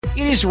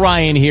It is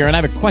Ryan here, and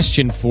I have a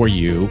question for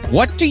you.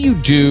 What do you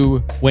do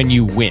when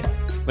you win?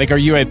 Like, are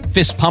you a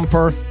fist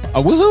pumper,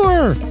 a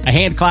woohooer, a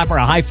hand clapper,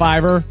 a high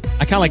fiver?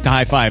 I kind of like the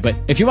high five, but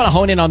if you want to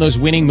hone in on those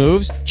winning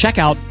moves, check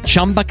out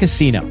Chumba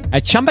Casino.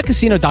 At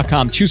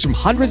ChumbaCasino.com, choose from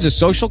hundreds of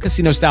social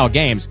casino-style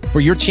games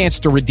for your chance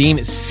to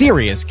redeem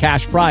serious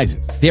cash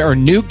prizes. There are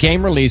new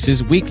game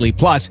releases weekly,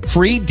 plus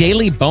free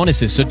daily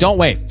bonuses. So don't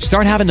wait.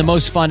 Start having the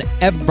most fun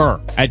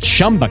ever at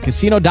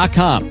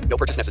ChumbaCasino.com. No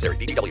purchase necessary.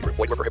 VGW Group.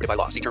 Void where prohibited by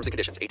law. See terms and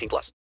conditions.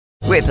 18+.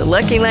 With the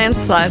Lucky Land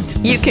Slots,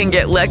 you can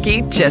get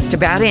lucky just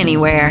about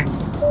anywhere.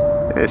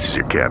 This is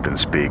your captain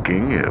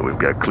speaking. We've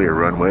got clear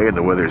runway and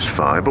the weather's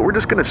fine, but we're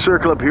just going to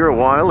circle up here a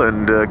while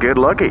and get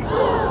lucky.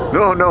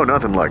 No,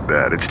 nothing like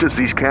that. It's just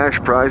these cash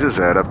prizes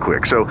add up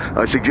quick. So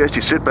I suggest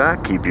you sit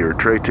back, keep your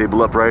tray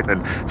table upright,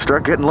 and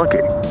start getting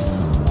lucky.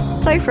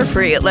 Play for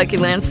free at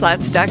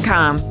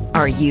LuckyLandSlots.com.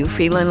 Are you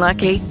feeling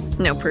lucky?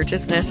 No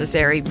purchase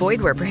necessary.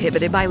 Void where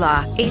prohibited by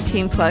law.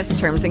 18+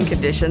 terms and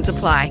conditions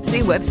apply.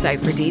 See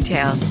website for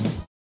details.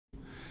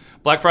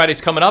 Black Friday's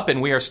coming up, and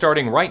we are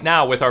starting right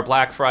now with our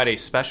Black Friday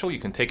special. You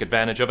can take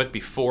advantage of it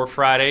before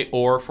Friday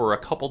or for a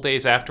couple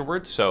days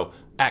afterwards, so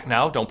act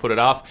now, don't put it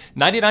off.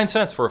 99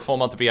 cents for a full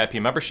month of VIP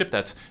membership.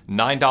 That's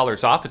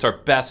 $9 off. It's our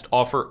best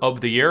offer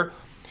of the year,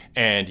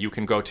 and you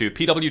can go to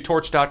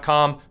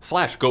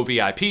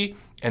pwtorch.com/govip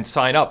and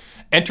sign up.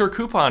 Enter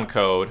coupon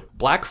code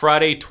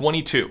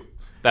BlackFriday22.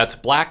 That's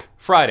Black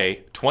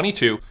Friday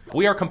 22.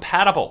 We are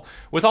compatible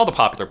with all the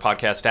popular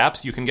podcast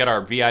apps. You can get our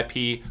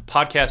VIP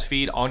podcast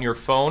feed on your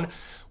phone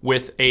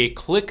with a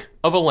click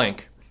of a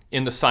link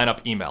in the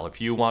sign-up email. If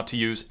you want to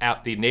use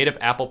the native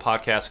Apple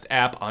Podcast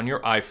app on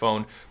your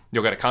iPhone,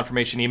 you'll get a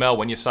confirmation email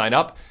when you sign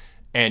up,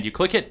 and you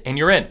click it, and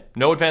you're in.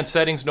 No advanced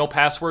settings, no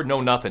password,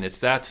 no nothing. It's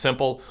that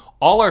simple.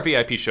 All our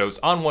VIP shows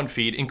on one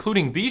feed,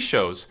 including these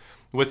shows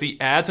with the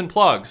ads and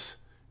plugs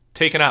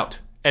taken out,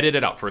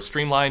 edited out for a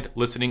streamlined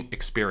listening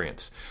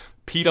experience.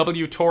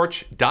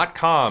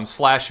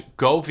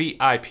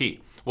 pwtorch.com/govip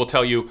will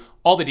tell you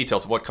all the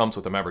details of what comes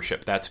with the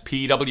membership. That's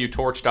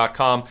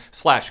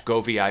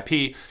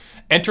pwtorch.com/govip.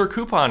 Enter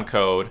coupon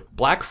code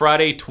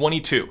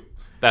BlackFriday22.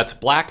 That's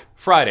Black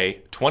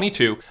Friday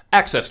 22.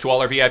 Access to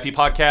all our VIP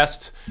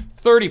podcasts,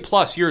 30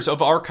 plus years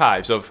of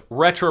archives of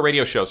retro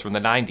radio shows from the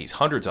 90s,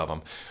 hundreds of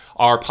them.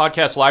 Our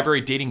podcast library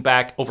dating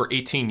back over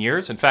 18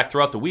 years. In fact,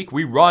 throughout the week,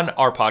 we run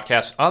our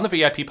podcast on the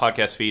VIP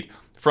podcast feed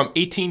from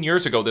 18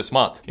 years ago this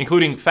month,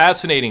 including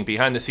fascinating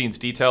behind-the-scenes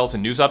details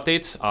and news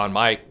updates on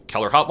my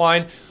Keller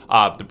Hotline,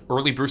 the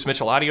early Bruce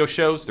Mitchell audio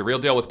shows, The Real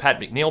Deal with Pat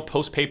McNeil,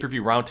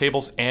 post-pay-per-view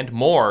roundtables, and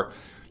more.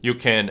 You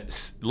can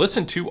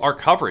listen to our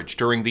coverage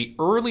during the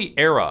early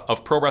era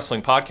of pro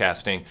wrestling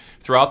podcasting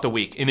throughout the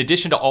week, in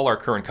addition to all our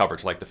current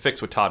coverage, like The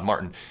Fix with Todd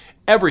Martin,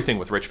 everything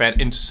with Rich Vann,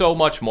 and so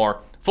much more.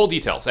 Full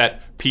details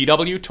at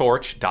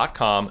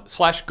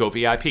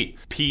pwtorch.com/govip.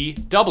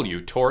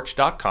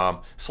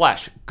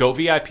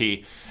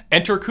 pwtorch.com/govip.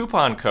 Enter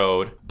coupon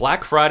code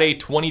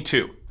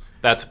BlackFriday22.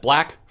 That's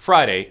Black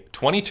Friday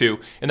 22,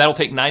 and that'll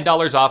take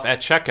 $9 off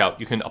at checkout.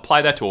 You can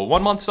apply that to a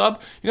 1-month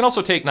sub. You can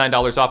also take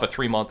 $9 off a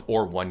 3-month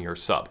or 1-year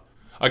sub.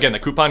 Again, the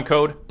coupon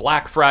code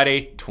Black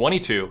Friday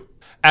 22.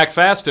 Act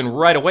fast, and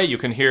right away you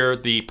can hear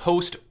the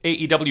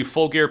post-AEW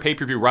Full Gear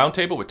pay-per-view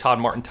roundtable with Todd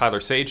Martin,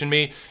 Tyler Sage, and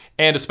me,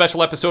 and a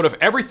special episode of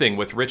Everything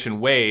with Rich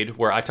and Wade,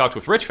 where I talked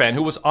with Rich Vann,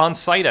 who was on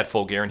site at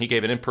Full Gear, and he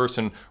gave an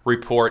in-person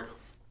report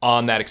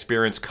on that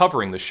experience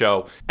covering the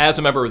show as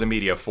a member of the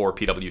media for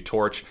PW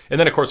Torch. And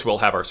then, of course, we'll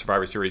have our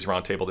Survivor Series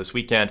roundtable this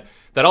weekend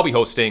that I'll be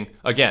hosting,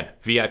 again,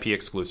 VIP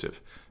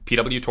exclusive.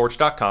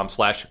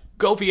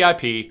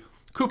 pwtorch.com/govip,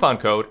 coupon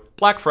code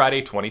Black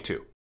Friday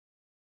 22.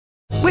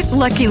 With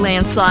Lucky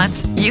Land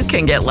Slots, you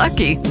can get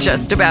lucky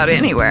just about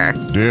anywhere.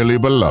 Dearly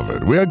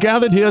beloved, we are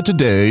gathered here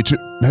today to...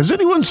 Has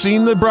anyone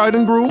seen the bride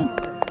and groom?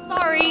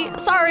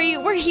 Sorry,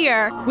 we're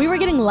here. We were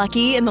getting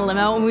lucky in the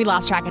limo and we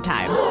lost track of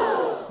time.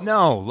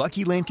 No,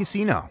 Lucky Land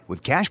Casino,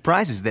 with cash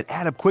prizes that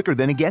add up quicker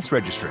than a guest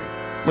registry.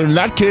 In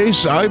that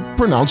case, I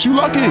pronounce you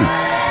lucky.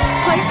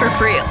 Play for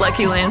free at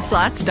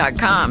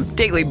LuckyLandSlots.com.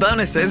 Daily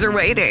bonuses are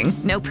waiting.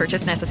 No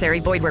purchase necessary.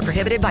 Void where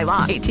prohibited by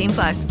law.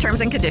 18+.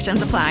 Terms and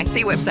conditions apply.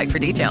 See website for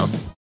details.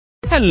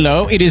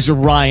 Hello, it is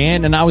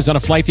Ryan, and I was on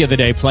a flight the other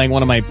day playing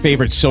one of my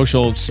favorite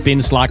social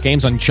spin slot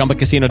games on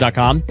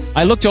ChumbaCasino.com.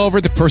 I looked over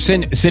at the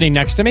person sitting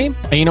next to me,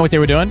 and you know what they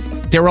were doing?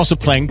 They were also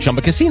playing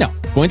Chumba Casino.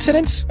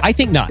 Coincidence? I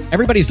think not.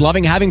 Everybody's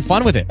loving having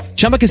fun with it.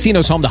 Chumba Casino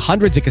is home to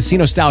hundreds of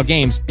casino-style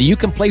games that you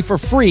can play for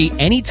free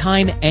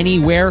anytime,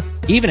 anywhere,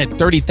 even at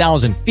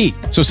 30,000 feet.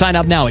 So sign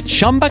up now at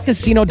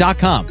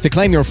ChumbaCasino.com to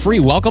claim your free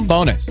welcome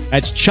bonus.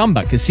 That's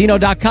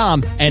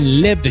ChumbaCasino.com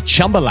and live the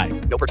Chumba life.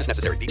 No purchase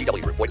necessary.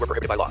 VGW Group. Void where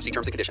prohibited by law. See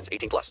terms and conditions.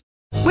 18+.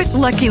 With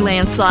Lucky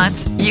Land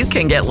Slots, you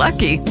can get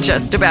lucky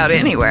just about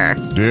anywhere.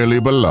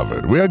 Dearly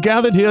beloved, we are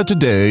gathered here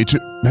today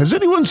to... Has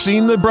anyone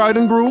seen the bride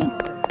and groom?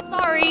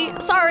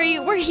 Sorry,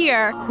 we're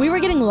here. We were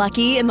getting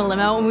lucky in the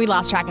limo and we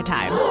lost track of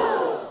time.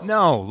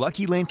 No,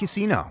 Lucky Land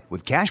Casino,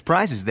 with cash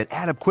prizes that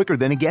add up quicker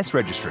than a guest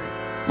registry.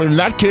 In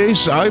that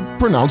case, I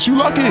pronounce you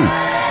lucky.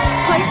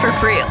 Play for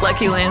free at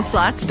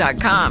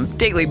LuckyLandSlots.com.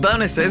 Daily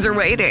bonuses are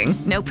waiting.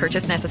 No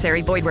purchase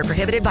necessary. Void where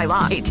prohibited by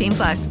law. 18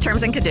 plus.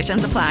 Terms and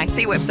conditions apply.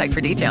 See website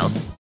for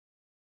details.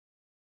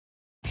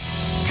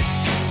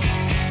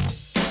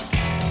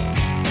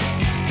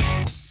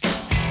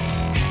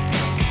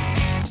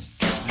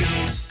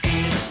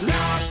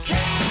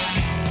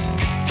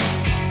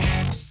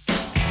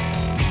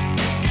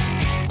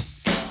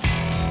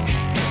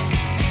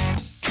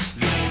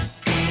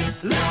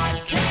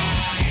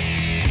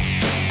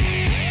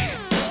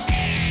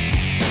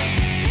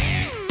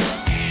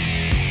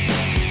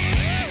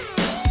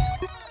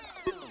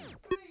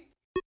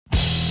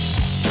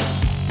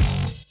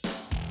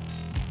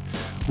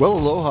 Well,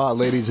 aloha,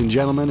 ladies and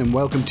gentlemen, and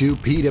welcome to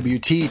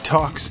PWT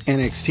Talks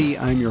NXT.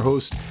 I'm your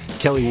host,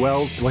 Kelly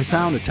Wells. Do I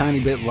sound a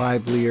tiny bit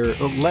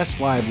less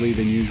lively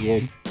than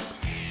usual?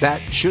 That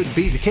should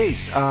be the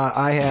case.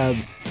 I have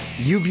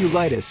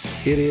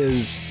uvulitis. It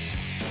is,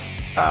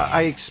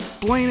 I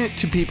explain it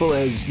to people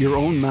as your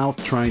own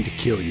mouth trying to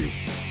kill you.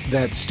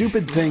 That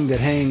stupid thing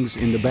that hangs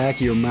in the back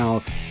of your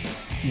mouth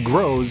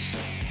grows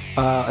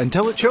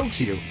until it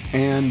chokes you,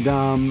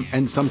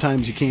 and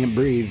sometimes you can't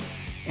breathe.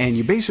 And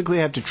you basically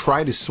have to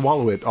try to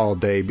swallow it all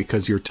day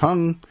because your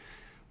tongue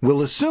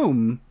will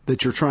assume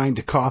that you're trying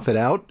to cough it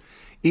out.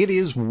 It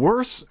is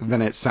worse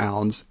than it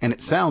sounds, and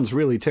it sounds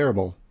really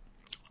terrible.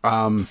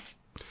 The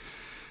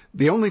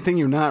only thing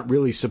you're not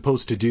really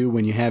supposed to do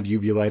when you have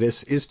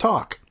uvulitis is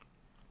talk.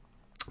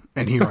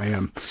 And here I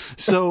am.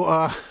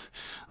 So,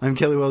 I'm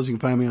Kelly Wells. You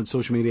can find me on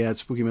social media at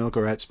SpookyMilk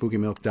or at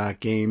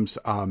SpookyMilk.games.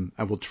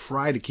 I will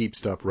try to keep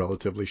stuff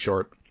relatively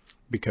short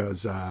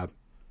because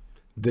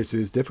this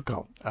is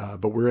difficult,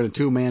 but we're in a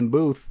two-man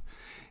booth,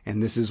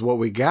 and this is what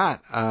we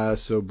got.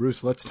 So,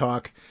 Bruce, let's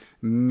talk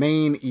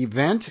main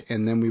event,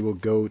 and then we will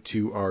go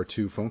to our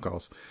two phone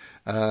calls.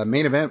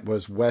 Main event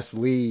was Wes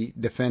Lee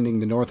defending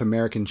the North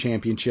American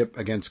Championship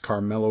against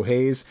Carmelo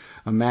Hayes,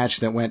 a match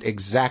that went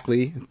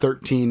exactly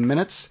 13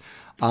 minutes.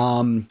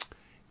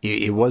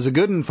 It was a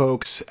good one,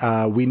 folks.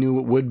 We knew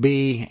it would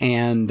be,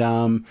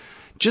 and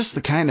just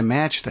the kind of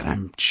match that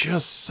I'm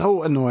just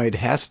so annoyed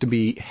has to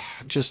be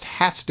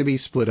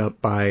split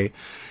up by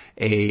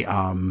a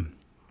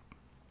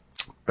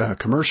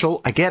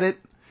commercial. I get it.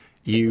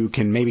 You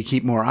can maybe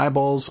keep more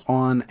eyeballs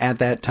on at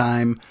that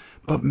time,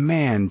 but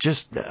man,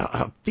 just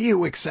a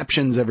few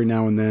exceptions every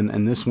now and then,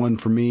 and this one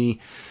for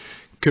me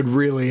could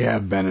really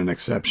have been an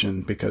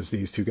exception because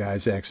these two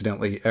guys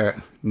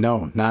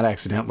not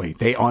accidentally,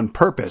 they on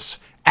purpose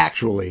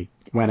actually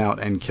went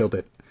out and killed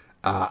it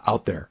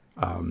out there.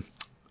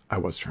 I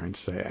was trying to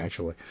say,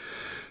 actually.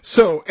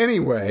 So,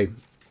 anyway,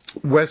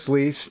 Wes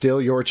Lee, still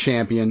your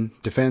champion,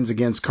 defends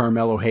against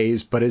Carmelo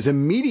Hayes, but is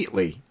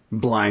immediately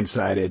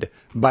blindsided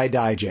by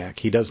Dijak.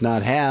 He does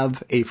not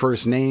have a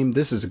first name.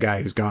 This is a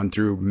guy who's gone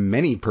through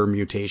many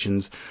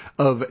permutations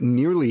of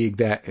nearly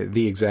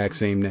the exact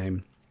same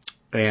name.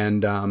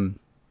 And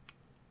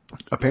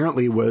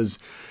apparently was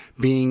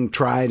being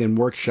tried and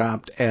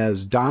workshopped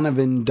as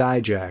Donovan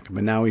Dijak,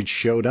 but now he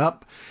showed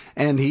up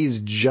and he's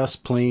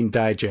just plain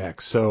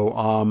Dijak.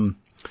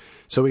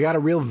 So we got a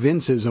real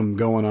Vinceism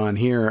going on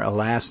here, a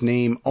last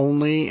name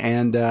only,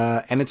 and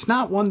it's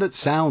not one that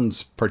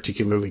sounds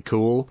particularly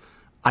cool.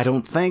 I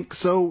don't think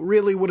so.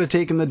 Really would have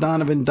taken the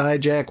Donovan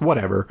Dijak,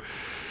 whatever.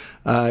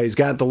 He's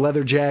got the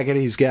leather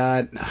jacket.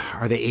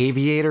 Are they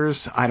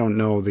aviators? I don't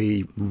know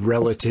the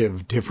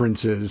relative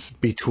differences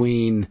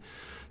between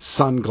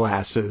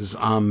sunglasses.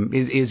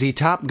 Is he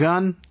Top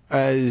Gun?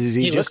 Is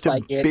he just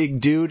a big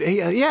dude?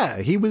 Yeah,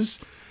 he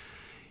was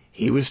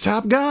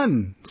Top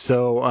Gun.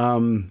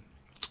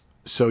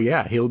 So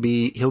yeah, he'll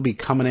be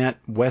coming at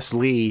Wes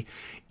Lee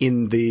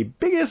in the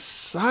biggest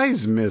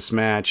size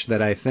mismatch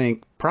that I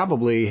think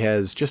probably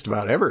has just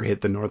about ever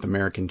hit the North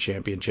American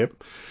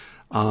Championship.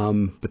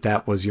 But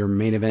that was your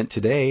main event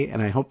today,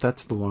 and I hope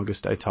that's the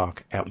longest I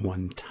talk at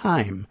one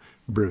time.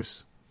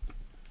 Bruce.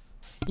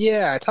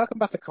 Yeah, talking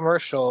about the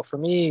commercial, for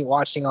me,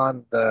 watching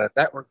on the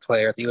network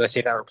player, the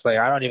USA Network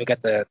player, I don't even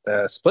get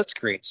the split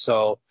screen.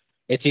 So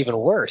it's even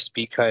worse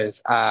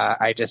because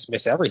I just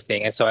miss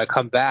everything. And so I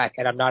come back,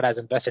 and I'm not as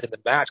invested in the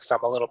match because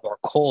I'm a little more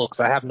cold because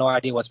I have no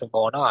idea what's been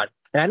going on.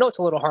 And I know it's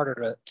a little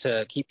harder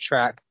to keep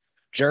track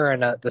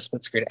during the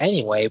split screen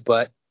anyway,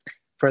 but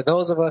for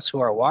those of us who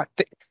are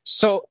watching,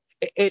 so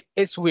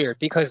it's weird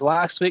because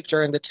last week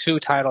during the two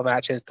title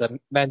matches, the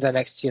men's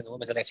NXT and the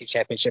women's NXT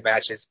championship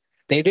matches,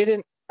 they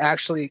didn't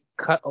actually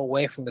cut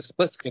away from the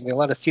split screen. They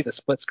let us see the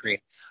split screen,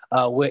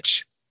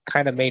 which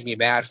kind of made me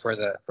mad for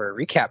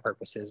recap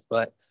purposes.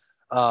 But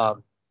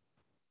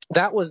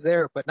that was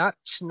there, but not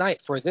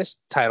tonight for this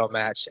title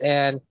match.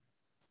 And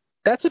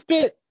that's a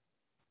bit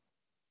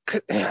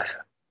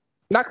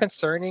not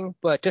concerning,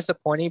 but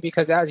disappointing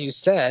because, as you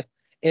said,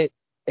 it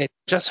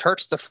just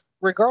hurts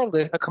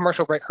regardless, a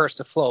commercial break hurts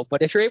the flow.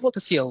 But if you're able to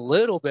see a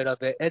little bit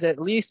of it, it at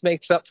least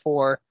makes up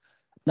for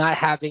not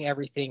having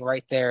everything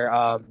right there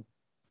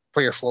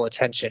for your full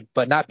attention.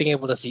 But not being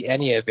able to see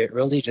any of it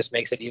really just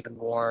makes it even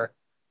more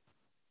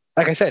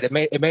like I said, it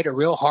made it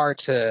real hard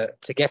to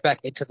get back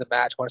into the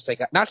match once they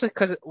got, not just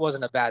because it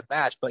wasn't a bad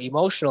match, but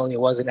emotionally it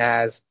wasn't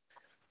as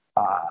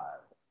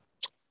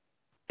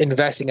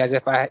investing as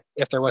if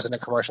there wasn't a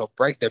commercial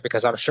break there,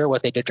 because I'm sure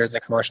what they did during the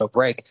commercial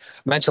break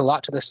meant a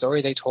lot to the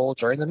story they told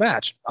during the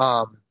match.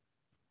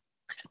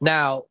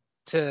 Now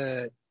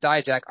to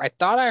Dijak, I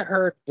thought I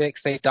heard Vic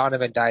say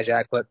Donovan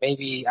Dijak, but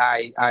maybe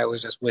I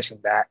was just wishing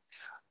that,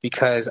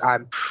 because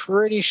I'm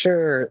pretty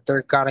sure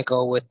they're gonna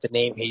go with the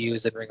name he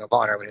used in Ring of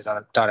Honor, which is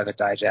Donovan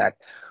Dijak,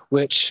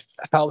 which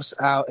helps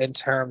out in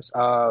terms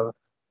of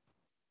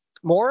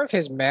more of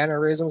his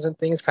mannerisms and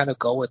things kind of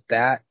go with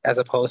that, as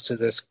opposed to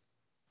this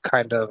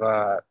kind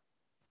of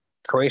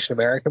Croatian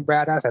American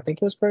badass. I think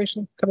he was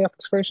Croatian, coming up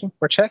as Croatian,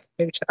 or Czech,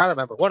 maybe Czech. I don't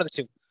remember, one of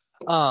the two.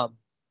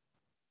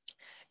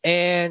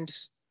 And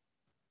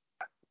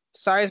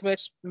size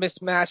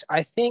mismatch,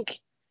 I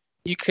think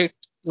you could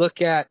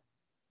look at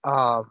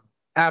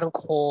Adam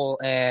Cole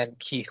and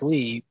Keith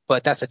Lee,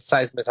 but that's a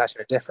size mismatch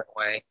in a different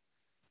way.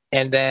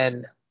 And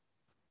then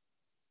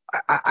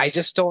I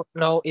just don't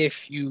know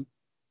if you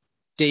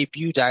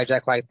debut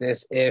Dijak like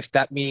this, if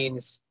that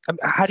means,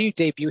 how do you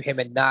debut him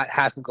and not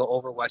have him go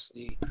over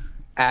Wesley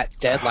at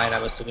Deadline,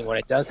 I'm assuming, when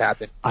it does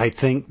happen? I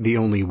think the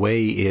only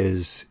way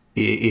is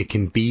it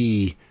can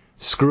be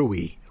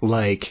screwy,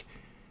 like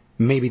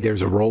maybe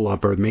there's a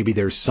roll-up or maybe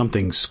there's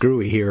something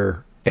screwy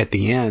here at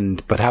the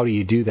end, but how do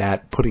you do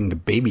that putting the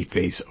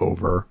babyface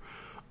over?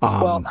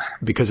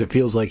 Because it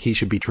feels like he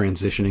should be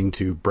transitioning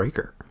to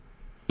Breakker.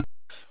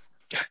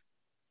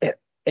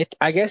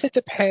 I guess it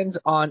depends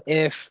on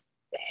if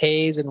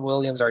Hayes and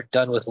Williams are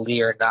done with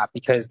Lee or not,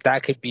 because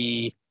that could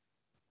be,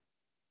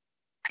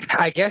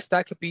 I guess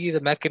that could be the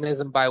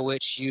mechanism by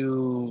which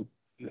you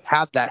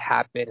have that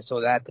happen,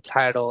 so that the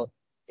title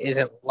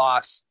isn't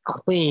lost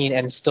clean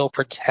and still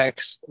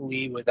protects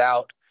Lee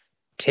without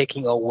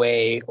taking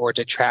away or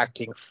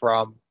detracting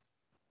from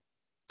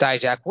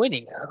Dijak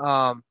winning.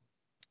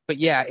 But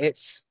yeah,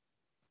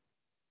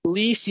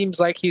 Lee seems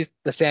like he's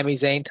the Sami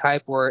Zayn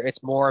type, where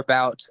it's more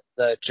about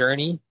the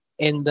journey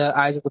in the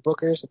eyes of the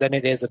bookers than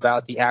it is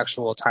about the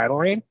actual title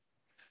reign.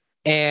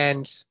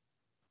 And,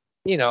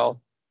 you know,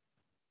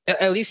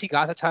 at least he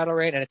got the title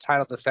reign and a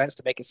title defense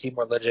to make it seem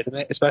more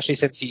legitimate, especially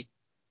since he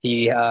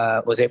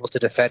was able to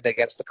defend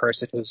against the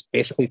person who's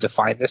basically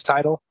defined this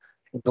title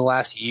in the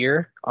last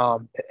year.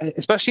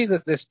 Especially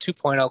this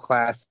 2.0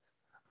 class,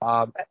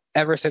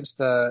 ever since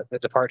the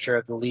departure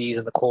of the Lees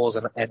and the Coles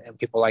and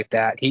people like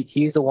that,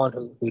 he's the one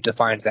who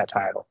defines that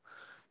title.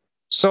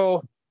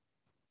 So,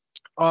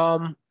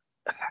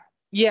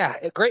 yeah,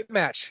 a great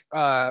match,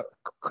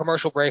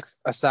 commercial break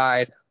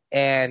aside.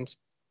 And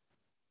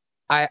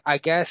I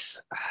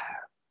guess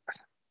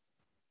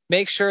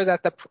make sure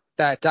that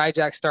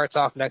Dijak starts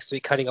off next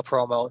week cutting a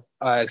promo,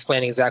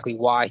 explaining exactly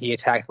why he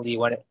attacked Lee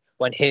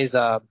when his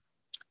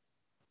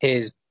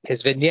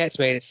vignettes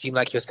made it seem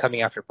like he was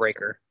coming after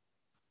Breakker.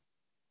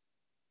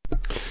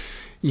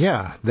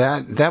 Yeah,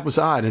 that was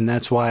odd, and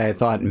that's why I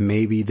thought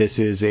maybe this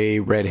is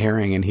a red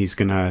herring and he's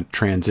gonna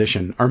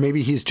transition, or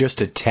maybe he's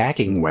just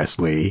attacking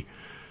Wesley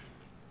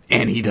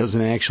and he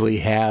doesn't actually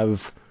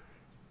have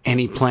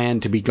any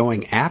plan to be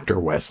going after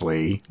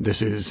Wesley.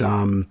 This is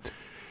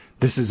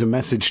a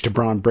message to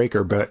Braun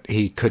Breakker, but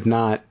he could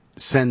not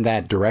send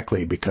that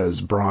directly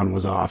because Braun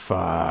was off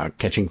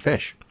catching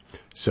fish.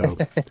 So.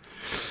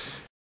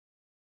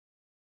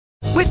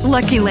 With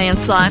Lucky Land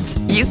Slots,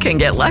 you can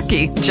get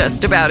lucky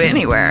just about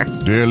anywhere.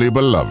 Dearly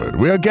beloved,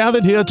 we are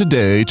gathered here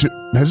today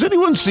to... Has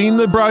anyone seen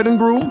the bride and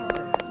groom?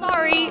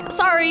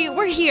 Sorry,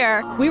 we're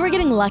here. We were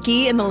getting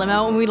lucky in the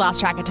limo and we lost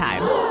track of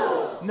time.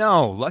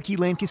 No, Lucky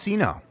Land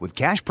Casino, with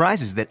cash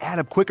prizes that add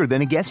up quicker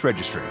than a guest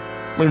registry.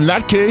 In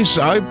that case,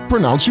 I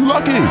pronounce you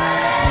lucky.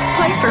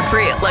 Play for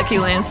free at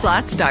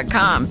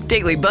LuckyLandSlots.com.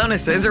 Daily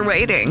bonuses are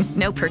waiting.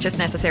 No purchase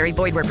necessary.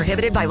 Void where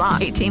prohibited by law.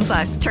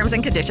 18+. Terms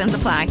and conditions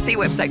apply. See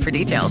website for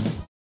details.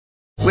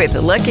 With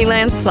Lucky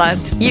Land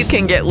Slots, you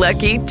can get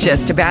lucky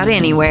just about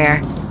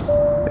anywhere.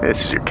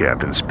 This is your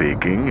captain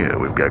speaking.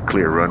 We've got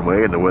clear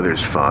runway and the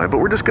weather's fine, but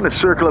we're just going to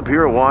circle up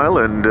here a while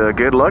and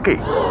get lucky.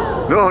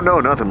 No,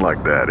 nothing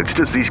like that. It's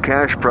just these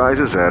cash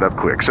prizes add up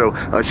quick. So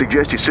I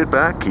suggest you sit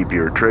back, keep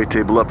your tray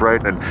table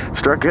upright, and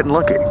start getting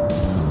lucky.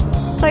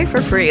 Play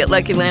for free at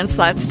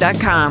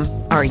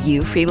LuckyLandSlots.com. Are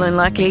you feeling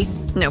lucky?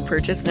 No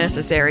purchase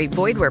necessary.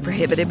 Void where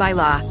prohibited by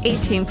law.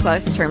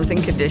 18+ terms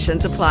and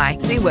conditions apply.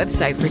 See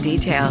website for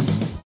details.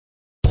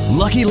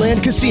 Lucky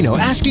Land Casino,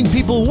 asking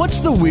people, what's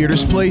the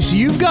weirdest place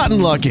you've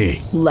gotten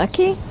lucky?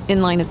 Lucky?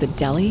 In line at the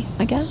deli,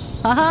 I guess?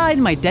 Aha,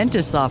 in my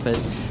dentist's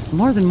office.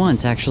 More than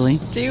once,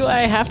 actually. Do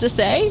I have to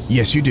say?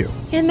 Yes, you do.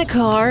 In the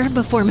car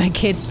before my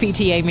kids'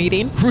 PTA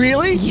meeting.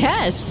 Really?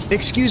 Yes.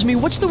 Excuse me,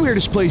 what's the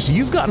weirdest place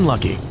you've gotten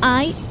lucky?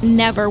 I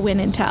never win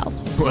and tell.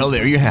 Well,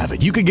 there you have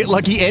it. You can get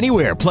lucky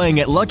anywhere, playing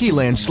at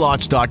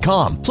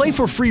LuckyLandSlots.com. Play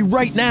for free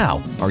right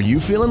now. Are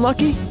you feeling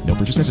lucky? No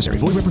purchase necessary.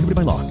 Void where prohibited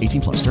by law.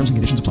 18+. Terms and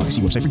conditions apply.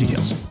 See website for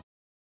details.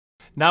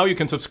 Now you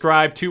can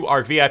subscribe to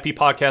our VIP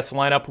podcast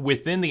lineup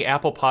within the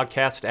Apple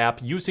Podcast app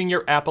using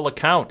your Apple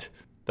account.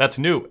 That's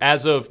new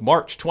as of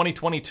March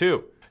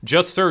 2022.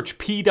 Just search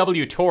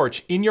PW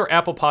Torch in your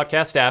Apple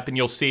Podcast app, and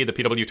you'll see the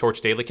PW Torch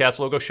Daily Cast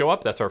logo show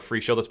up. That's our free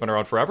show that's been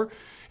around forever.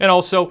 And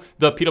also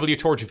the PW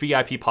Torch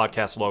VIP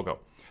Podcast logo.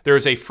 There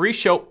is a free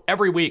show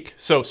every week,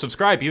 so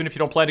subscribe even if you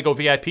don't plan to go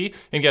VIP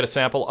and get a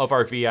sample of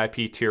our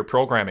VIP tier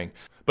programming.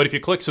 But if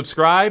you click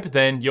subscribe,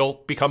 then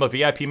you'll become a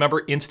VIP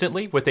member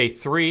instantly with a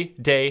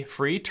 3-day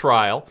free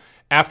trial,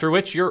 after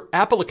which your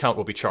Apple account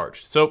will be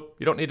charged. So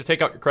you don't need to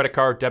take out your credit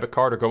card, debit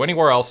card, or go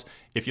anywhere else.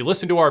 If you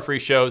listen to our free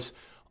shows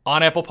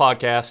on Apple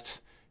Podcasts,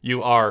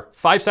 you are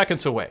 5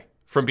 seconds away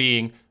from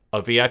being a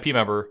VIP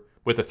member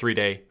with a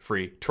 3-day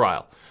free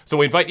trial. So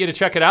we invite you to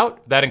check it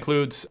out. That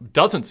includes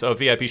dozens of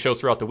VIP shows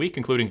throughout the week,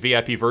 including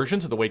VIP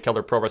versions of the Wade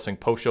Keller Pro Wrestling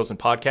post shows and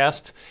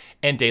podcasts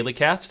and daily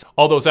casts.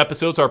 All those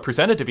episodes are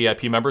presented to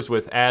VIP members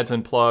with ads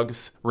and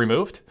plugs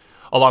removed,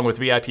 along with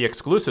VIP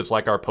exclusives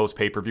like our post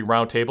pay-per-view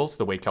roundtables,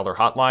 the Wade Keller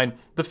Hotline,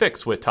 The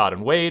Fix with Todd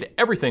and Wade,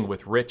 Everything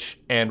with Rich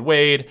and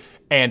Wade,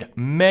 and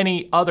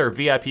many other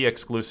VIP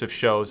exclusive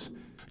shows.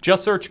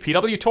 Just search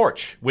PW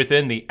Torch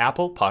within the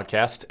Apple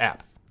Podcasts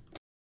app.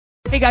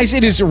 Hey guys,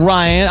 it is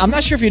Ryan. I'm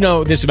not sure if you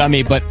know this about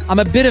me, but I'm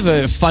a bit of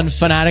a fun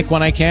fanatic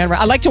when I can.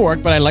 I like to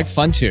work, but I like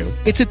fun too.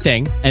 It's a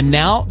thing. And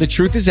now the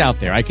truth is out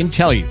there. I can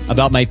tell you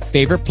about my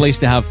favorite place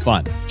to have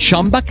fun.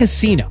 Chumba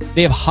Casino.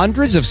 They have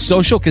hundreds of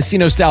social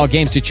casino style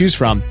games to choose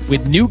from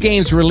with new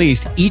games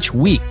released each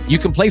week. You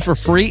can play for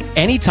free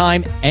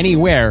anytime,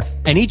 anywhere.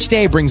 And each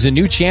day brings a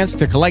new chance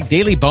to collect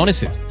daily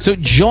bonuses. So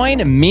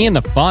join me in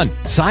the fun.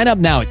 Sign up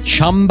now at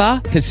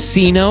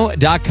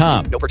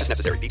ChumbaCasino.com. No purchase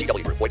necessary.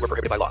 VGW. Void where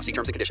prohibited by law. See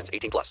terms and conditions.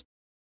 18+.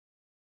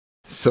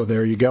 So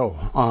there you go.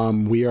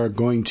 We are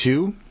going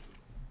to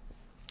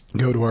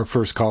go to our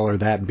first caller,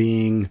 that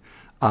being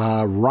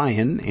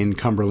Ryan in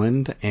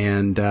Cumberland.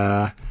 And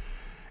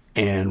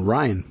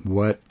Ryan,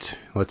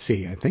 let's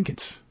see. I think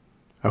it's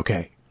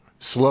okay.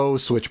 Slow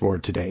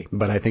switchboard today,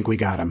 but I think we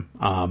got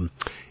him.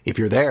 If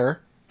you're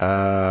there,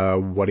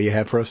 what do you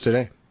have for us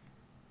today?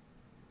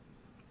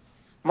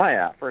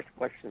 My first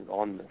question is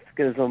on the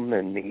schism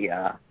and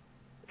the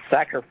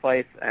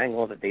sacrifice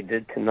angle that they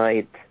did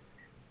tonight.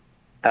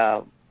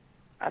 I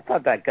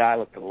thought that guy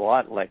looked a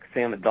lot like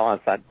Sam Adonis.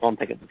 I don't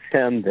think it was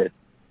him. Does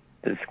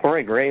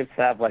Corey Graves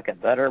have like a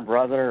better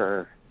brother,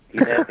 or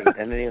do you have the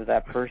identity of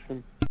that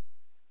person?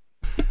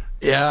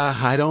 Yeah,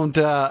 I don't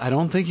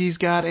think he's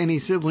got any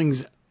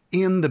siblings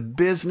in the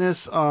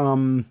business.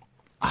 I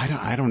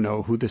don't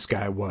know who this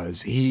guy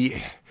was.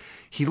 He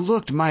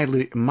looked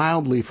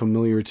mildly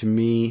familiar to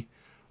me,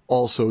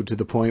 also to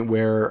the point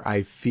where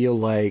I feel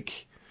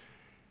like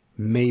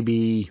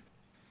maybe,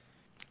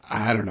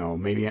 I don't know,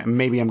 maybe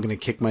I'm going to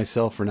kick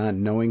myself for not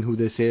knowing who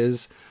this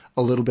is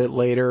a little bit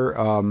later.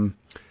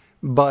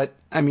 But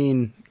I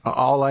mean,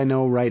 all I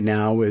know right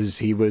now is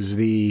he was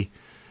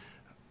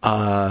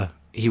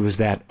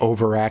that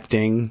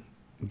overacting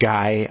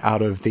guy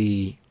out of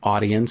the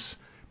audience,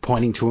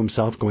 pointing to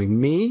himself,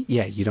 going, "Me?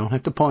 Yeah, you don't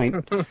have to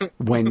point."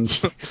 When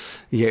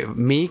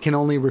me can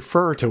only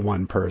refer to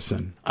one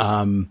person.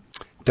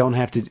 Don't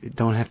have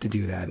to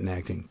do that in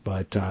acting,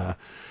 but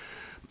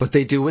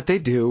they do what they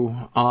do.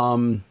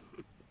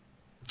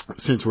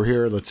 Since we're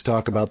here, let's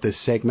talk about this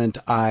segment.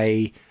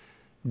 I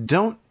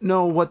don't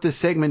know what this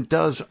segment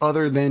does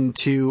other than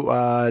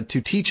to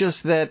teach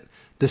us that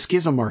the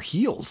Schism are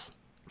heels,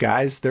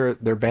 guys. They're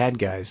bad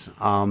guys.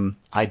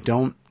 I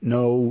don't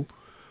know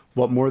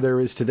what more there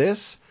is to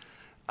this.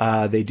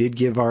 They did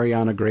give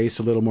Ariana Grace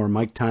a little more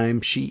mic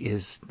time. She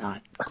is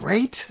not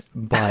great,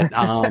 but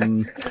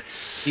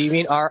Do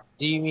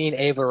you mean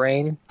Ava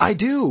Raine? I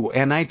do,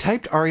 and I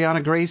typed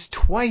Ariana Grace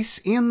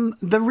twice in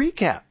the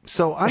recap,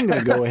 so I'm going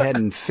to go ahead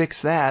and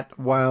fix that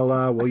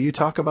while you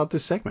talk about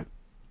this segment.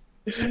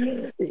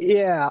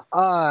 Yeah.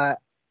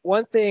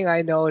 One thing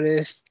I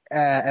noticed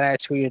and I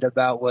tweeted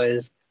about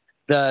was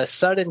the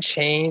sudden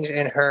change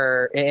in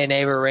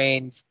Ava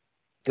Raine's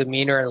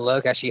demeanor and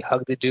look as she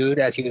hugged the dude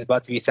as he was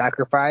about to be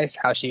sacrificed.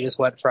 How she just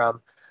went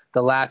from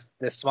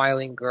the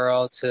smiling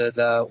girl to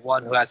the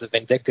one who has a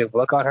vindictive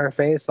look on her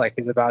face, like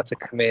he's about to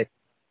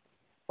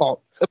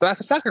about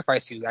to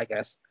sacrifice you, I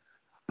guess.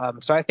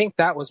 So I think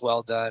that was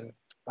well done.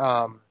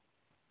 I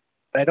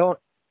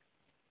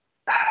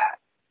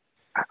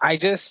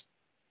just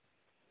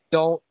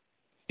don't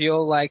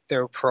feel like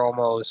their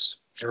promos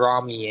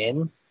draw me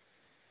in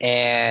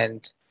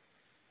and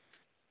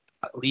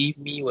leave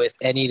me with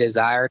any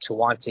desire to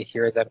want to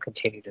hear them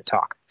continue to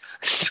talk.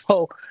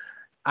 So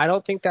I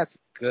don't think that's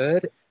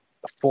good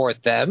for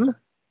them.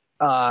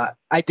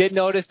 I did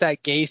notice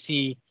that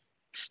Gacy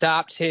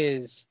stopped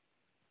his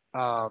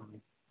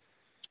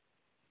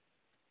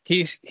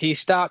he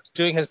stopped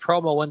doing his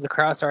promo when the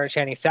crowd started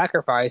chanting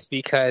sacrifice,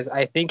 because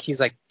I think he's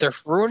like, they're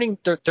signaling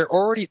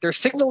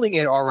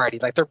it already,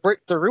 like they're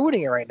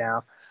ruining it right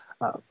now.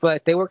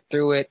 But they worked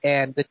through it,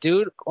 and the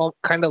dude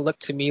kind of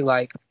looked to me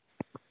like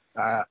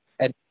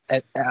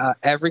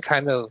every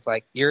kind of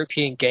like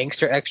European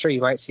gangster extra you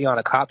might see on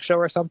a cop show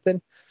or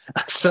something.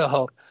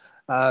 So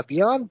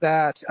beyond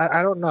that,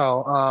 I don't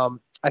know.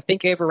 I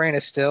think Ava Raine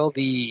is still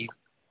the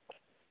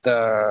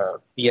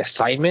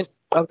assignment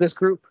of this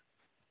group.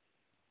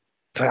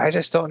 But I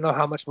just don't know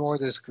how much more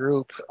this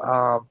group.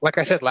 Like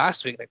I said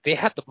last week, like they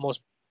had the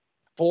most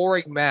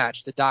boring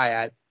match, the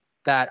dyad,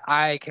 that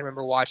I can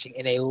remember watching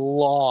in a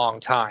long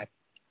time.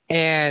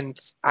 And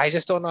I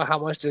just don't know how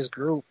much this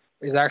group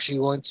is actually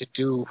willing to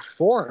do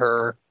for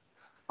her.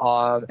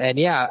 And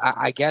yeah,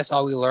 I guess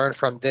all we learned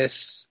from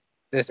this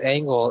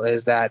angle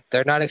is that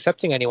they're not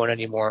accepting anyone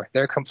anymore.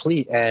 They're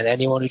complete, and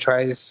anyone who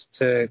tries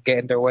to get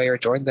in their way or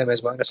join them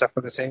is going to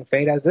suffer the same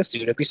fate as this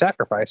dude, to be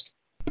sacrificed.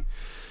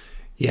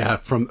 Yeah,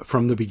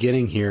 from the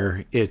beginning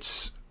here,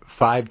 it's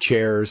 5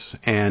 chairs,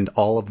 and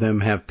all of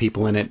them have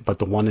people in it, but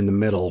the one in the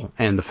middle.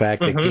 And the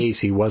fact that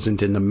Gacy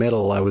wasn't in the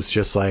middle, I was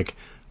just like,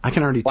 I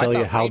can already tell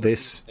you how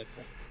this,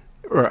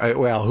 or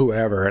well,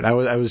 whoever. And I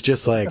was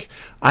just like,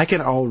 I can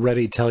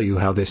already tell you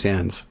how this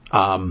ends.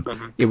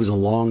 It was a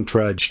long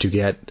trudge to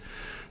get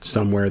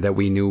somewhere that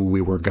we knew we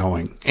were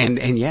going.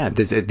 And yeah,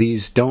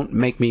 these don't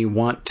make me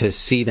want to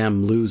see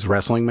them lose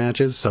wrestling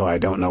matches, so I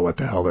don't know what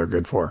the hell they're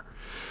good for.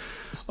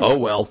 Oh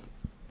well.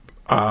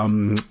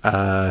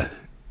 Ryan,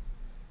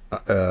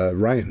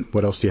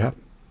 what else do you have?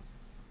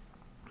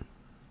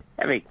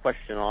 I have a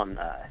question on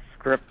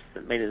Scripps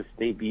that made his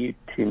debut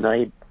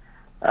tonight.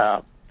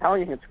 How long do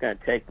you think it's going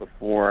to take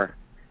before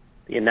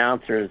the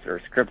announcers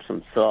or Scripps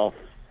himself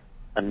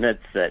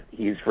admits that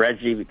he's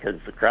Reggie, because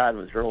the crowd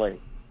was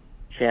really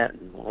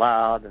chanting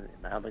loud, and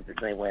I don't think there's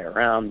any way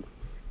around,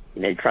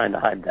 trying to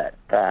hide that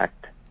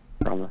fact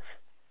from us?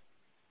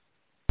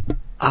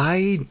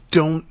 I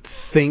don't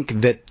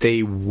think that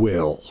they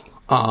will.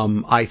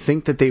 I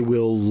think that they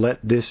will let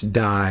this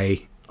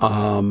die,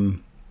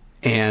 and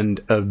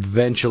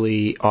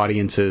eventually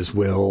audiences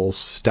will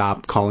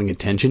stop calling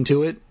attention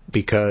to it,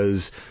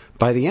 because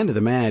by the end of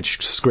the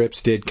match,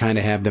 Scripps did kind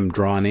of have them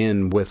drawn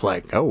in with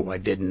like, oh, I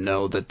didn't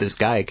know that this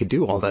guy could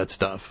do all that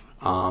stuff.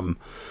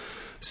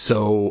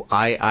 So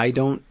I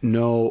don't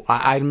know.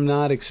 I'm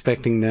not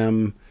expecting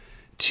them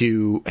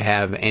to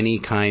have any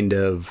kind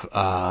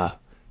of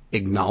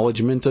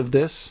acknowledgement of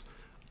this,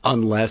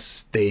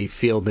 unless they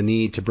feel the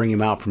need to bring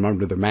him out from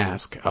under the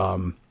mask.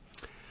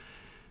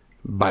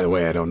 By the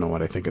way, I don't know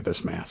what I think of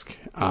this mask.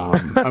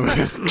 I'm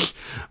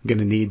going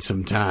to need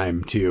some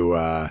time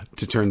to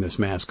turn this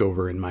mask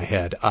over in my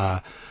head.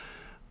 I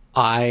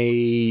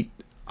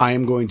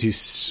am going to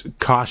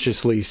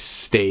cautiously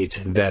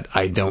state that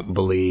I don't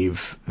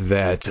believe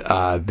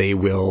that they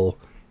will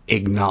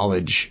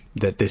acknowledge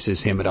that this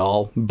is him at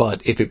all.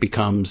 But if it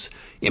becomes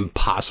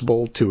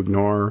impossible to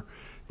ignore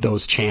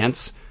those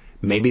chants,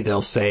 maybe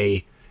they'll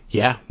say,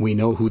 yeah, we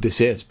know who this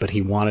is, but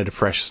he wanted a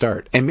fresh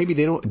start. And maybe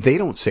they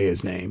don't say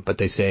his name, but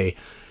they say,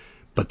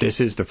 but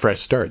this is the fresh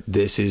start.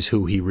 This is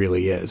who he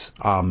really is.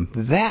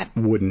 That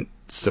wouldn't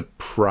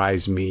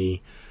surprise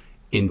me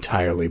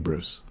entirely,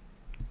 Bruce.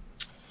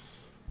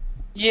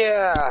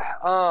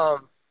 Yeah.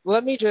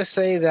 Let me just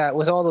say that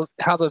with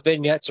how the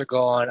vignettes are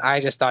going,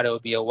 I just thought it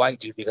would be a white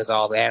dude because of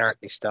all the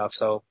anarchy stuff.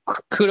 So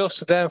kudos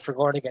to them for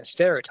going against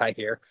stereotype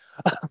here.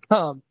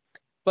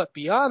 But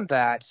beyond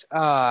that,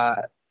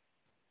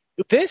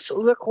 this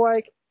looked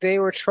like they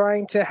were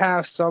trying to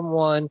have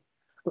someone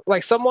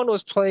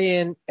was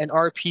playing an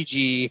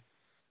RPG,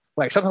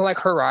 like something like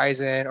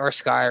Horizon or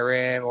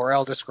Skyrim or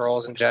Elder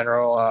Scrolls in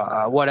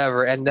general,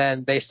 whatever. And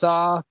then they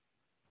saw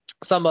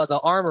some of the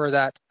armor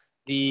that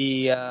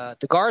the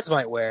guards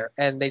might wear,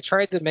 and they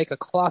tried to make a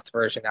cloth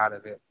version out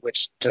of it,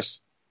 which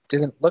just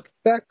didn't look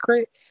that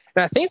great.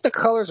 And I think the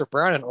colors are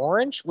brown and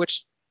orange,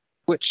 which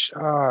that's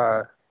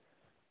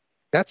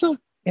a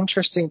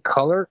interesting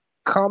color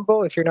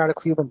combo if you're not a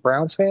Cleveland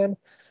Browns fan.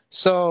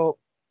 So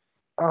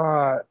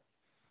I'm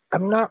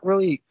not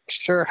really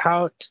sure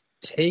how to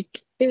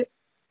take it.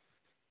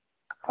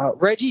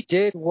 Reggie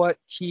did what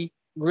he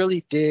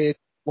really did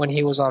when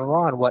he was on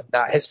Raw and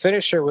whatnot. His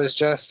finisher was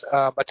just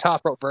a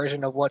top rope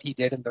version of what he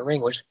did in the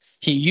ring, which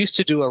he used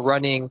to do a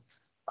running,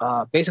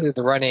 basically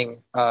the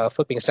running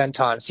flipping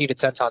senton, seated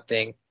senton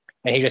thing,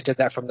 and he just did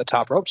that from the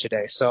top rope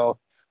today. So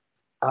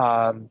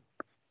I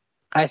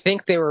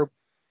think they were,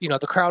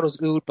 the crowd was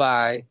oohed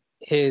by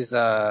his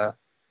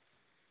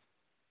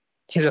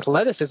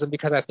athleticism,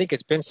 because I think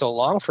it's been so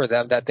long for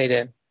them that they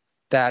didn't,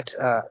 it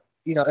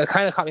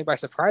kind of caught me by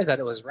surprise that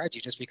it was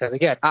Reggie, just because,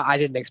 again, I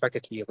didn't expect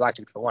it to be a black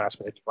dude for one. I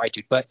expected it to be a white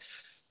dude. But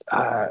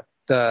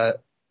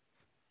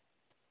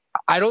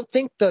I don't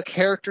think the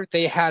character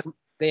they had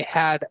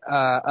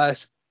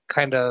us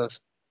kind of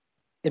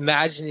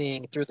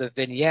imagining through the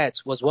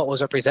vignettes was what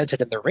was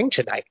represented in the ring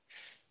tonight.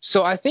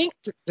 So I think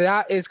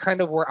that is kind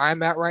of where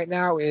I'm at right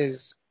now,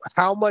 is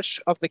how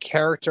much of the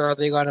character are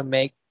they going to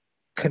make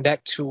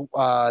connect to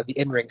the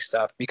in-ring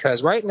stuff?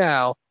 Because right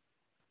now,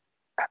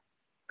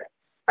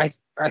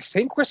 I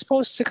think we're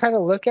supposed to kind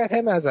of look at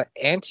him as an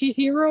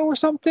anti-hero or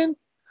something.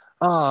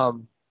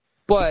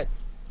 But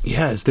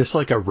yeah, is this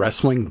like a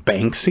wrestling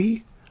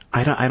Banksy?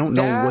 I don't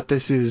know what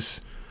this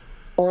is.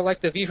 Or like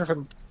the V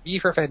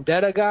for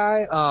Vendetta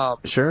guy.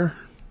 Sure.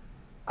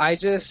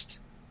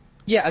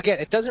 Again,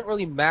 it doesn't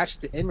really match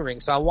the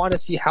in-ring, so I want to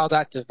see how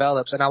that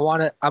develops, and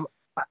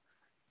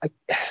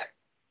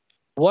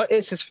what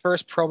is his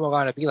first promo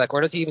going to be like?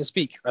 Where does he even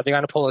speak? Are they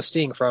going to pull a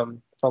Sting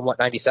from from what,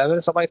 97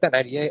 or something like that,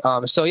 98.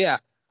 So yeah,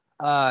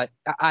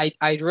 I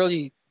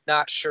really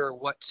not sure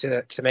what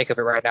to make of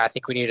it right now. I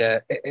think we need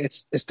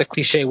it's the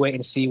cliche wait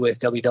and see with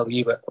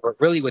WWE, but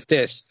really with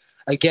this,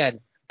 again,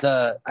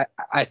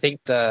 I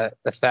think the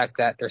fact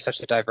that there's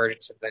such a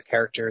divergence in the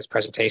characters,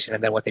 presentation,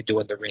 and then what they do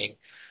in the ring,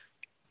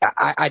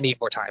 I need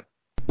more time.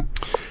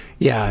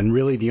 Yeah, and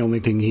really the only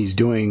thing he's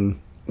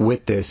doing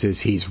with this is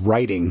he's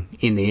writing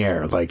in the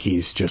air, like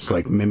he's just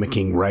like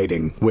mimicking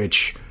writing,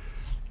 which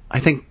I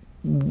think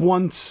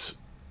once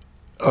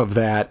of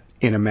that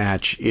in a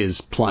match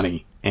is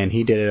plenty, and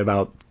he did it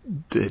about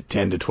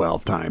 10 to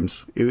 12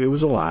 times. It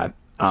was a lot.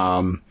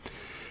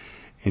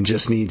 And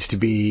just needs to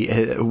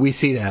be, we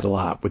see that a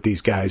lot with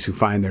these guys who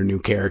find their new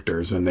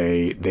characters and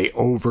they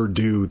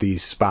overdo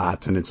these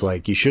spots, and it's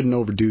like you shouldn't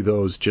overdo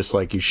those, just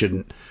like you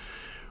shouldn't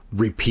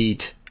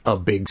repeat a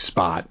big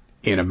spot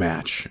in a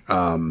match,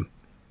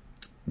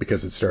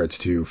 because it starts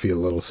to feel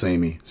a little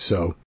samey.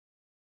 So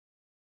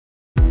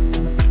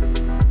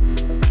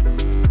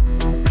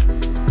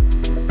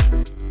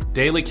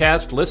Daily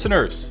Cast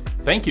listeners,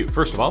 thank you,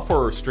 first of all,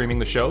 for streaming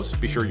the shows.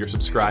 Be sure you're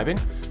subscribing.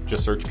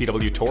 Just search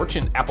PW Torch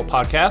in Apple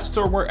Podcasts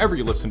or wherever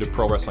you listen to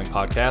pro wrestling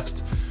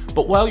podcasts.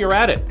 But while you're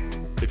at it,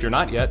 if you're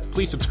not yet,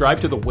 please subscribe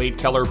to the Wade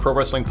Keller Pro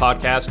Wrestling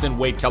Podcast and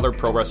Wade Keller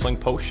Pro Wrestling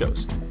Post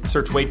Shows.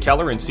 Search Wade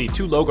Keller and see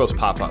two logos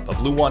pop up, a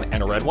blue one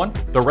and a red one.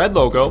 The red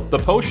logo, the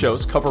post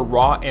shows, cover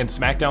Raw and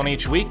SmackDown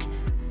each week,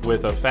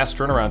 with a fast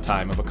turnaround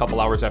time of a couple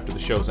hours after the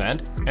show's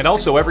end. And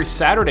also, every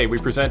Saturday we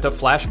present a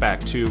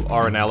flashback to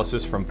our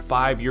analysis from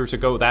 5 years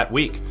ago that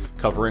week,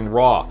 covering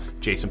Raw.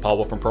 Jason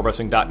Paulwell from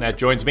ProWrestling.net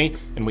joins me,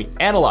 and we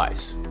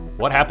analyze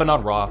what happened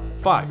on Raw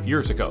 5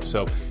 years ago.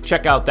 So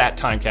check out that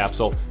time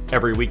capsule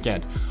every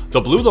weekend. The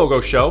Blue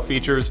Logo Show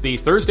features the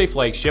Thursday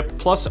flagship,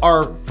 plus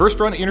our first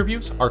run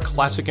interviews, our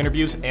classic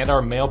interviews, and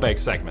our mailbag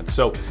segments.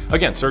 So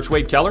again, search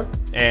Wade Keller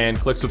and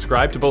click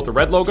subscribe to both the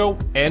red logo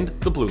and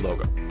the blue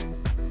logo.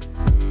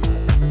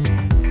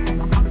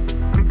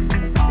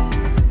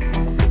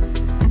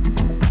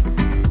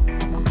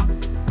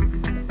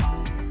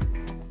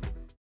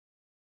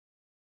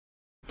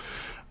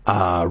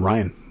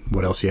 Ryan,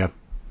 what else you have?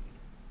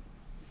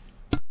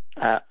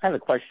 I have a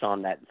question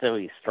on that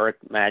Zoe Stark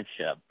match.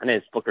 I know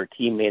Booker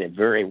T made a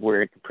very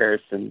weird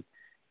comparison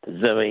to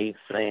Zoe,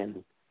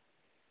 saying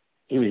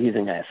he was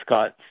using a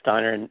Scott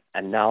Steiner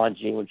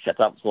analogy, which I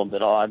thought was a little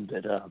bit odd.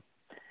 But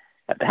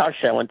at the house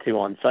show I went to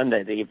on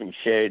Sunday, they even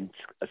showed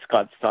a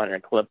Scott Steiner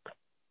clip. I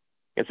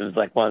guess it was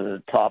like one of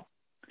the top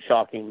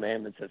shocking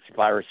moments at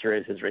Survivor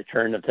Series, his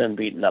return of him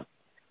beating up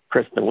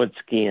Chris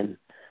Nowinski and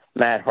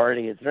Matt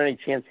Hardy. Is there any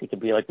chance he could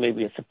be like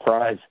maybe a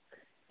surprise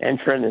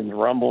entrant in the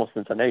Rumble,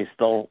 since I know he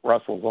still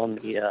wrestles on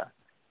the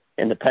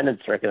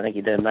independent circuit? I think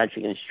he did a match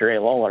against Jerry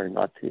Lawler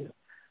not too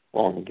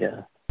long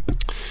ago.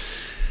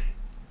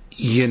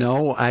 You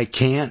know, I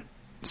can't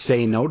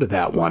say no to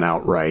that one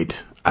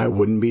outright. I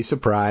wouldn't be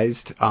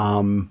surprised.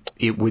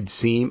 It would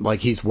seem like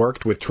he's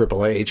worked with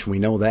Triple H. We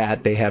know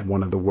that. They had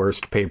one of the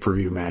worst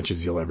pay-per-view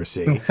matches you'll ever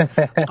see.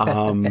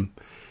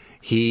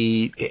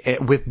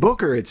 With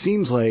Booker, it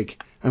seems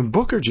like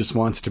Booker just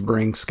wants to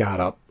bring Scott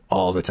up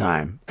all the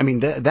time. I mean,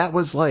 that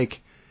was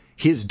like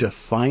his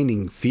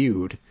defining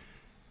feud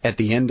at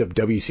the end of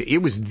WCW. It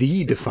was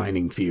the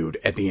defining feud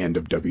at the end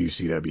of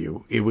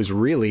WCW. It was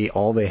really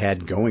all they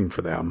had going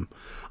for them.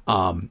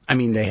 I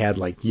mean, they had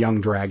like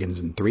Young Dragons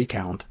and 3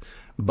 Count,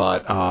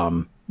 but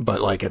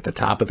like at the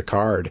top of the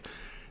card,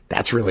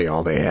 that's really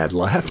all they had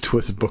left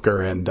was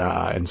Booker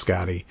and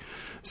Scotty.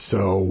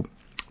 So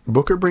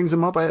Booker brings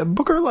him up.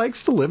 Booker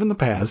likes to live in the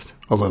past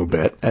a little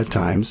bit at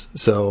times,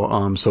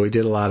 so he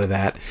did a lot of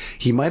that.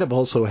 He might have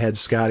also had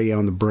Scotty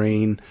on the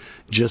brain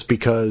just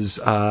because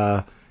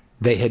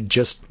they had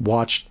just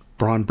watched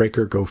Braun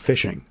Breaker go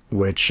fishing,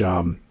 which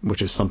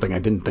is something I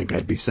didn't think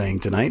I'd be saying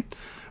tonight,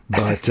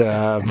 but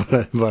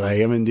I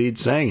am indeed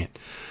saying it.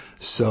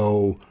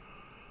 So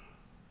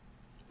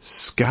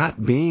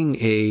Scott being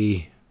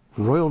a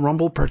Royal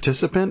Rumble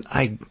participant,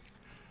 I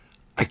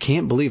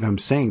can't believe I'm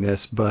saying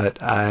this,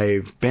 but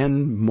I've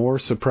been more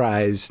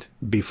surprised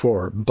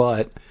before.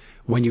 But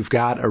when you've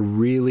got a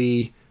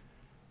really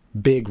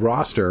big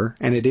roster,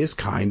 and it is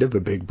kind of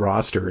a big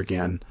roster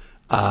again,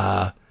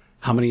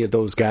 how many of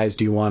those guys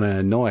do you want to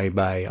annoy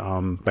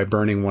by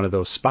burning one of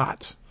those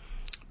spots?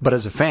 But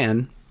as a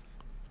fan,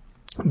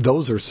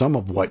 those are some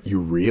of what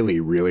you really,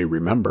 really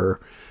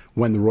remember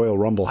when the Royal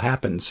Rumble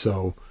happened.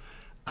 So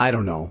I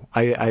don't know.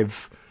 I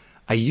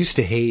used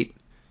to hate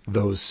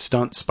those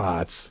stunt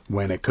spots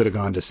when it could have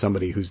gone to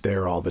somebody who's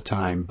there all the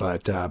time,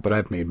 but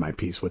I've made my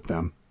peace with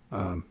them.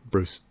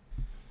 Bruce.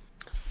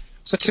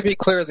 So to be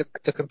clear,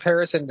 the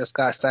comparison to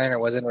Scott Steiner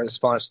was in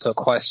response to a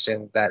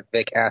question that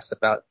Vic asked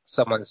about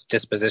someone's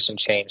disposition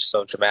changed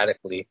so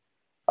dramatically,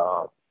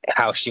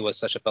 how she was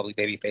such a bubbly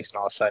babyface and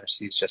all of a sudden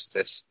she's just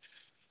this,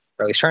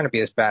 or he's trying to be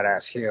this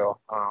badass heel.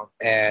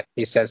 And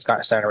he said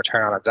Scott Steiner would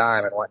turn on a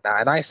dime and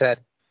whatnot. And I said,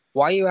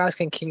 why are you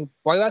asking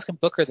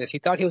Booker this? He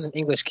thought he was an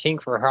English king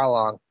for how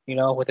long? You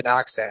know, with an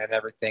accent and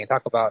everything.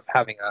 Talk about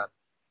having a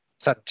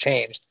sudden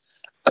change.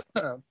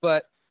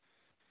 But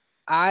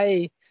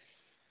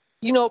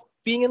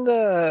being in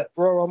the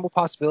Royal Rumble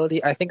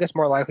possibility, I think it's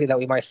more likely that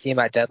we might see him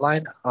at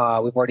Deadline.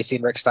 We've already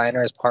seen Rick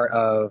Steiner as part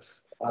of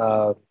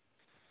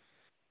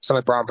some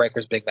of Braun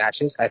Breaker's big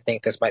matches. I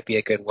think this might be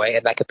a good way,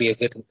 and that could be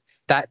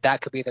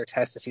that could be their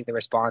test to see the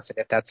response, and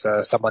if that's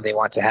someone they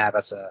want to have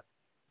as a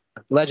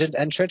legend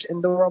entrant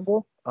in the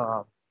Rumble.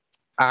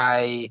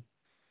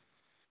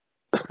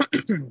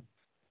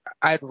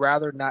 I'd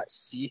rather not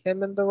see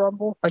him in the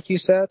Rumble, like you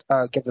said.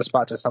 Give the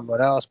spot to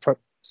someone else,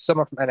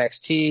 someone from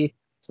NXT,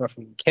 someone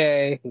from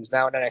UK who's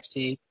now in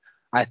NXT.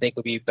 I think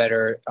would be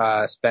better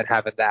spent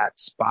having that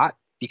spot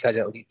because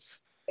it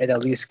at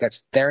least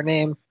gets their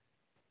name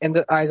in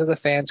the eyes of the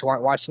fans who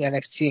aren't watching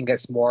NXT and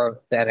gets more of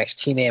the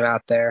NXT name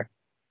out there.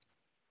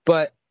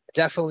 But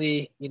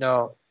definitely,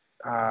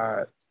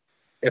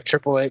 if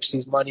Triple H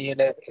sees money in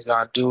it, he's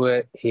going to do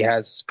it. He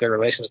has good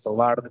relations with a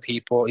lot of the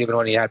people. Even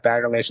when he had bad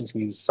relations,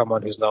 he's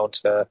someone who's known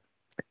to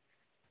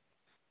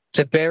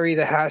bury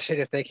the hatchet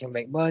if they can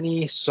make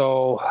money.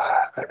 So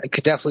I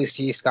could definitely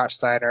see Scott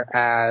Steiner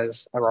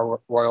as a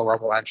Royal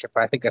Rumble entrant,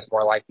 but I think it's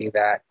more likely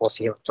that we'll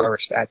see him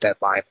first at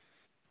Deadline.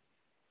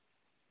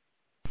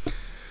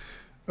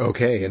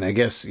 Okay, and I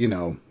guess,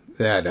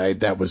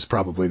 that was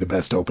probably the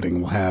best opening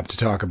we'll have to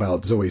talk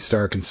about Zoe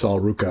Stark and Sol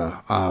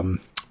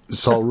Ruca.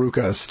 Sol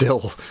Ruca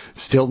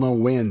still no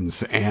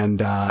wins and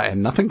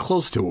nothing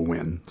close to a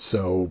win.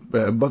 So,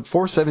 but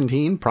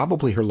 417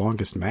 probably her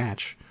longest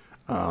match.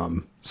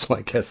 So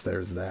I guess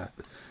there's that.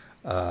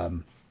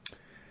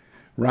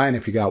 Ryan,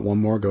 if you got one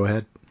more, go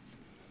ahead.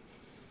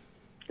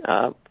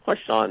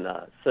 Question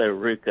on Sol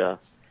Ruca.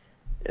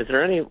 Is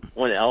there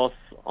anyone else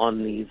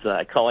on these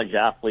college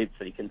athletes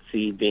that you can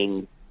see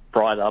being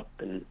brought up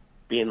and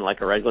being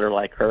like a regular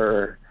like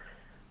her?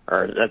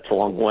 Or that's a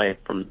long way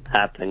from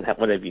happening.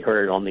 What have you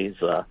heard on these?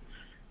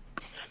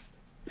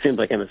 Seems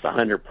like almost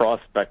 100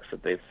 prospects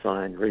that they've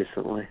signed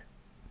recently.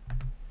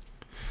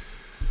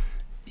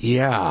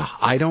 Yeah,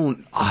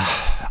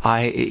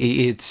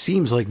 it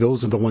seems like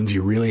those are the ones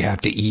you really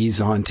have to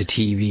ease onto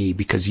TV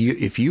because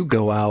if you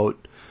go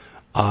out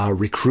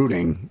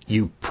recruiting,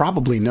 you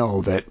probably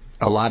know that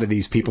a lot of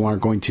these people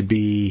aren't going to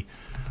be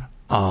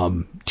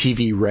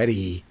TV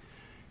ready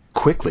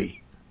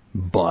quickly,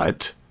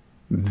 but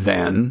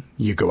then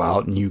you go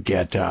out and you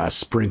get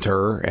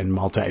sprinter and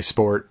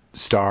multi-sport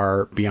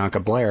star Bianca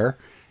Blair,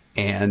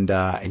 and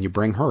you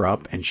bring her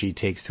up, and she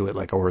takes to it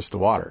like a horse to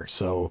water.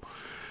 So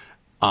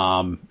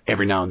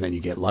every now and then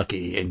you get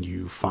lucky, and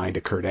you find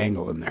a Kurt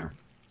Angle in there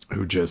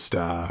who just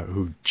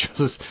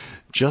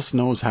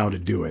knows how to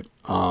do it.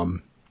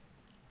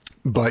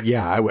 But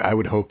yeah, I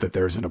would hope that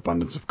there's an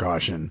abundance of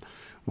caution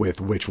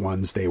with which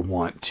ones they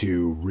want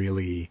to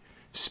really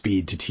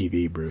speed to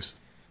TV, Bruce.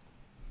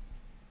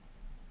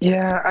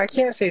 Yeah, I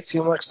can't say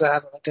too much because I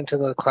haven't looked into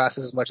the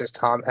classes as much as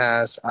Tom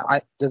has.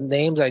 The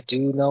names I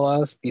do know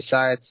of,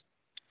 besides,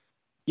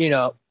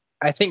 I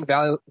think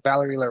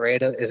Valerie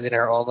Laredo is in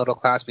her own little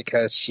class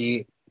because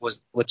she was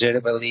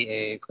legitimately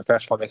a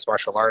professional mixed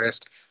martial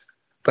artist.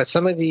 But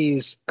some of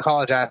these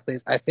college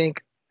athletes, I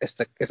think, is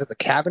it the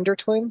Cavinder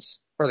twins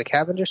or the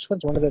Cavendish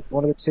twins? One of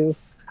the two.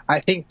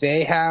 I think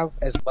they have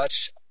as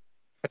much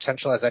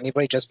potential as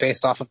anybody just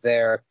based off of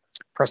their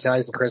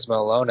personalities and charisma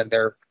alone, and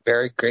they're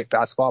very great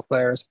basketball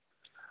players.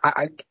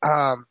 I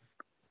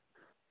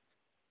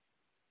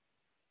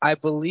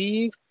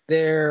believe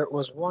there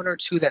was one or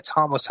two that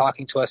Tom was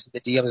talking to us in the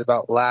DMs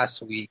about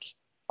last week.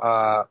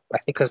 I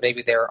think because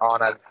maybe they were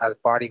on as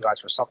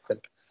bodyguards or something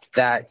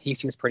that he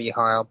seems pretty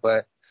high on.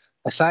 But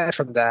aside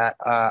from that,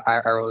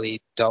 I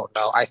really don't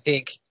know. I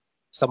think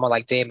someone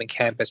like Damon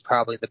Kemp is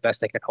probably the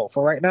best they can hope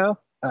for right now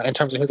in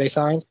terms of who they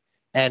signed.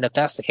 And if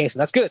that's the case, and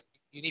that's good.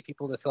 You need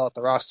people to fill out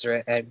the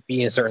roster and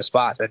be in certain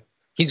spots. And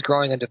he's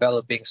growing and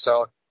developing.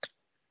 So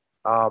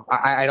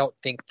I don't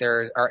think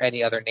there are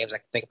any other names I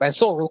can think of. And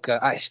Sol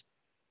Ruca,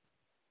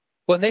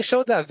 when they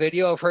showed that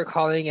video of her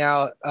calling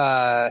out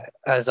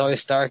Zoe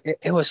Stark,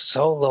 it was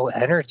so low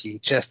energy.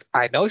 Just,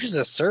 I know she's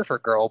a surfer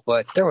girl,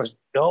 but there was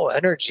no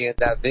energy in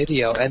that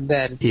video. And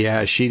then,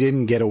 yeah, she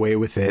didn't get away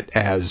with it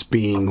as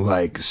being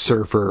like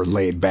surfer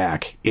laid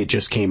back. It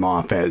just came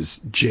off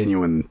as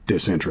genuine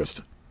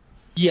disinterest.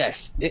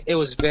 Yes, it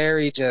was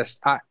very just.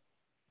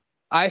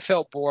 I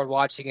felt bored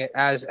watching it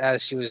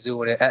as she was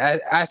doing it.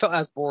 I felt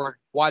as bored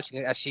watching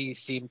it as she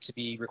seemed to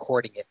be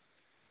recording it.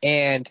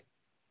 And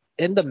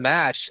in the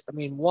match, I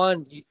mean,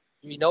 one,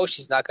 you know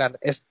she's not gonna.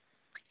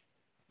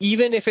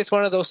 Even if it's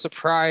one of those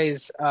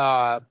surprise,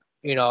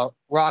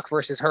 Rock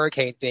versus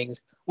Hurricane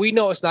things, we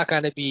know it's not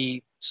going to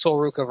be Sol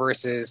Ruca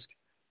versus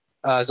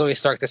Zoe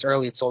Stark this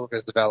early in Sol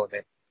Ruca's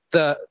development.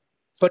 But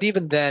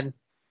even then,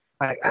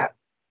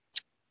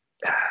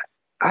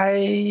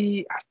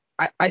 I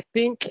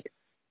think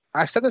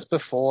I've said this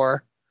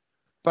before,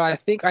 but I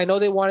think I know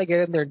they want to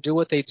get in there and do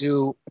what they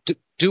do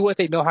what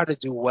they know how to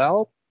do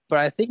well. But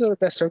I think it would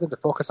best serve them to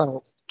focus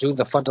on doing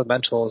the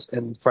fundamentals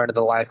in front of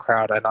the live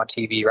crowd and on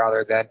TV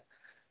rather than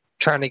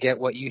trying to get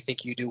what you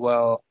think you do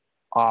well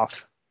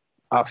off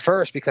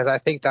first, because I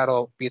think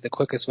that'll be the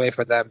quickest way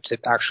for them to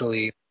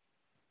actually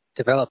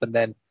develop. And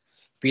then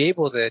be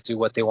able to do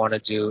what they want to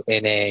do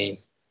in a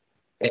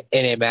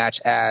match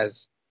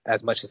as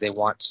much as they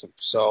want to.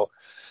 So,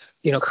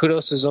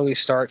 kudos to Zoe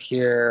Stark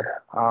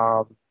here.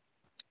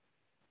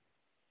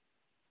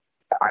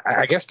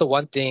 I guess the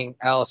one thing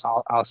else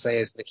I'll say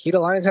is Nikita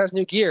Lyons has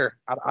new gear.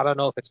 I don't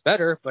know if it's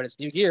better, but it's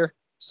new gear.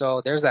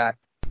 So there's that.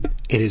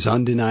 It is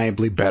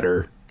undeniably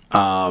better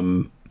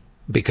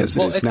because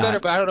it's not. Better,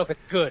 but I don't know if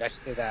it's good. I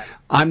should say that.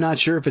 I'm not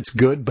sure if it's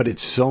good, but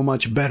it's so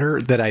much better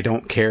that I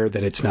don't care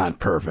that it's not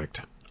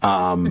perfect.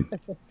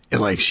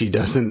 Like she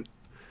doesn't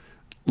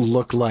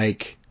look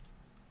like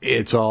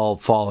it's all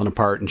fallen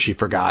apart and she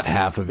forgot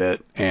half of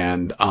it,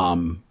 and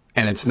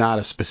it's not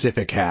a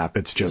specific half.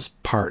 It's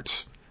just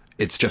parts.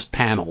 It's just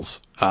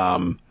panels.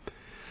 I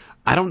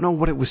don't know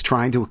what it was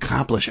trying to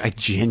accomplish. I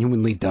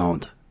genuinely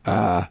don't.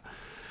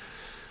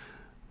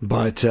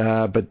 But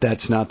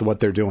that's not what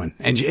they're doing.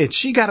 And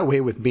she got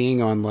away with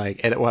being on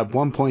at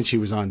one point she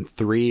was on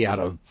 3 out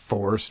of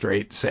 4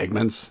 straight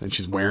segments, and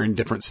she's wearing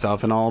different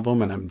stuff in all of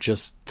them. And I'm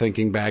just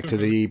thinking back to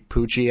the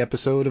Poochie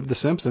episode of The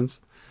Simpsons,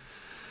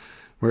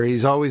 where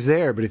he's always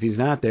there, but if he's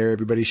not there,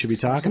 everybody should be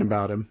talking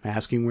about him,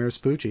 asking where's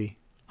Poochie.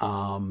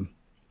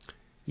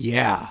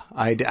 Yeah,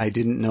 I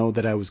didn't know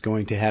that I was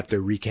going to have to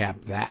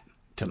recap that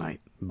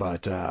tonight,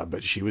 but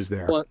she was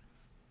there. Well,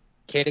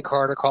 Katie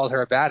Carter called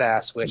her a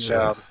badass, which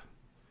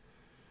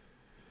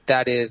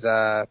that is,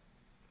 I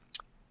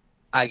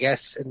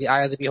guess, in the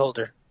eye of the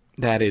beholder.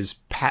 That is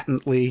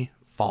patently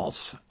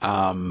false.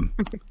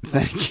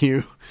 Thank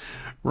you,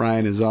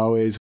 Ryan, as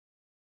always.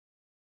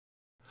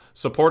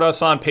 Support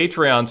us on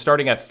Patreon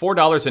starting at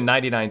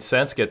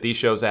 $4.99. Get these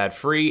shows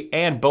ad-free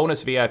and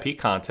bonus VIP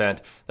content.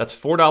 That's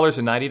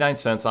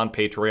 $4.99 on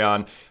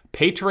Patreon.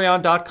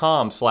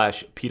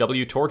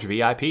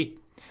 Patreon.com/PWTorchVIP.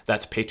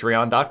 That's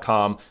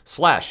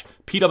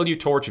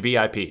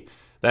Patreon.com/PWTorchVIP.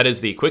 That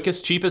is the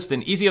quickest, cheapest,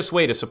 and easiest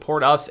way to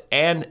support us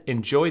and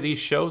enjoy these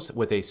shows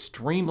with a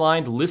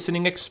streamlined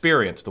listening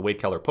experience. The Wade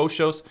Keller Post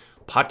shows,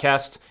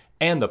 podcasts,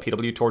 and the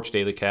PW Torch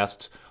Daily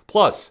Casts,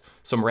 plus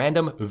some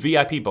random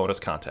VIP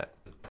bonus content.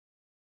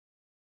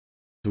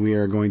 We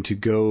are going to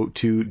go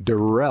to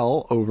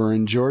Darrell over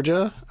in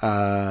Georgia.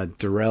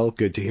 Darrell,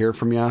 good to hear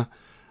from you.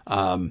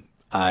 I'm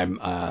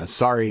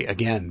sorry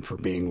again for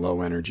being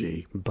low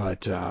energy,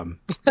 but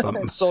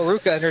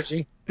Solruka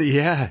energy.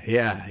 Yeah,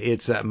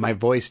 it's my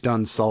voice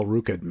done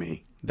Solruka'd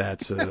me.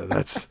 That's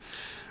the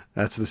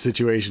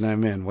situation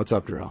I'm in. What's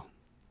up, Darrell?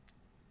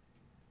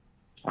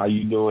 How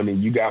you doing?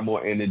 And you got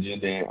more energy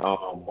than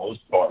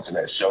most parts of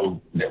that show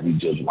that we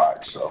just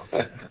watched. So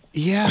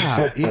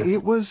yeah,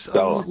 it was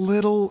a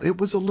little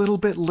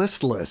bit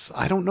listless.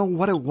 I don't know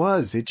what it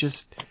was. It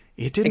didn't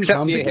Except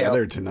come Thea together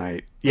Hale.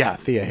 tonight. Yeah,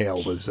 Thea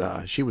Hale was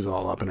she was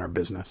all up in our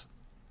business.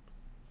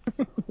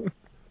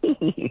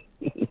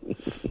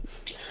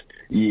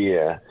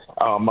 Yeah.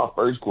 My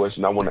first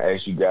question I want to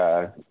ask you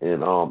guys,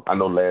 and I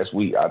know last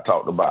week I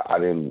talked about I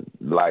didn't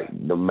like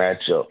the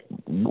matchup.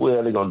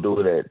 Well, they're going to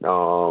do it at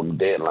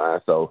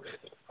Deadline. So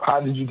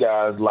how did you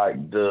guys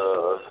like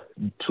the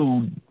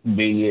 2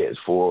 vignettes,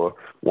 one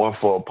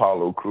for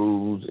Apollo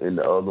Crews and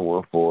the other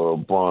one for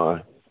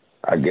Braun?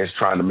 I guess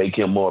trying to make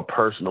him more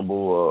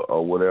personable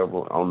or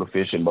whatever on the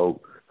fishing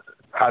boat.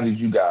 How did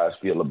you guys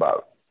feel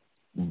about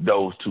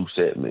those 2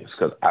 segments?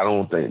 Because I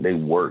don't think they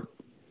work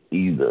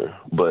either,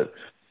 but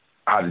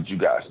how did you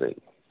guys think?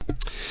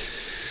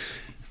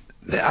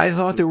 I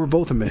thought they were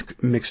both a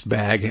mixed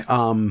bag.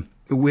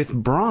 With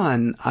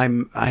Braun,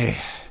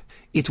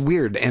 it's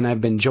weird, and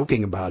I've been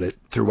joking about it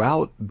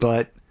throughout,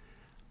 but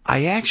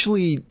I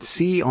actually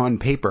see on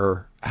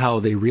paper how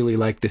they really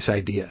like this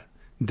idea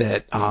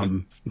that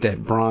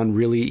Braun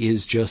really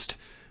is just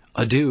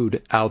a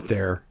dude out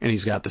there, and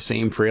he's got the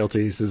same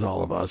frailties as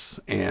all of us,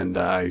 and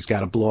he's got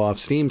to blow off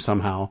steam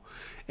somehow.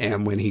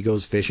 And when he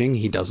goes fishing,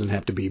 he doesn't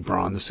have to be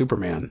Braun the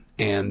Superman.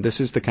 And this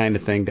is the kind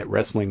of thing that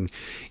wrestling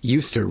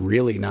used to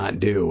really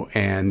not do.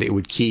 And it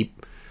would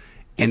keep,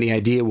 and the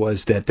idea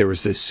was that there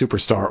was this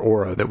superstar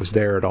aura that was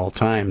there at all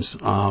times.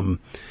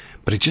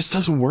 But it just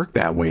doesn't work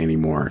that way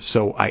anymore.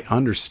 So I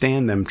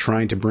understand them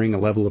trying to bring a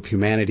level of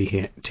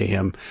humanity to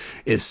him,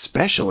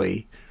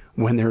 especially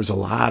when there's a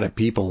lot of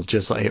people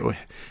just like,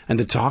 and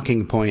the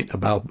talking point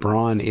about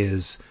Braun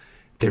is,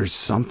 there's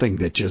something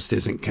that just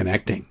isn't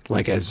connecting.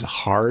 Like, as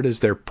hard as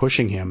they're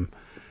pushing him,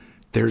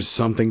 there's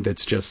something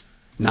that's just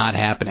not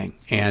happening.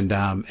 And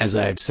as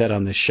I've said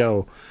on this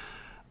show,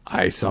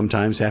 I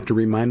sometimes have to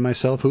remind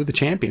myself who the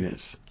champion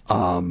is.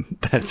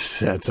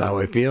 That's how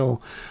I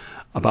feel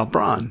about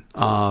Braun.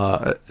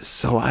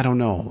 So I don't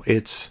know.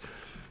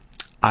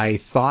 I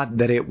thought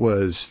that it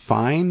was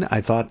fine.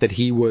 I thought that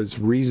he was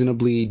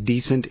reasonably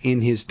decent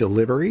in his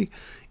delivery.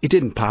 It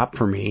didn't pop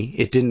for me.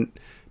 It didn't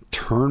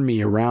turn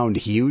me around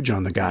huge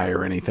on the guy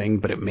or anything,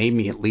 but it made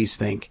me at least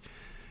think,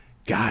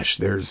 gosh,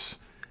 there's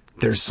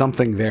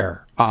something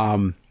there.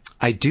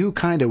 I do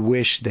kind of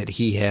wish that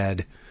he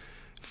had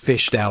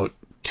fished out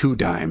 2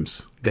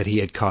 dimes, that he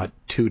had caught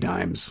 2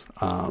 dimes.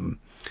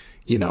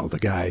 The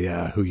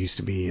guy who used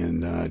to be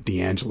in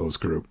D'Angelo's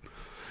group.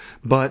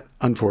 But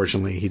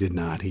unfortunately, he did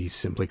not. He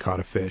simply caught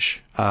a fish.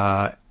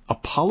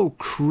 Apollo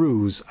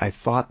Crews, I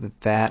thought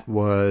that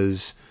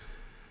was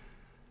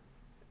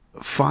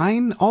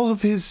fine. All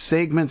of his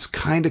segments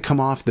kind of come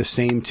off the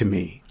same to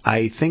me.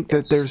 I think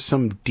that there's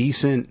some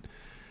decent,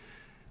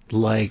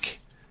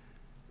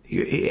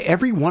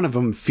 every one of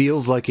them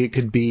feels like it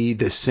could be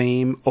the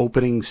same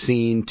opening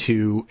scene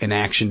to an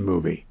action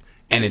movie.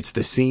 And it's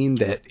the scene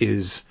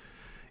it's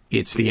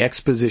the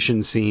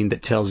exposition scene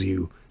that tells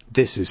you,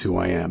 this is who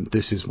I am,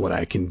 this is what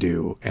I can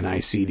do, and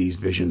I see these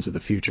visions of the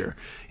future.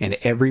 And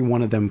every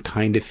one of them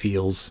kind of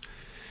feels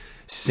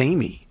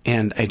samey,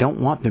 and I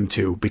don't want them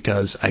to,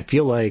 because I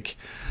feel like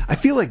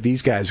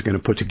these guys are going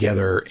to put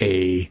together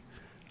a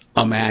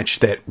match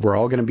that we're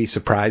all going to be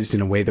surprised in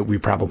a way that we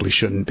probably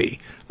shouldn't be.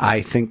 I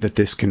think that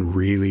this can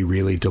really,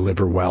 really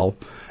deliver well,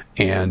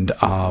 and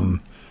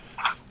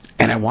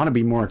I want to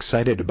be more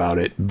excited about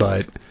it,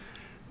 but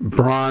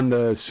Braun,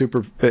 the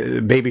super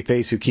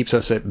babyface who keeps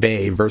us at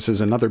bay, versus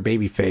another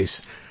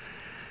babyface,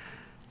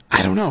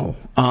 I don't know.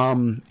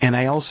 And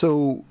I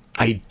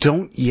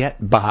don't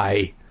yet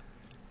buy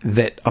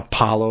that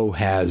Apollo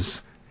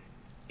has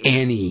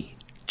any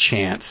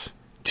chance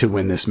to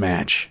win this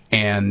match.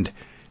 And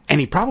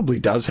he probably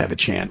does have a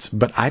chance,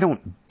 but I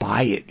don't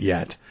buy it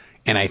yet.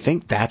 And I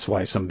think that's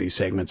why some of these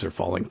segments are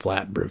falling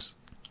flat, Bruce.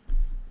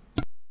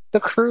 The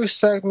crew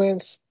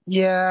segments,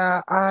 yeah,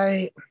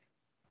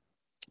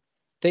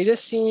 they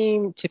just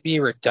seem to be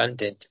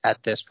redundant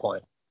at this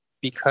point,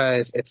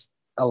 because it's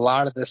a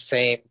lot of the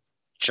same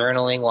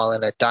journaling while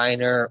in a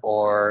diner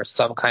or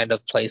some kind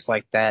of place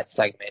like that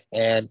segment.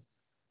 And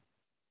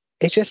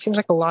it just seems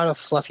like a lot of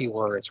fluffy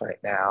words right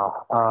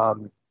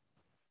now.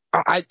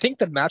 I think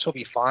the match will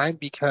be fine,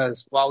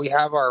 because while we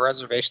have our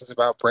reservations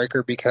about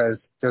Breakker,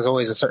 because there's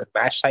always a certain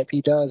match type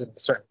he does and a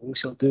certain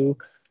moves he'll do,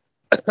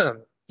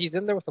 he's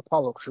in there with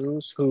Apollo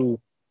Crews, who,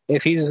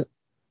 if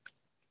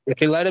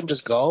they let him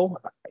just go,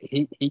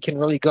 he can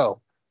really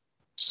go.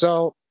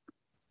 So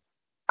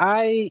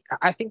I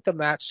think the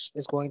match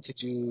is going to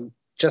do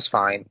just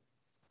fine.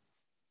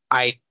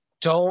 I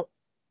don't,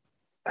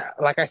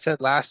 like I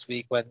said last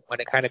week when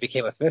it kind of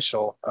became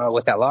official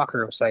with that locker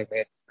room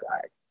segment,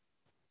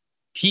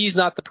 he's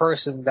not the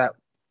person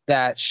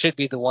that should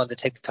be the one to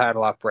take the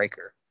title off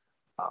Breakker.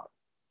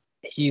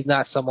 He's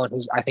not someone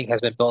who's, I think,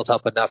 has been built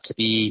up enough to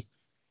be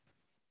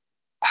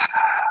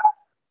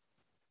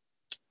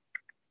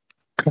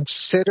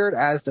considered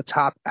as the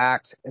top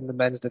act in the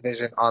men's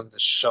division on the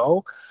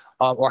show,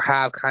 or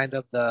have kind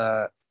of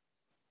the,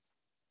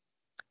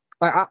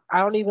 I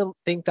don't even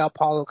think that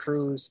Apollo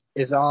Crews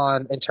is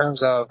on, in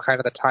terms of kind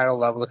of the title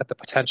level, look at the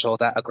potential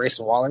that a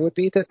Grayson Waller would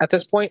be at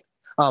this point.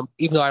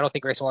 Even though I don't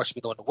think Grayson Waller should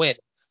be the one to win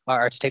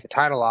or to take the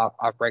title off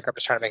Breakker. I'm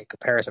just trying to make a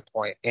comparison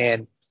point.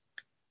 And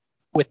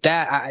with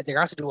that, they're going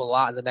to have to do a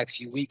lot in the next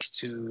few weeks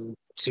to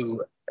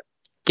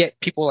get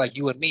people like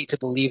you and me to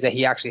believe that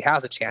he actually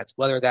has a chance,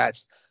 whether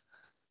that's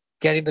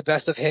getting the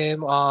best of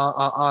him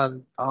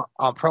on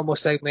promo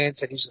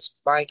segments and using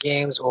mind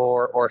games,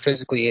 or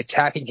physically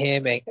attacking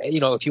him. And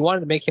if you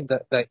wanted to make him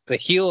the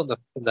heel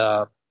in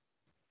the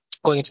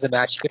going into the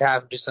match, you could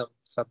have him do some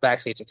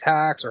backstage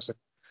attacks or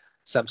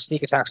some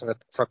sneak attacks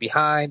from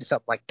behind,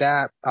 something like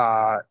that.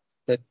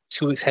 The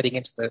 2 weeks heading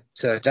into the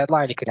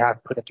deadline, you could have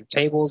him put it through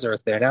tables or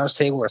the announce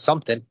table or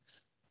something.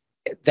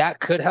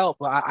 That could help.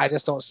 I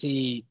just don't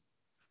see.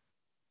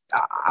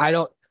 I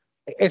don't.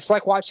 It's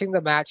like watching the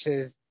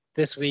matches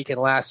this week and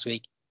last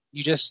week.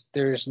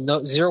 There's no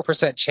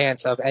 0%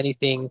 chance of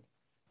anything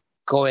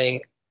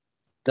going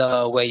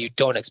the way you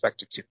don't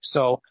expect it to.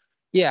 So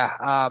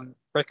yeah,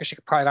 Breakker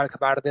should probably got to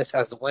come out of this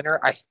as the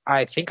winner.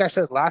 I think I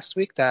said last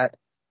week that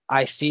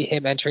I see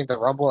him entering the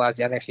Rumble as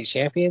the NXT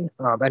champion,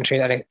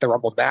 entering the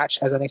Rumble match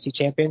as NXT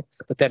champion.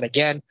 But then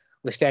again,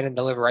 with Stand and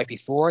Deliver right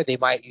before, they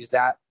might use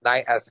that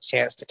night as a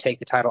chance to take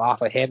the title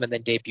off of him and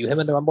then debut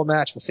him in the Rumble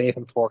match and save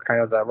him for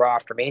kind of the Raw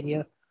after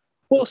Mania.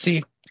 We'll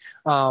see.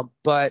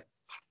 But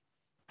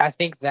I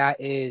think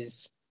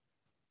that's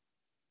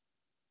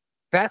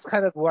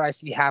kind of what I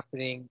see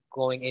happening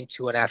going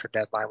into an after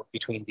deadline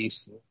between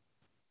these two.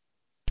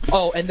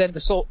 Oh, and then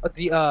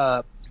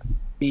the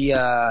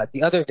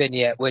other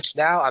vignette, which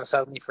now I'm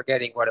suddenly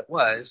forgetting what it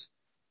was.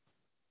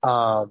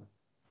 Braun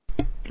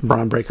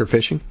Breakker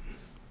fishing.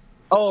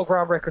 Oh,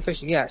 Braun Breakker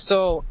fishing. Yeah.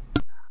 So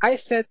I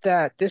said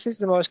that this is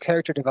the most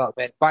character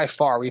development by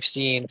far we've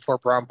seen for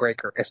Braun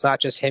Breakker. It's not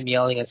just him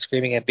yelling and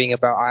screaming and being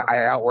about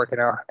I outwork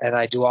and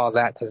I do all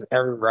that, because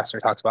every wrestler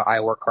talks about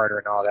I work harder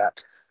and all that.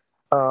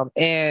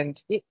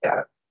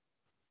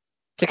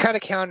 To kind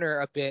of counter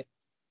a bit,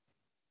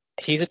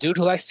 he's a dude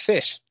who likes to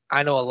fish.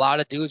 I know a lot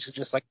of dudes who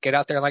just get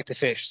out there and like to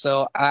fish.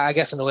 So I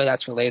guess in a way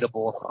that's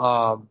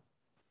relatable.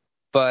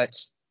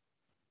 But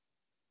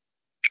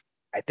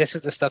this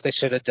is the stuff they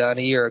should have done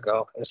a year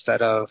ago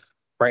instead of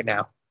right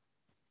now.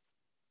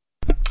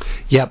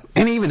 Yep,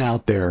 and even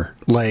out there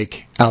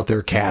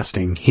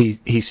casting,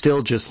 he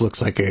still just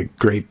looks like a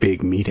great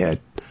big meathead.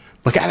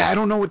 I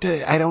don't know what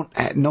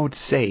to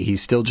say. He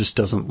still just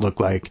doesn't look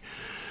like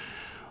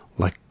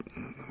a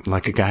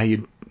guy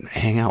you'd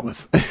hang out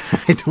with.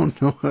 I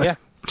don't know. Yeah.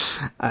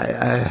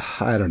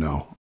 I don't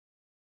know.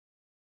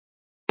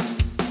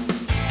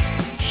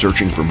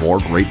 Searching for more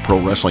great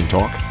pro wrestling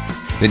talk?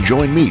 Then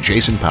join me,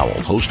 Jason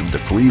Powell, host of the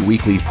free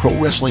weekly Pro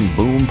Wrestling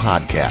Boom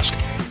podcast.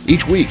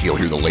 Each week, you'll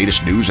hear the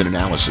latest news and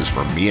analysis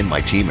from me and my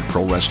team at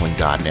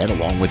ProWrestling.net,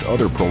 along with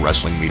other pro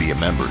wrestling media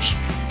members.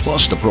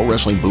 Plus, the Pro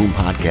Wrestling Boom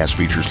podcast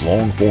features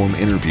long-form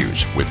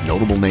interviews with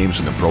notable names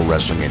in the pro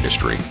wrestling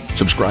industry.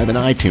 Subscribe in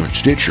iTunes,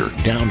 Stitcher,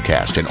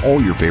 Downcast, and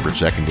all your favorite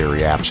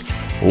secondary apps,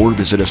 or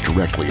visit us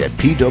directly at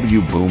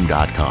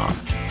pwboom.com.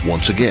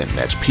 Once again,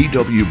 that's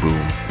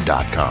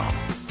pwboom.com.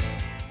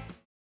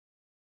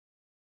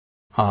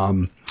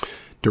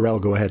 Darrell,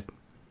 go ahead.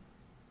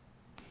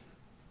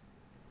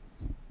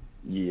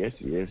 Yes.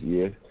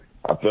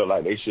 I felt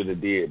like they should have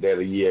did that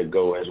a year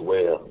ago as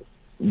well.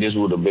 This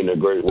would have been a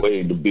great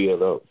way to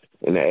build up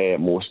and to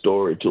add more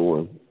story to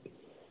him,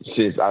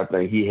 since I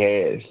think he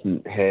has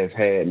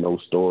had no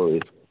story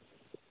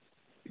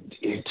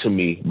to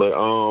me. But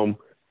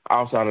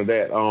outside of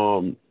that,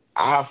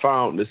 I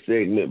found the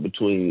segment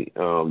between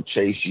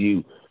Chase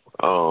U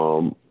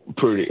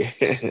pretty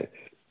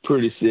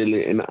pretty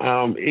silly, and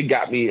it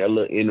got me a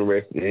little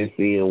interested in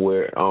seeing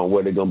where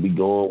they're gonna be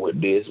going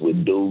with this,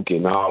 with Duke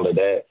and all of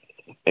that.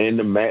 And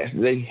the match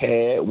they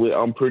had with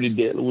Pretty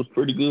Deadly was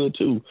pretty good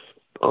too.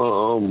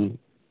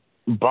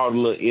 Brought a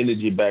little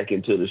energy back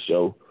into the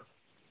show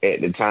at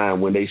the time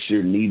when they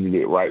sure needed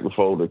it, right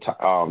before the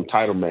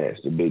title match,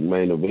 the big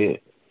main event.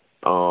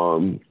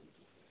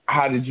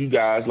 How did you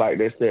guys like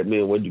that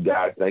segment? What do you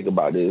guys think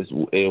about this,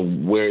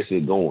 and where is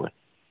it going?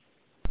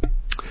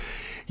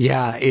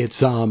 Yeah,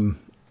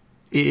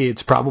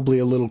 it's probably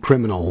a little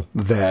criminal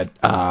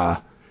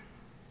that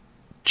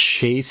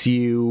Chase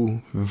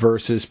U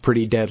versus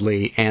Pretty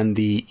Deadly and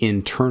the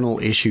internal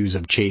issues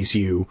of Chase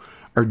U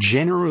are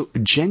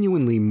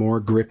genuinely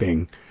more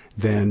gripping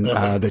than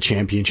the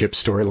championship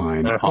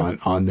storyline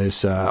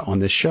on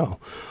this show.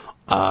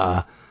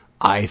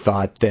 I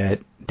thought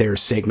that their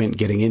segment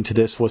getting into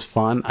this was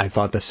fun. I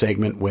thought the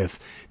segment with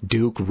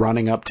Duke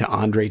running up to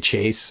Andre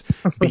Chase,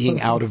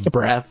 being out of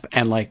breath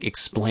and like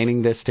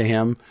explaining this to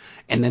him,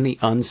 and then the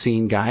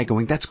unseen guy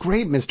going, "That's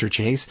great, Mr.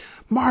 Chase.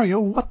 Mario,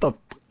 what the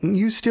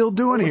you still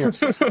doing here?"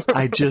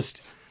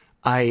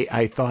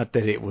 I thought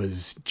that it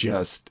was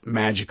just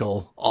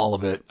magical, all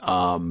of it,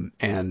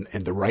 and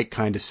the right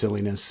kind of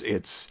silliness.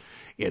 It's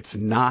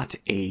not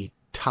a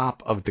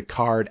top of the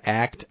card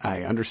act.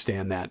 I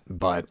understand that,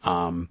 but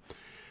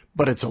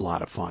it's a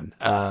lot of fun.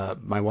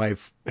 My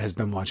wife has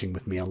been watching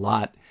with me a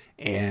lot,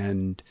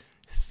 and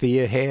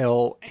Thea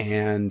Hale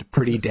and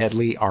Pretty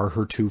Deadly are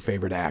her two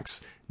favorite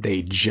acts.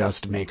 They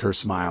just make her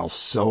smile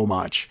so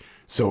much.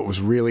 So it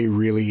was really,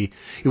 really,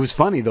 it was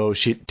funny though.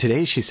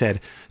 Today she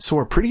said, "So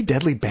are Pretty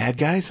Deadly bad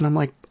guys?" And I'm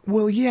like,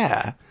 "Well,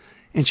 yeah."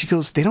 And she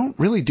goes, "They don't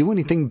really do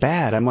anything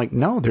bad." I'm like,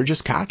 "No, they're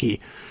just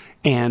cocky."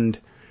 And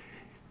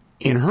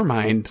in her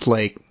mind,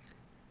 like,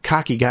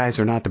 cocky guys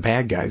are not the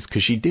bad guys,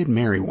 because she did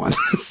marry one.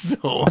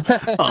 So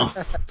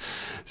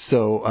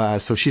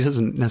she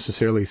doesn't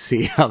necessarily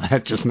see how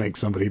that just makes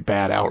somebody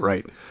bad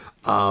outright.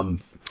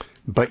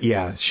 But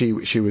yeah, she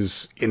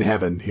was in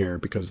heaven here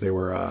because they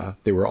were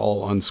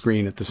all on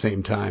screen at the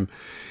same time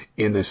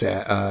in this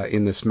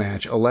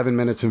match. 11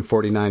 minutes and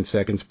 49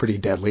 seconds. Pretty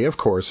Deadly, of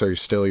course, are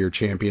still your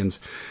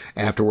champions.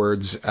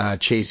 Afterwards,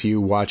 Chase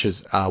U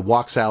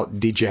walks out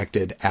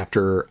dejected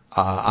after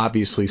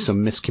obviously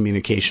some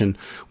miscommunication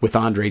with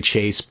Andre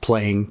Chase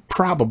playing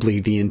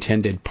probably the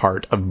intended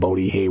part of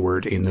Bodie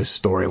Hayward in this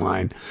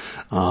storyline.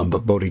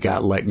 But Bodie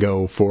got let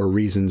go for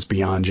reasons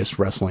beyond just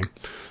wrestling.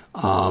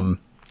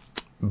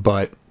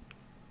 But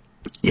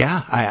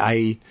yeah,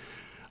 I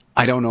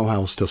don't know how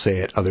else to say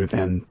it other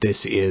than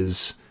this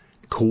is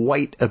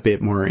quite a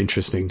bit more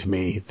interesting to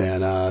me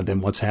than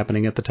what's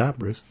happening at the top,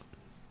 Bruce.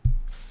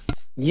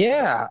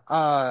 Yeah,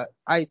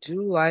 I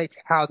do like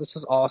how this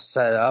was all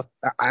set up.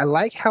 I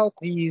like how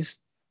these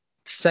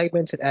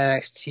segments in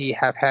NXT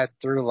have had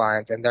through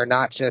lines, and they're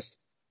not just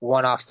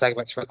one-off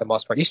segments for the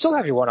most part. You still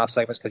have your one-off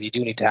segments because you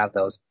do need to have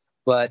those,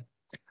 but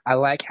I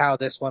like how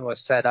this one was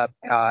set up,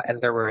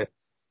 and there were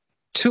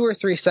 2 or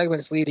 3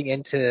 segments leading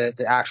into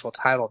the actual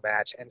title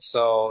match, and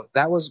so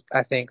that was,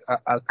 I think,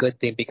 a good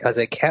thing because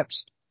it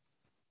kept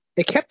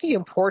the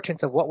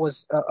importance of what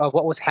was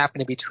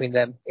happening between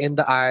them in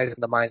the eyes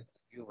and the minds of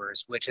the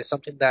viewers, which is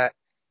something that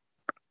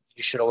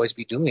you should always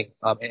be doing,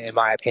 in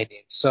my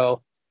opinion.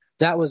 So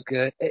that was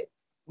good.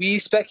 We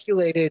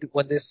speculated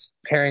when this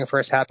pairing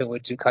first happened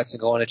with Duke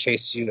Hudson going to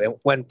Chase U, and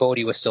when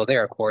Bodie was still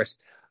there, of course,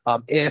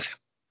 if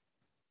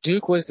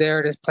Duke was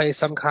there to play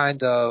some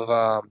kind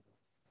of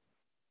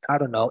I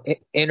don't know,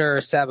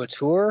 inner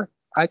saboteur,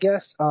 I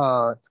guess,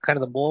 kind of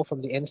the mole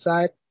from the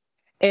inside.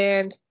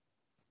 And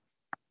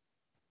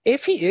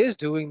if he is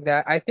doing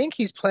that, I think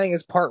he's playing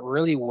his part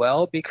really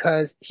well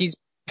because he's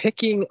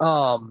picking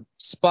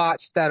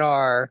spots that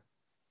are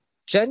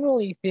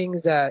generally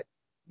things that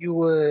you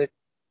would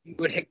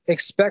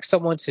expect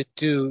someone to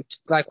do.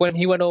 Like when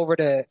he went over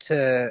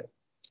to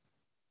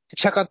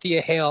check on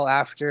Thea Hale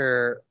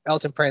after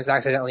Elton Prince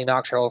accidentally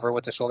knocked her over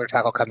with the shoulder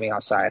tackle coming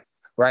outside,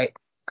 right?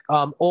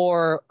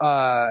 Or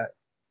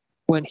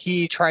when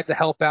he tried to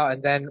help out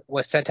and then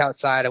was sent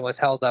outside and was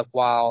held up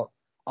while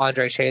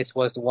Andre Chase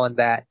was the one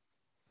that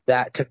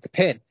took the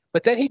pin.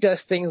 But then he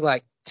does things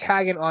like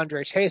tagging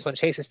Andre Chase when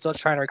Chase is still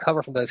trying to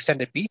recover from the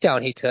extended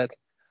beatdown he took,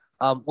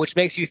 which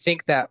makes you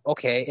think that,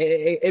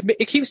 okay,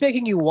 it keeps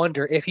making you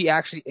wonder if he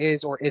actually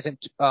is or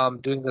isn't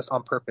doing this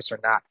on purpose or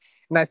not.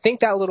 And I think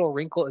that little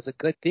wrinkle is a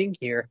good thing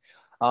here.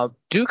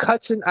 Duke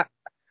Hudson,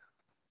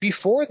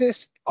 before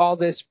all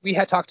this, we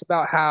had talked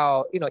about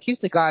how, he's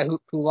the guy who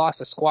lost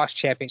a squash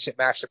championship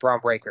match to Bron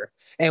Breakker.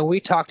 And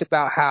we talked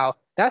about how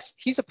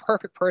he's a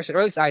perfect person, or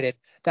at least I did,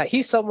 that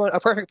he's a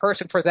perfect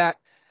person for that,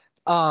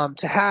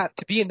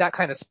 to be in that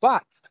kind of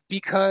spot,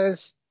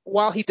 because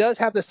while he does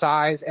have the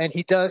size and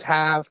he does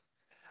have,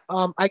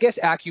 I guess,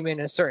 acumen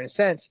in a certain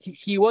sense,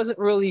 he wasn't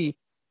really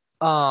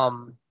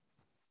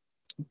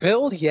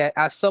billed yet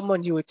as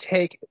someone you would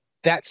take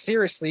that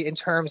seriously in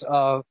terms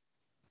of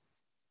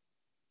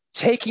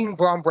taking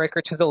Bron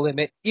Breakker to the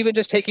limit, even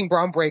just taking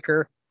Bron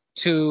Breakker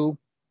to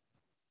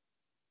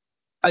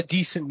a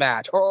decent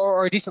match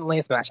or a decent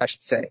length match, I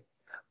should say.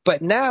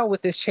 But now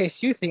with this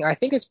Chase U thing, I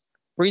think it's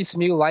breathed some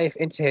new life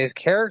into his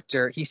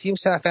character. He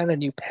seems to have found a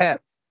new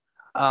pep.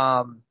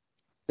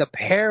 The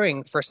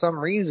pairing, for some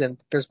reason,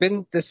 there's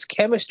been this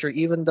chemistry,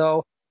 even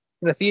though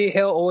Thea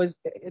Hill always,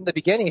 in the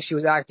beginning, she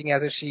was acting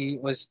as if she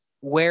was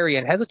wary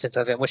and hesitant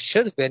of him, which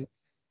should have been.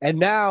 And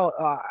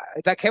now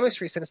that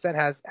chemistry since then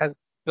has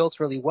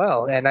built really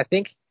well. And I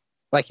think,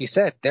 like you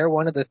said, they're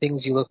one of the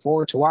things you look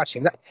forward to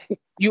watching.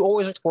 You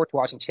always look forward to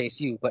watching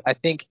Chase U, but I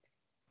think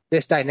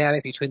this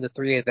dynamic between the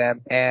three of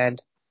them and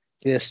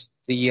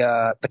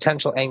the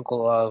potential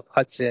angle of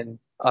Hudson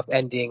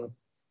upending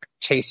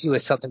Chase U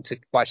is something to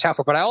watch out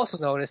for. But I also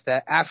noticed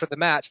that after the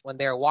match, when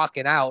they were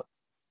walking out,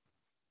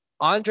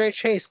 Andre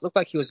Chase looked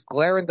like he was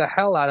glaring the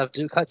hell out of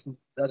Duke Hudson,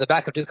 the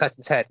back of Duke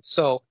Hudson's head.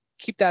 So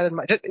keep that in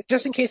mind.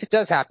 Just in case it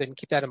does happen,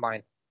 keep that in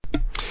mind.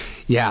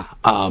 Yeah,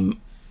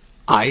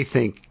 I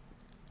think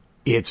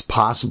it's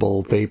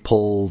possible they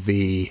pull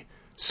the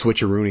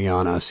switcheroony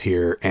on us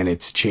here, and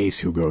it's Chase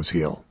who goes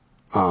heel.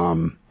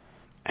 And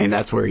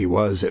that's where he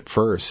was at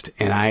first.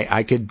 And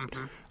I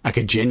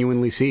could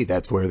genuinely see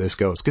that's where this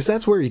goes, because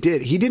that's where he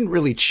didn't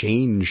really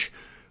change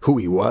who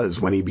he was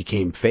when he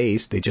became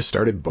face. They just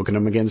started booking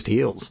him against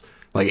heels.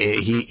 Like,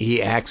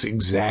 he acts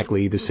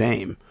exactly the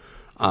same.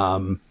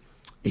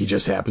 He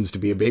just happens to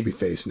be a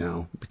babyface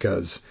now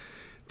because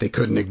they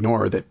couldn't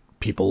ignore that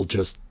people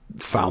just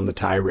found the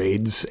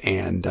tirades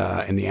and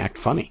the act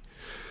funny.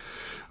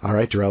 All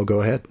right, Jarrell,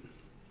 go ahead.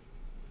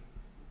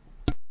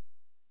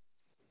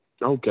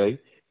 Okay.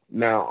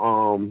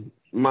 Now,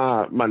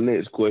 my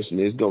next question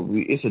is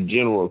it's a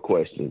general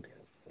question,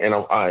 and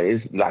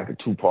it's like a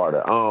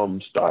two-parter.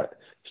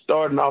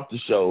 Starting off the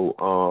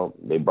show,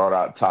 they brought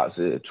out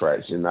Toxic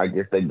Attraction. I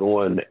guess they're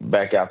going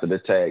back after the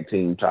tag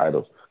team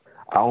titles.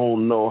 I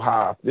don't know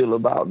how I feel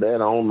about that. I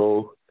don't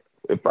know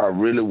if I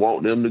really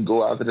want them to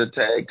go after the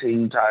tag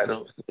team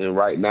titles. And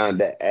right now,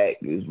 that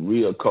act is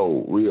real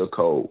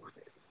cold.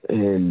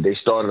 And they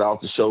started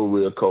off the show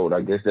real cold.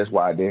 I guess that's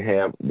why I didn't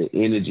have the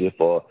energy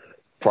for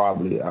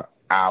probably an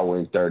hour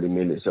and 30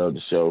 minutes of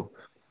the show.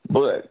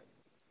 But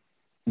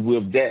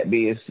with that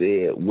being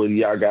said, what do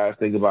y'all guys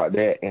think about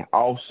that? And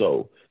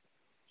also,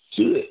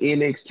 should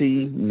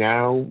NXT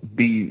now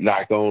be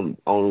like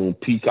on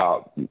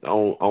Peacock,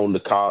 on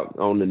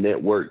the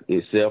network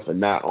itself,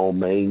 and not on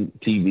main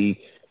TV?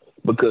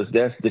 Because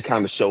that's the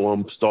kind of show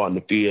I'm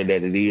starting to feel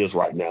that it is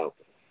right now.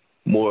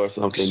 More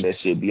something that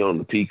should be on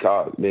the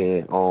Peacock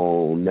than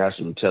on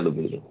national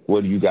television.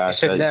 What do you guys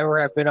think? It should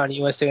never have been on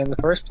USA in the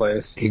first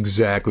place.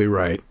 Exactly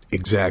right.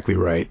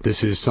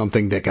 This is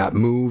something that got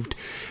moved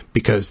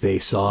because they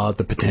saw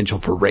the potential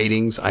for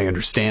ratings. I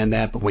understand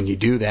that, but when you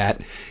do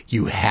that,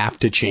 you have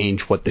to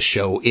change what the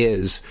show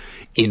is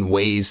in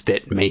ways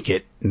that make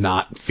it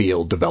not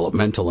feel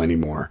developmental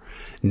anymore.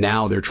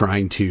 Now they're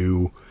trying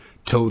to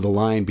toe the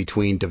line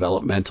between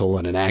developmental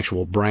and an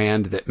actual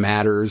brand that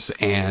matters,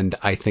 and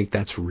I think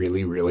that's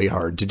really, really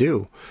hard to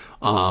do.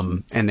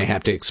 And they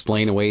have to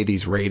explain away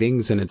these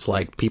ratings, and it's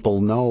like, people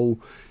know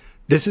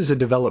this is a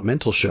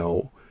developmental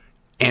show,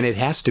 and it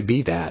has to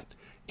be that,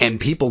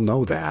 and people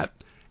know that,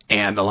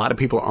 and a lot of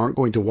people aren't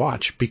going to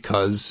watch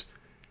because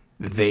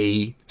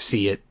they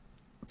see it,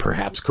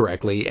 perhaps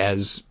correctly,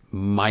 as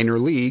minor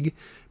league,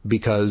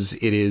 because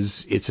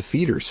it's a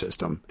feeder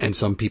system, and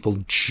some people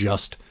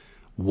just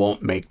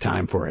won't make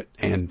time for it,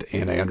 and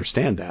I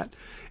understand that.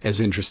 As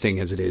interesting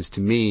as it is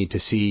to me to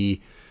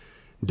see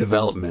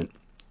development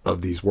of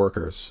these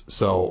workers.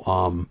 So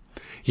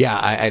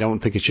I don't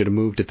think it should have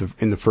moved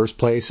in the first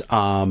place.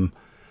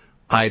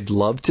 I'd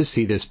love to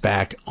see this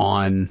back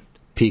on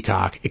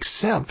Peacock,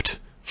 except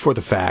for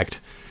the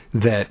fact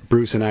that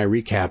Bruce and I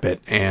recap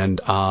it, and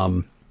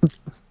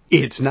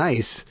it's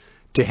nice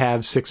to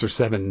have 6 or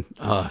 7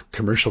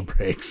 commercial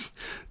breaks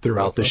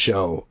throughout the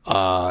show.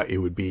 It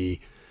would be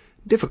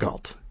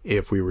difficult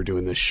if we were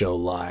doing this show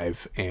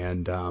live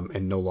and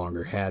no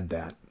longer had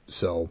that.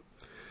 So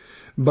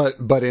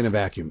But in a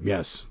vacuum,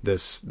 yes,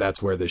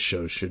 that's where this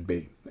show should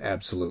be.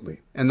 Absolutely.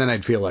 And then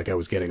I'd feel like I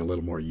was getting a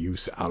little more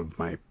use out of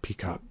my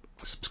Peacock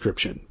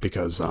subscription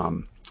because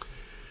I'm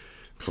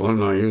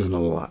not using it a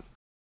lot.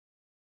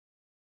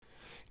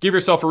 Give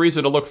yourself a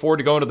reason to look forward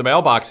to going to the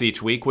mailbox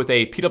each week with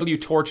a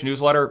PW Torch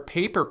newsletter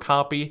paper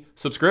copy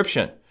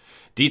subscription.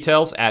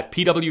 Details at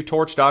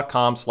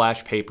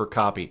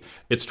pwtorch.com/papercopy.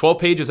 It's 12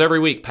 pages every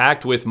week,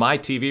 packed with my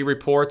TV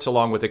reports,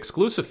 along with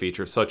exclusive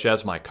features such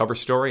as my cover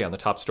story on the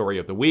top story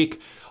of the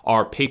week,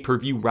 our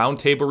pay-per-view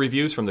roundtable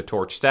reviews from the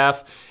Torch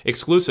staff,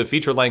 exclusive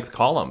feature-length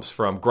columns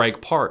from Greg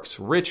Parks,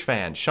 Rich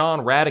Fan, Sean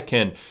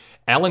Radican,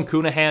 Alan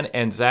Cunahan,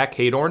 and Zach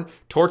Hadorn,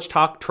 Torch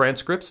Talk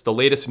transcripts, the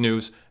latest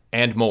news,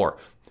 and more.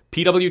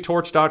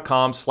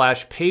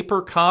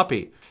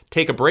 pwtorch.com/papercopy.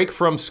 Take a break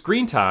from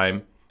screen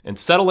time and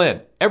settle in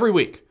every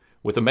week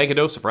with a mega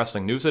dose of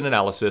wrestling news and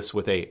analysis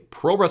with a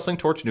Pro Wrestling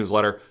Torch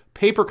newsletter,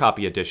 paper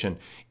copy edition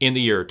in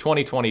the year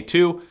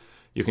 2022.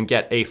 You can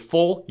get a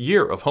full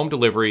year of home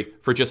delivery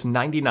for just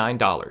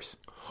 $99.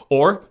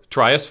 Or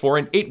try us for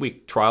an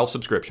 8-week trial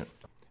subscription.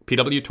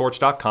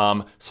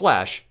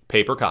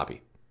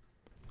 pwtorch.com/papercopy.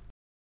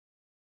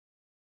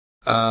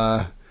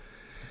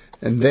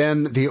 And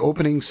then the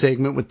opening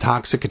segment with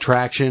Toxic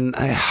Attraction.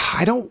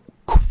 I don't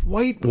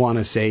quite want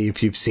to say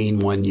if you've seen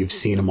one, you've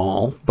seen them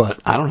all,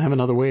 but I don't have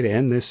another way to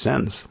end this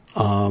sentence.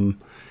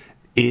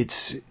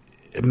 It's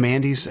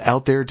Mandy's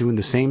out there doing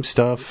the same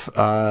stuff,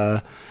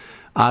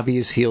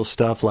 obvious heel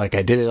stuff, like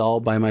I did it all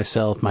by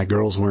myself, my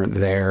girls weren't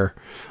there,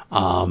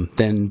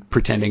 then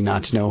pretending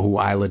not to know who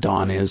Isla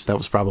Dawn is. That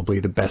was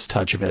probably the best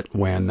touch of it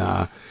when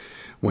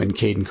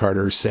Caden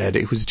Carter said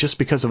it was just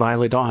because of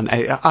Isla Dawn.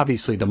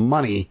 Obviously, the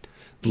money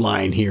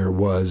line here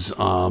was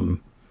when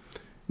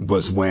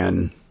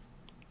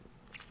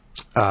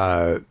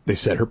they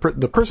said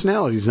the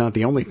personality is not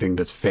the only thing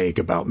that's fake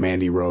about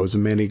Mandy Rose,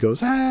 and Mandy goes,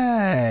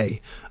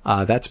 "Hey!"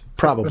 That's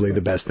probably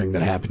the best thing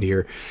that happened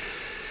here.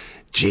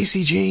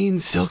 Jacy Jayne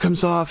still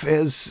comes off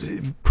as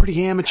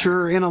pretty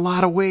amateur in a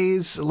lot of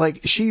ways.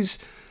 Like,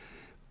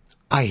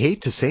 I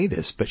hate to say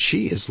this, but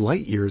she is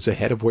light years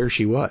ahead of where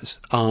she was.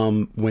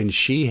 When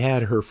she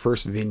had her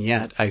first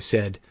vignette, I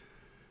said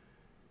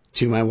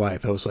to my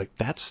wife, I was like,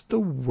 that's the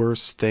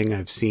worst thing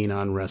I've seen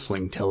on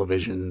wrestling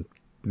television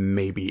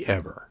maybe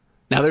ever.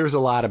 Now, there was a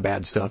lot of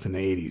bad stuff in the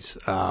 80s.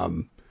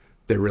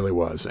 There really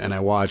was. And I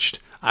watched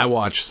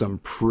some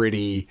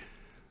pretty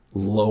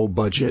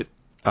low-budget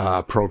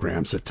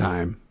programs at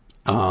time.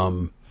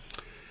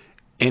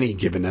 Any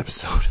given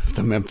episode of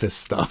the Memphis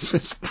stuff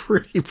is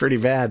pretty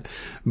bad.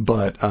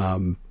 But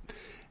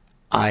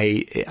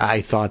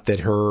I thought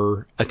that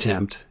her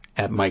attempt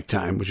at Mic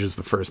Time, which is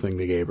the first thing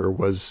they gave her,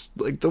 was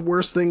like the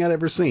worst thing I'd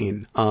ever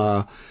seen.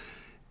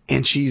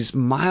 And she's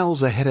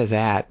miles ahead of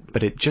that,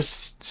 but it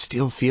just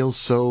still feels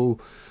so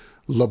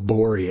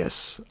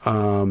laborious.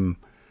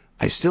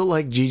 I still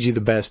like Gigi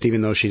the best,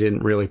 even though she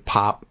didn't really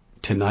pop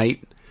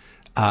tonight.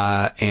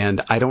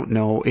 And I don't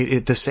know,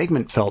 the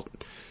segment felt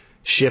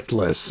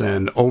shiftless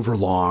and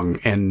overlong.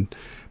 And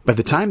by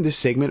the time this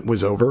segment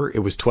was over, it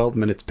was 12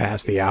 minutes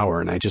past the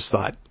hour. And I just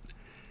thought,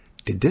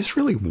 did this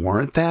really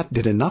warrant that?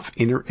 Did enough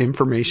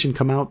information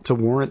come out to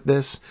warrant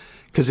this?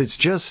 Because it's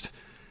just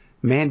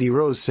Mandy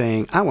Rose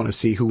saying, I want to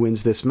see who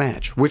wins this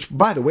match, which,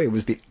 by the way,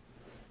 was the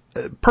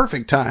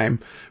perfect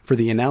time for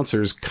the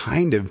announcers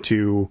kind of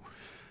to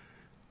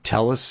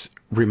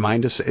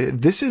remind us,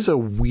 this is a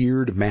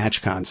weird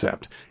match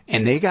concept,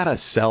 and they got to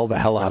sell the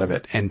hell out of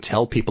it and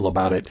tell people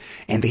about it.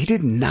 And they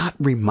did not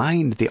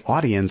remind the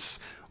audience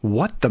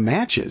what the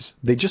match is.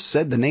 They just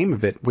said the name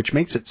of it, which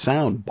makes it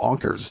sound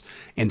bonkers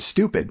and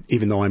stupid,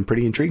 even though I'm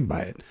pretty intrigued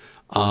by it.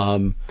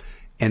 And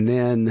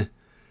then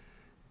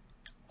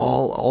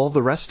all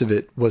the rest of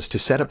it was to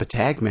set up a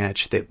tag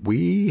match that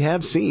we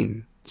have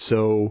seen.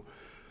 So,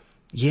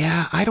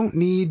 yeah, I don't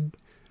need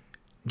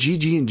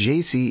Gigi and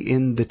Jacy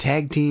in the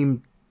tag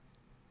team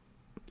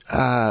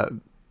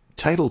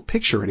title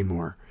picture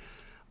anymore.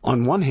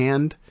 On one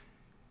hand,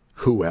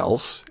 who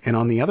else? And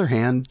on the other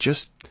hand,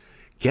 just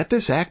get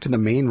this act to the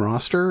main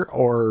roster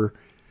or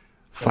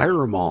fire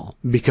them all,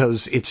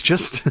 because it's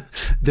just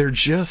they're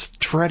just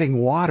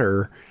treading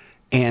water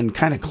and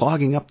kind of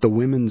clogging up the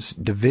women's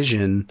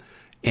division,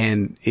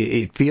 and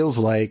it feels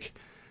like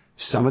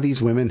some of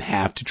these women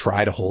have to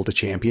try to hold a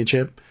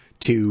championship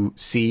to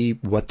see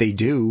what they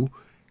do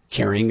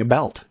carrying a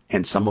belt,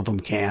 and some of them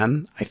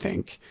can, I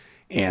think,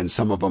 and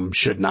some of them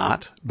should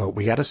not, but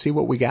we got to see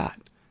what we got.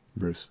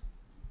 Bruce?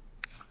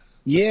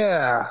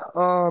 Yeah,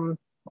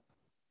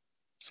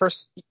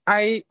 first,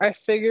 I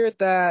figured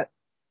that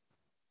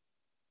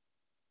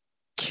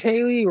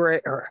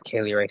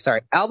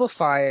Alba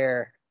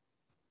Fire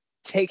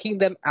taking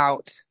them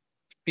out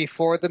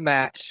before the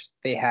match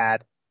they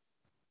had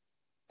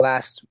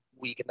last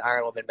week in the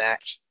Iron Woman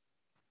match,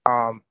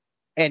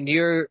 and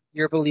your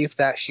belief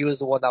that she was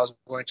the one that was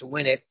going to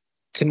win it,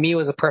 to me,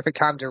 was a perfect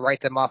time to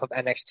write them off of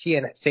NXT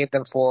and save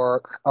them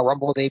for a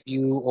Rumble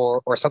debut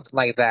or something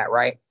like that,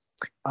 right?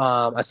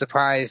 A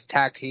surprise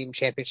tag team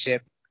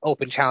championship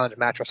open challenge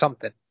match or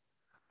something.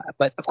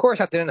 But of course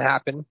that didn't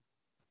happen.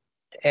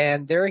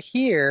 and they're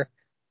here.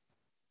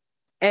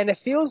 And it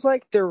feels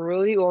like they're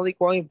really only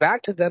going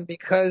back to them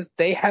because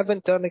they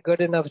haven't done a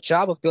good enough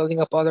job of building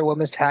up other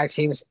women's tag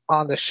teams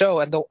on the show.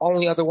 And the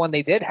only other one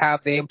they did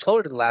have, they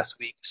imploded last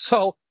week.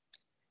 So,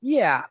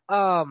 yeah,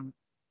 I'm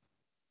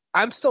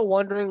still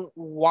wondering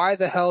why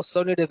the hell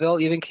Sonya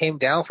Deville even came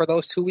down for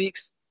those 2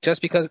 weeks.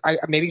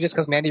 Maybe just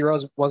because Mandy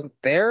Rose wasn't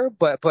there,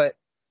 but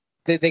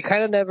they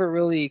kind of never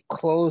really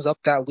close up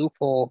that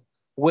loophole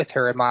with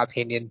her, in my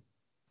opinion.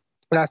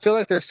 And I feel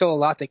like there's still a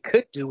lot they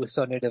could do with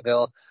Sonya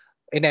Deville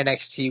in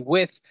NXT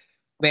with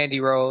Mandy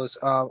Rose,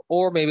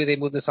 or maybe they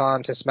move this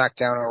on to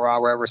SmackDown or Raw,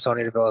 wherever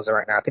Sonya Deville is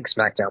right now. I think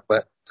SmackDown,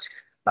 but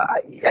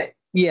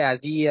yeah,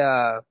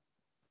 the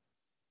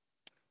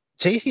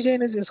Jacy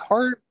Jayne is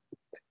hard.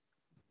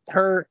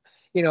 Her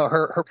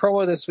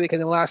promo this week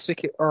and then last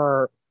week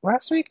or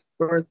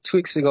 2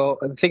 weeks ago,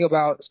 the thing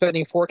about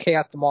spending $4K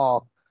at the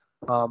Mall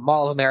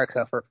of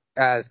America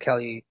as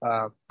Kelly,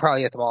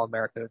 probably at the Mall of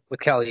America with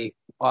Kelly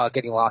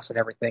getting lost and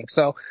everything.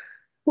 So,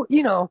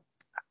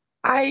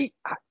 I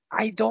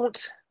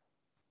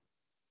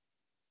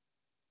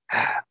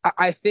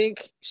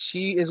think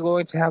she is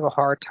going to have a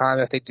hard time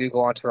if they do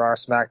go on to Raw or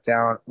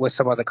SmackDown with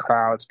some of the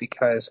crowds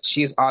because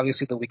she's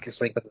obviously the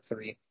weakest link of the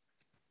three.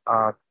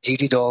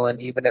 Gigi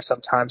Dolan, even if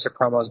sometimes her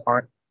promos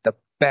aren't the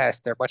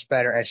best, they're much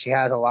better, and she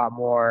has a lot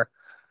more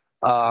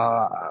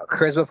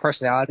charisma,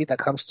 personality that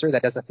comes through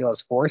that doesn't feel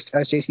as forced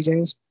as Jacy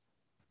Jayne's.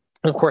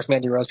 And of course,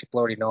 Mandy Rose, people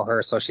already know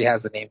her, so she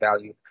has the name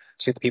value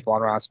to the people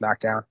on Raw and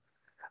SmackDown.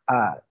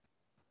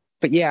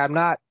 But yeah,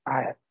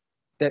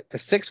 the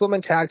 6-woman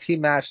tag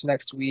team match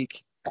next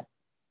week,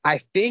 I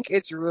think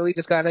it's really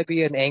just going to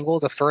be an angle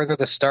to further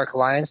the Stark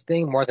Alliance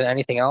thing more than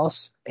anything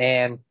else.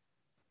 And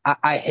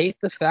I hate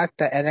the fact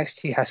that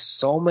NXT has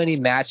so many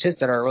matches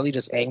that are really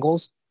just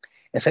angles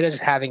instead of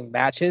just having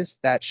matches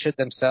that should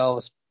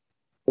themselves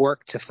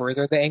work to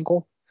further the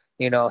angle.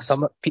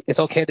 It's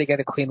okay to get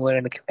a clean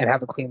win and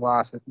have a clean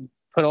loss. You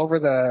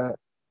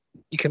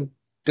can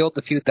build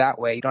the feud that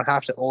way. You don't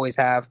have to always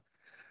have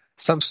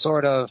some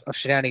sort of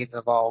shenanigans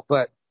involved.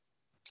 But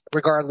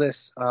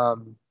regardless, I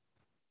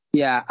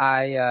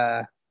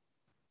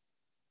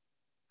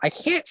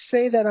can't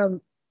say that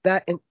I'm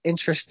that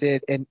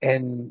interested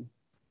in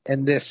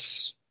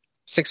this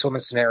 6-woman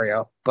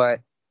scenario,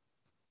 but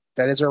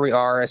that is where we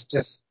are. It's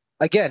just,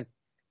 again,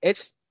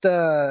 it's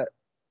the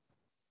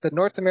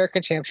North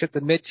American Championship,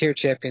 the mid-tier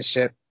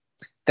championship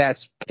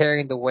that's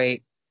carrying the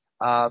weight,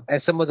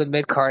 and some of the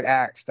mid-card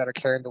acts that are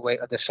carrying the weight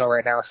of the show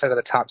right now instead of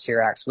the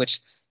top-tier acts,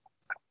 which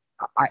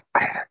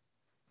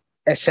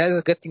it says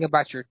a good thing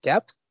about your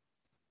depth,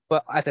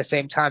 but at the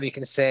same time, you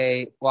can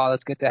say, while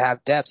it's good to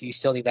have depth, you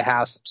still need to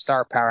have some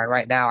star power. And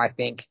right now, I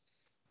think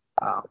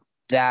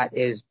that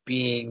is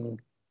being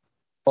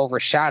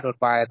overshadowed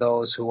by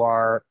those who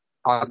are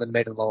on the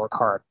mid and lower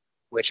card,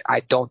 which I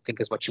don't think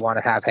is what you want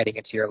to have heading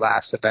into your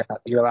last big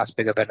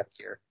event of the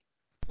year.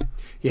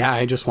 Yeah,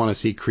 I just want to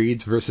see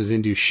Creeds versus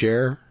Indus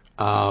Sher.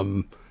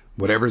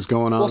 Whatever's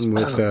going on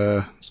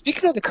with.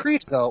 Speaking of the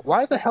Creeds, though,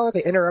 why the hell are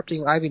they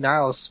interrupting Ivy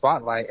Niles'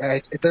 spotlight?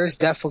 They're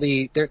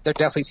definitely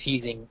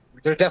teasing.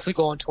 They're definitely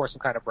going towards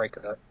some kind of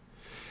breakup.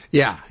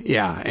 Yeah,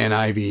 and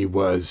Ivy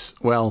was,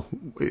 well,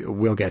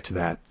 we'll get to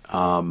that.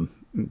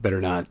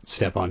 Better not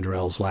step on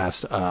Darrell's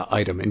last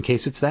item in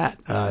case it's that.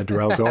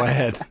 Darrell, go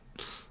ahead.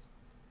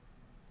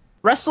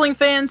 Wrestling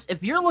fans,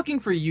 if you're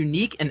looking for a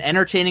unique and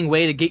entertaining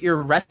way to get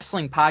your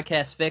wrestling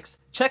podcast fix,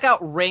 check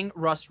out Ring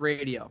Rust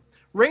Radio.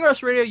 Ring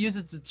Rust Radio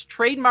uses its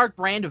trademark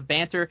brand of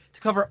banter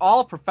to cover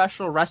all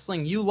professional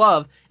wrestling you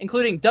love,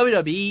 including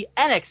WWE,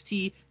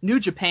 NXT, New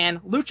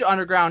Japan, Lucha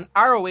Underground,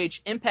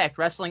 ROH, Impact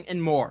Wrestling,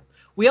 and more.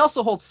 We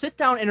also hold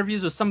sit-down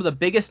interviews with some of the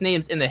biggest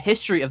names in the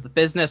history of the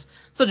business,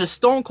 such as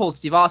Stone Cold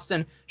Steve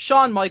Austin,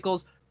 Shawn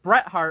Michaels,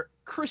 Bret Hart,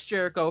 Chris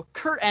Jericho,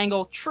 Kurt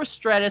Angle, Trish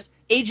Stratus,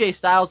 AJ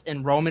Styles,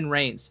 and Roman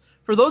Reigns.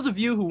 For those of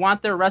you who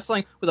want their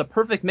wrestling with a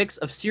perfect mix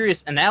of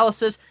serious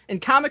analysis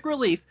and comic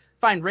relief,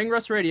 find Ring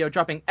Rust Radio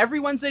dropping every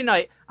Wednesday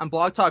night on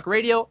Blog Talk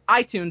Radio,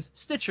 iTunes,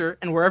 Stitcher,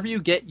 and wherever you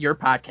get your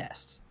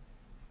podcasts.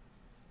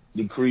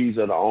 The Creeds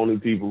are the only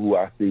people who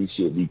I see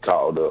should be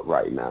called up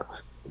right now.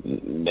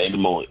 They're the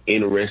more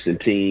interesting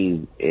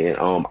team, and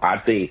I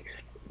think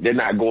they're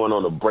not going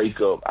on a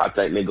breakup. I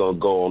think they're gonna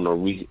go on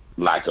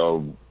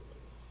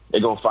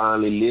they're gonna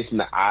finally listen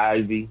to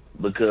Ivy,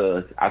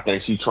 because I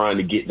think she's trying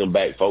to get them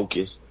back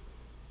focused,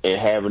 and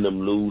having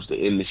them lose the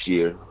end of this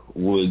year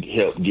would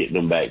help get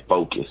them back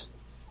focused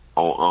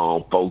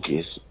on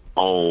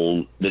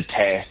the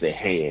task at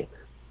hand,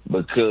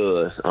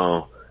 because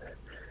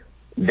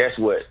that's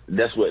what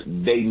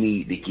they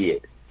need to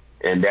get.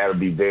 And that'll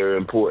be very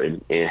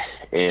important. And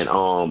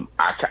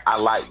I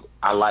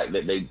like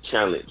that they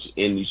challenge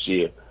in this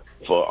year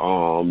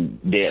for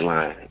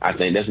Deadline. I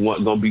think that's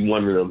gonna be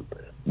one of the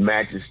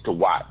matches to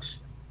watch,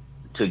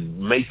 to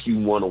make you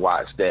want to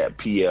watch that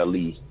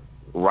PLE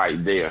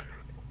right there.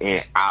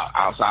 And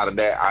outside of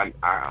that,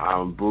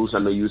 I Bruce, I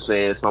know you were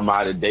saying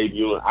somebody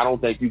debuting. I don't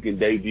think you can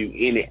debut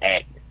any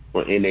act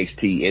for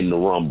NXT in the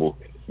Rumble,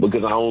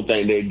 because I don't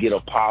think they'd get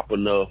a pop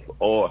enough,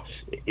 or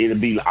it'll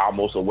be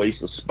almost a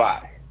waste of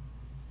spot,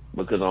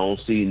 because I don't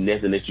see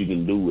nothing that you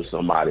can do with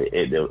somebody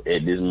at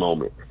this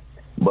moment.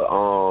 But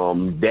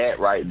that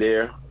right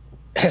there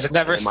has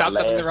never stopped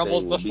them in the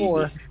Rumbles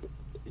before.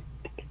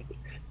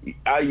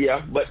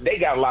 Yeah, but they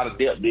got a lot of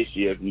depth this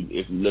year.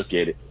 If you look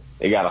at it,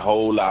 they got a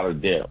whole lot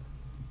of depth,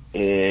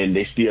 and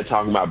they still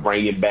talking about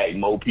bringing back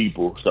more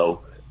people.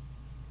 So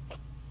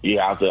you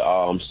have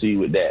to see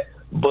with that.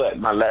 But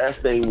my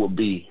last thing would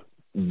be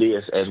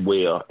this as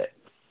well,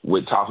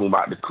 with talking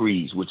about the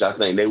Creeds, which I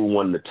think they were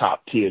one of the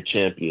top tier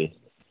champions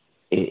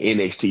in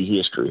NXT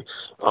history.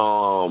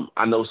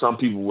 I know some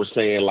people were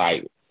saying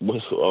like,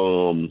 when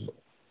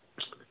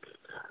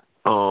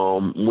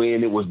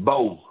it was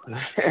Bo,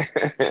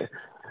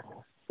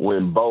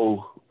 when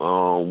Bo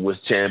was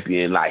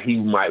champion, like he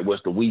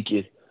was the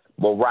weakest.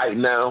 But right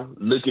now,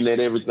 looking at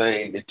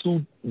everything,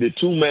 the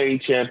two main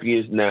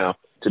champions now,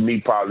 to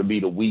me, probably be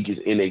the weakest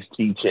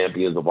NXT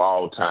champions of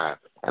all time.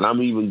 And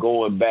I'm even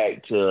going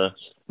back to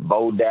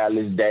Bo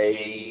Dallas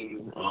days,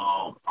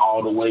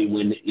 all the way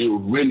when it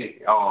was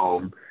really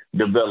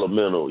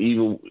developmental.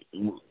 Even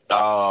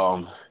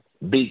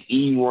Big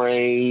E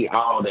Reign,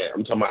 all that.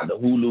 I'm talking about the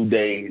Hulu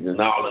days and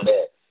all of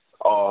that.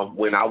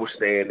 When I was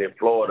staying in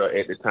Florida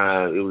at the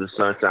time, it was the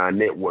Sunshine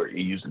Network. It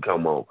used to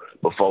come on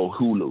before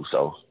Hulu.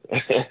 So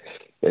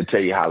I'll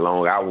tell you how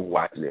long I was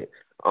watching it.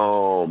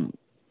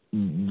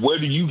 Where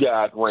do you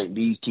guys rank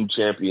these two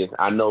champions?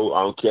 I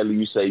know, Kelly,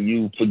 you say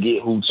you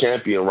forget who's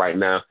champion right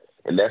now,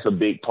 and that's a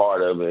big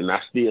part of it. And I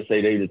still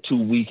say they're the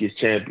two weakest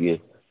champions.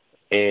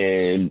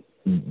 And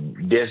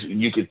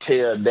you could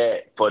tell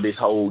that for this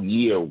whole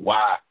year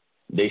why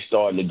they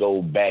starting to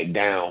go back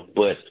down.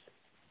 But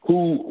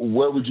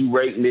where would you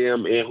rate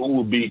them, and who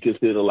would be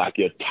considered like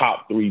your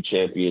top three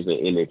champions in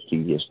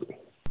NXT history?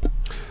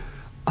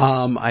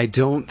 I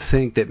don't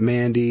think that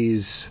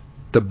Mandy's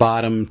the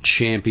bottom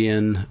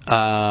champion.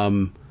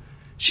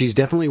 She's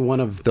definitely one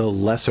of the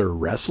lesser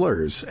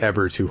wrestlers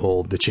ever to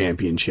hold the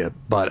championship,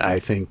 but I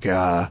think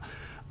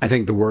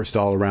the worst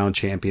all-around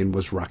champion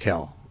was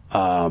Raquel.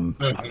 The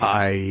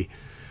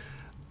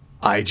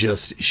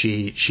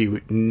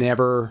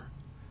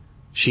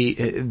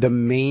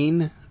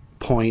main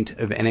point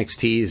of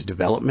NXT is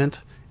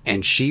development,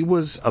 and she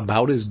was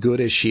about as good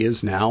as she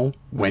is now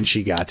when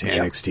she got to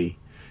NXT.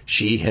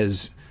 She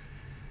has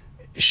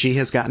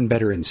gotten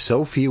better in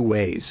so few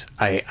ways.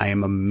 I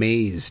am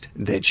amazed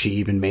that she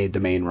even made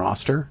the main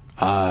roster.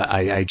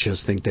 I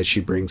just think that she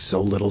brings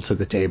so little to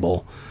the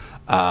table,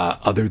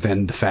 other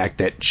than the fact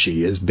that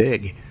she is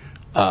big.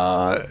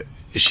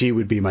 She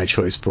would be my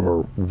choice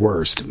for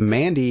worst.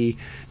 Mandy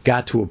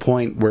got to a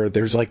point where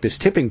there's like this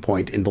tipping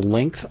point in the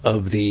length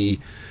of the,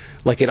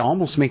 like it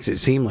almost makes it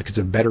seem like it's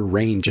a better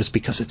reign just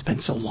because it's been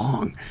so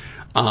long.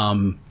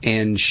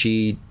 And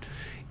she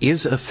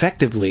is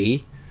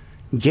effectively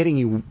getting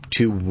you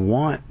to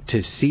want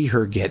to see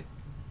her get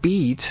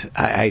beat.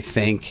 I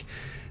think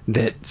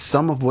that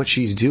some of what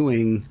she's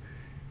doing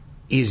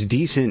is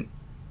decent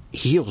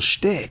heel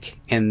shtick,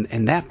 and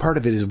that part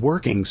of it is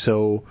working.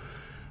 So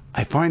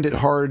I find it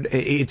hard.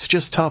 It's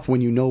just tough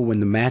when you know when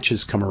the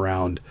matches come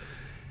around,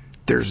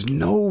 there's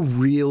no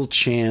real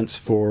chance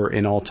for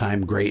an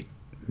all-time great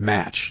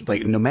match.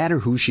 Like, no matter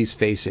who she's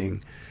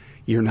facing,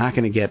 you're not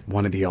going to get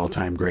one of the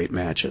all-time great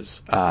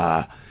matches.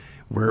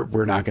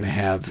 We're not going to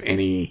have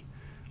any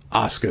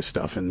Asuka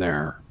stuff in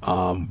there.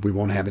 We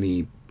won't have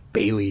any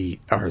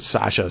Bayley or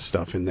Sasha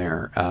stuff in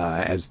there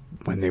as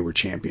when they were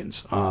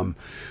champions.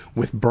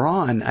 With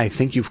Braun, I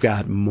think you've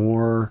got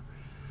more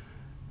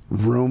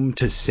room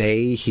to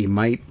say he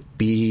might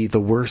be the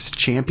worst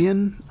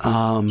champion.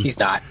 He's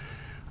not.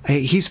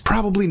 He's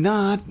probably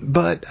not,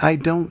 but I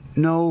don't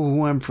know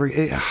who I'm for.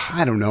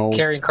 I don't know.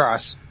 Karrion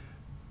Kross.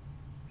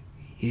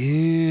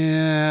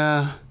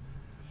 Yeah.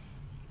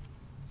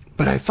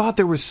 But I thought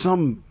there was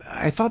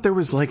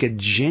like a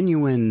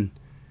genuine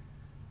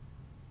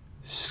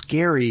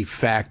scary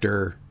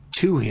factor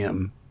to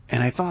him,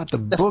 and I thought the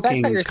booking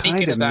fact that you're kind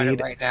thinking of about made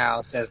it right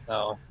now says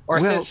no, or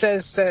well,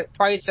 says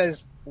probably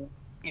says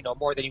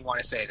more than you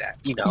want to say that.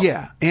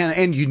 Yeah,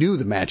 and you knew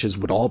the matches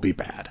would all be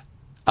bad,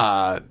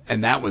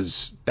 and that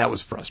was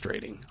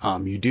frustrating.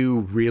 You do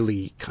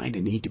really kind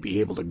of need to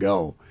be able to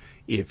go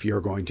if you're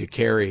going to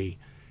carry.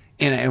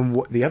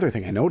 And the other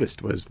thing I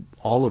noticed was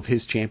all of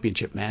his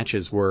championship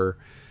matches were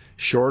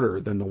shorter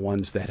than the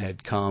ones that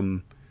had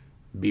come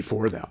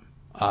before them.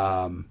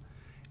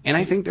 And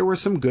I think there were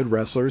some good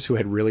wrestlers who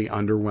had really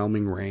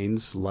underwhelming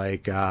reigns,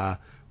 like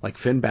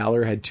Finn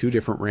Balor had two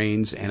different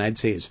reigns, and I'd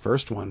say his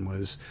first one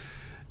was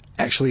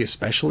actually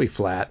especially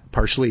flat,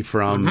 partially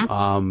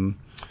from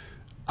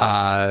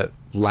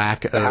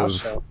lack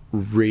of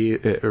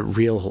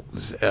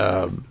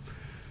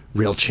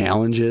real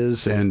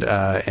challenges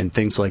and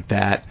things like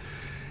that.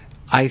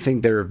 I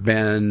think there have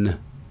been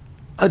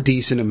a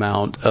decent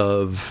amount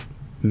of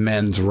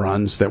men's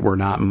runs that were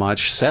not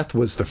much. Seth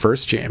was the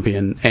first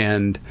champion,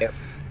 and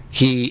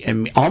he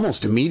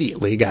almost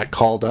immediately got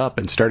called up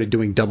and started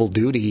doing double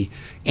duty,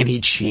 and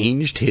he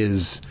changed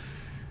his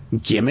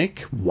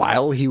gimmick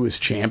while he was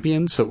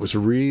champion, so it was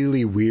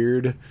really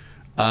weird.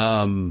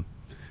 So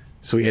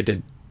he had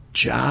to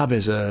job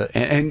as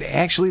and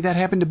actually that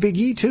happened to Big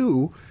E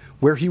too,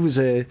 where he was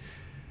a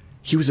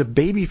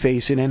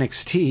babyface in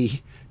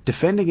NXT,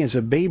 defending as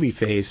a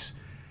babyface,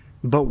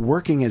 but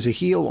working as a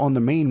heel on the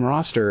main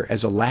roster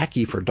as a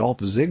lackey for Dolph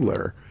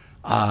Ziggler.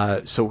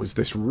 So it was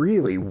this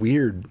really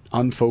weird,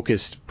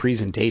 unfocused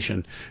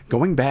presentation.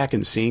 Going back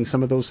and seeing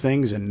some of those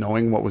things and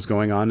knowing what was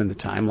going on in the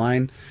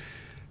timeline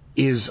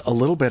is a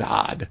little bit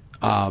odd,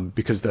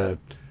 because the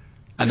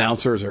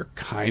announcers are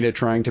kind of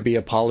trying to be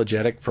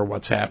apologetic for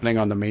what's happening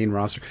on the main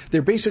roster.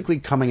 They're basically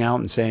coming out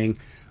and saying,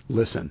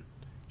 listen,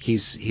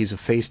 he's a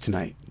face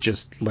tonight.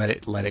 Just let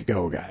it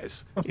go,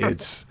 guys.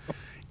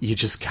 You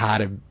just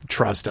gotta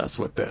trust us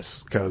with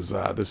this, because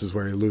this is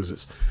where he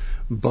loses.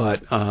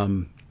 But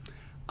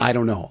I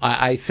don't know.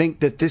 I think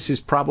that this is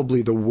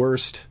probably the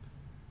worst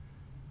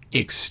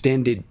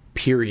extended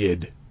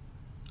period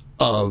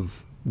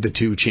of the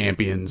two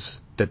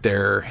champions that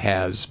there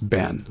has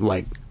been,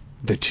 like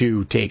the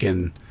two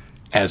taken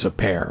as a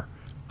pair.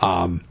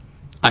 I'm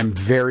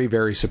very,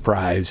 very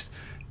surprised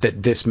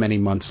that this many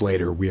months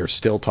later we are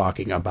still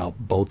talking about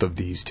both of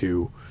these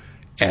two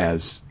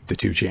as the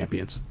two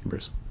champions.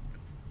 Bruce?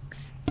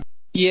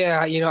 Yeah,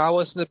 I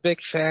wasn't a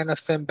big fan of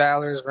Finn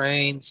Balor's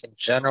reigns in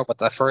general, but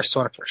the first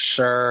one for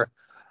sure.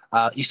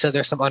 You said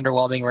there's some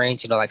underwhelming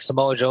reigns, like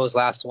Samoa Joe's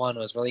last one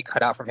was really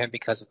cut out from him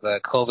because of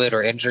the COVID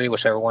or injury,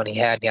 whichever one he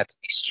had to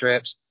be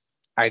stripped.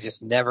 I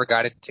just never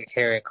got into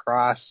Karrion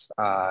Kross.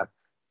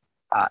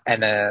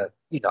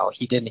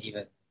 He didn't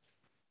even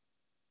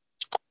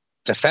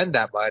defend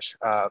that much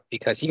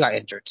because he got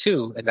injured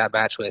too in that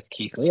match with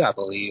Keith Lee, I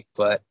believe.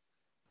 But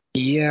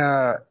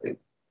yeah,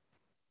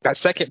 that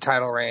second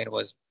title reign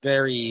was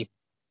very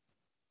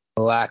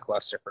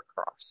lackluster for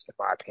Kross, in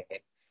my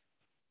opinion.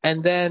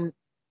 And then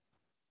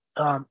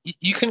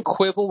you can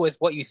quibble with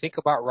what you think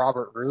about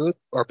Robert Roode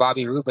or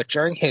Bobby Roode, but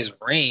during his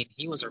reign,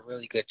 he was a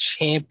really good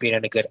champion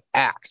and a good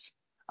act,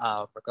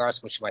 regardless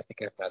of what you might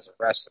think of him as a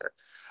wrestler.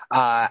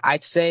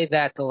 I'd say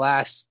that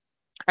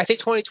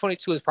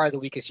 2022 is probably the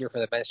weakest year for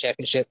the men's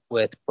championship,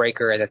 with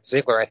Breakker, and then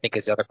Ziggler, I think,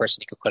 is the other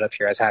person you could put up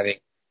here as having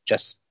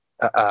just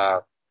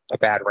a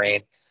bad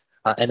reign,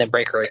 and then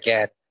Breakker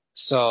again.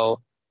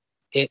 So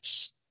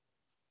it's,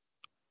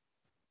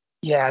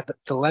 the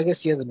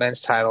legacy of the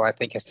men's title, I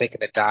think, has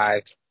taken a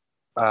dive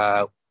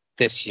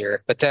this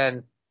year. But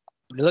then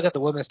when you look at the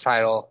women's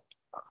title,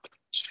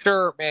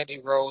 sure, Mandy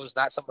Rose,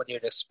 not someone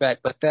you'd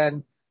expect. But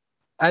then,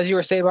 as you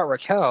were saying about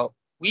Raquel,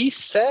 we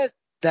said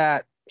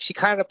that she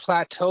kind of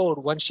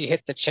plateaued when she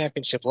hit the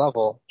championship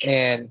level,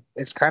 and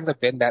it's kind of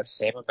been that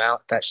same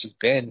amount that she's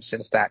been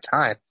since that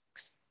time.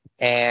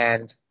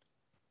 And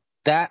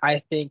that, I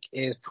think,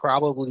 is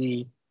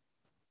probably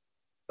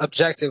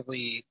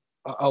objectively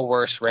a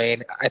worse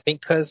reign. I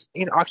think because,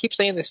 I'll keep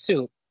saying this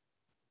too,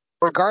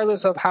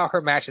 regardless of how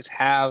her matches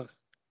have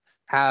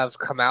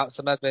come out,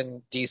 some have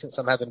been decent,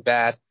 some have been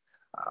bad,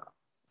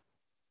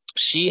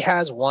 she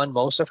has won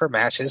most of her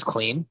matches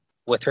clean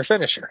with her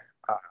finisher.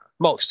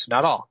 Most,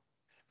 not all.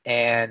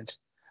 And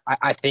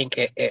I think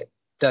it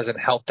doesn't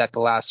help that the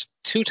last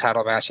two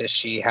title matches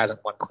she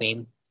hasn't won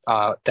clean.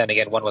 Then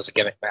again, one was a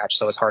gimmick match,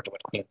 so it's hard to win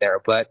clean there.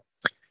 But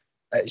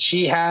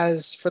she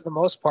has, for the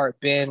most part,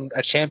 been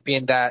a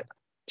champion that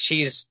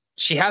she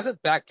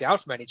hasn't backed down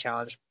from any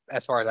challenge,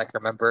 as far as I can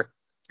remember.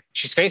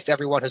 She's faced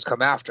everyone who's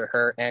come after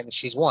her, and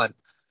she's won.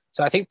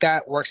 So I think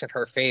that works in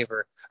her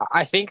favor.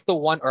 I think the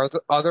one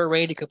other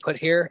reign you could put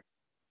here,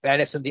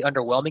 and it's in the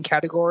underwhelming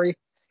category,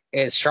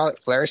 is Charlotte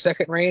Flair's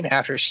second reign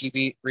after she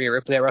beat Rhea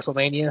Ripley at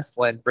WrestleMania,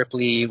 when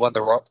Ripley won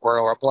the Royal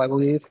Rumble, I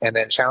believe, and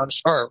then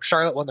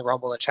Charlotte won the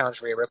Rumble and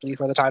challenged Rhea Ripley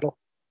for the title.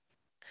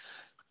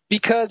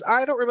 Because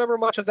I don't remember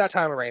much of that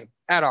title reign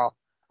at all.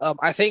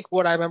 I think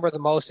what I remember the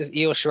most is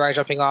Io Shirai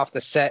jumping off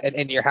the set and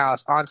into your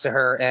house onto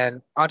her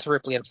and onto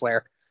Ripley and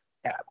Flair.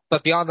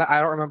 But beyond that,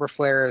 I don't remember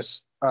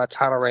Flair's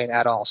title reign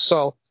at all.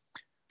 So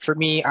for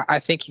me, I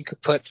think you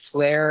could put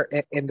Flair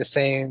in the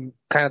same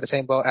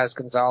boat as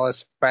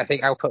Gonzalez, but I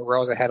think I would put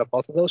Rose ahead of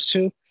both of those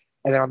two.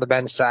 And then on the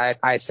men's side,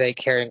 I say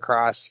Karrion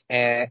Kross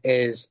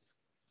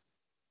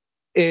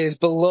is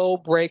below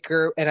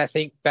Breakker, and I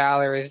think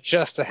Balor is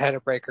just ahead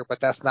of Breakker, but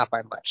that's not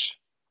by much.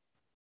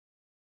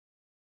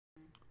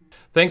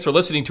 Thanks for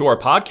listening to our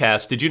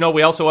podcast. Did you know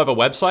we also have a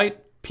website?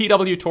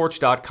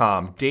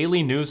 pwtorch.com.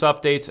 Daily news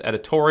updates,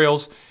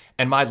 editorials,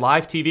 and my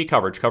live TV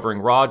coverage covering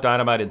Raw,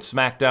 Dynamite, and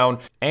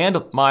SmackDown,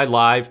 and my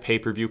live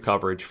pay-per-view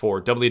coverage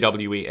for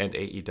WWE and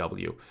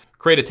AEW.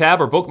 Create a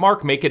tab or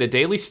bookmark, make it a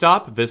daily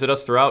stop. Visit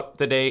us throughout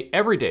the day,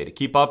 every day, to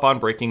keep up on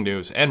breaking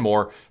news and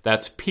more.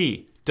 That's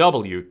pwtorch.com.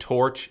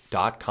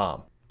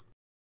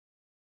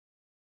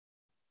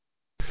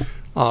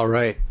 All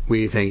right.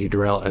 We thank you,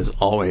 Darrell. As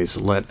always,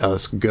 let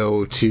us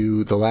go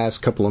to the last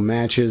couple of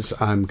matches.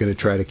 I'm going to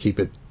try to keep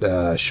it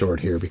short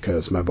here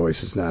because my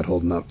voice is not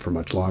holding up for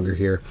much longer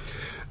here.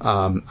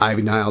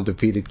 Ivy Nile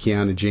defeated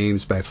Kiana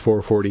James by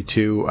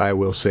 442. I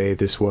will say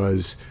this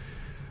was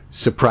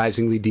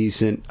surprisingly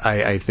decent.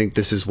 I think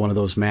this is one of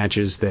those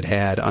matches that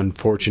had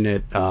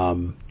unfortunate,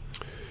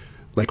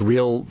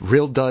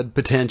 real dud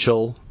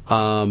potential.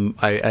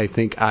 I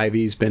think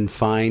Ivy's been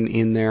fine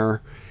in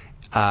there,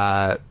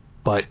 but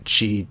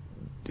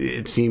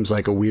it seems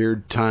like a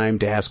weird time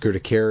to ask her to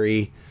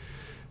carry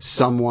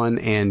someone,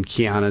 and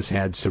Kiana's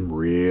had some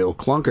real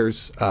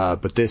clunkers,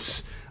 but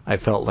this, I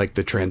felt like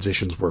the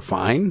transitions were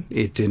fine.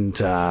 It didn't,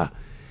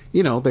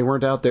 they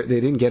weren't out there,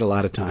 they didn't get a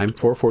lot of time,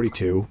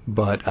 4:42,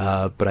 but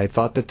I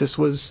thought that this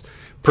was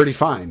pretty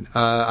fine.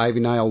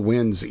 Ivy Nile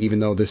wins, even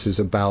though this is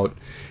about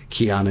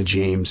Kiana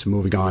James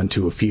moving on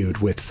to a feud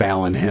with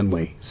Fallon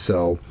Henley.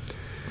 So,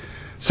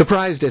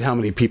 surprised at how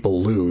many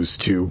people lose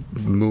to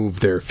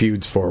move their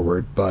feuds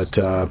forward, but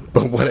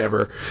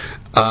whatever.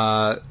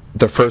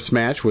 The first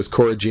match was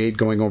Cora Jade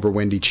going over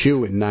Wendy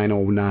Choo in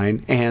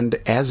 9:09, and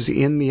as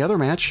in the other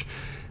match,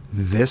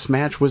 this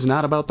match was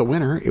not about the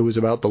winner, it was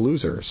about the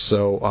loser.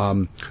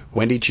 So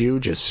Wendy Choo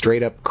just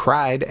straight up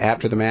cried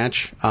after the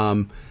match.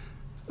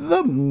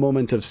 The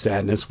moment of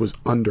sadness was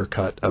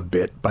undercut a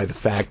bit by the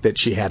fact that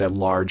she had a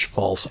large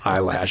false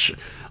eyelash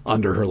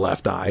under her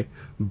left eye.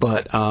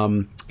 But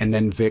and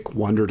then Vic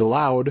wondered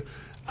aloud,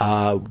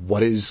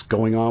 what is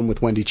going on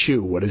with Wendy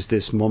Choo? What is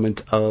this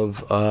moment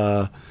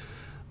of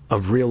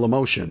real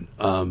emotion?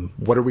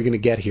 What are we going to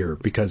get here?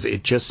 Because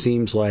it just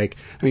seems like,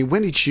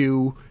 Wendy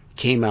Choo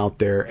came out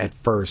there at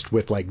first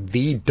with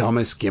the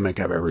dumbest gimmick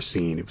I've ever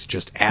seen. It was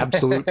just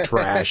absolute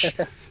trash,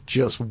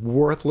 just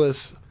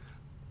worthless,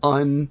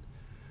 inarguable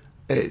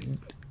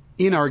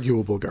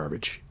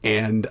garbage.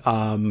 And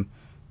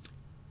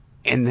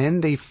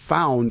then they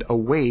found a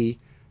way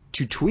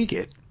to tweak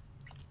it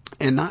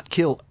and not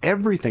kill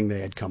everything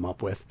they had come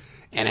up with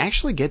and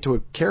actually get to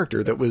a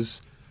character that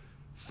was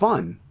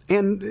fun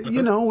and,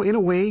 in a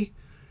way,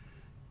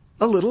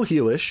 a little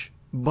heelish,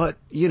 but,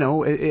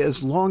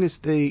 as long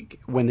as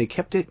when they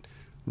kept it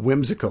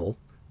whimsical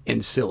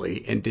and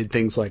silly and did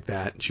things like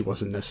that, she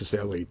wasn't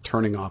necessarily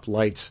turning off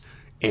lights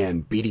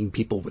and beating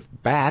people with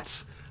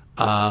bats,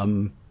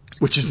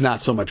 which is not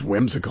so much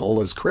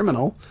whimsical as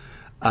criminal,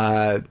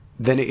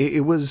 then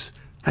it was,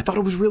 I thought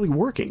it was really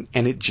working.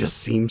 And it just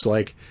seems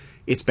like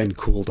it's been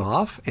cooled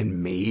off,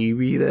 and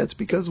maybe that's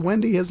because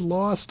Wendy has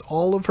lost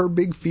all of her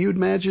big feud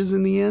matches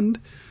in the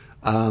end.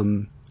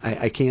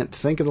 I can't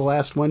think of the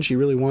last one she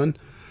really won,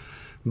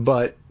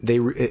 but they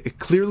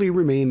clearly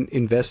remain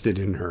invested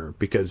in her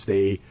because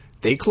they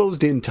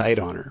closed in tight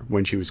on her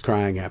when she was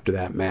crying after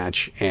that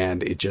match,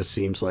 and it just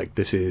seems like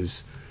this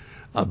is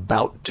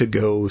about to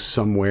go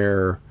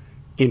somewhere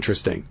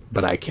interesting,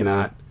 but I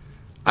cannot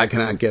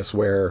guess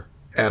where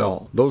at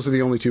all. Those are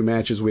the only two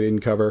matches we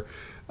didn't cover.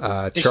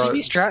 Did she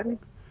beat Stratton?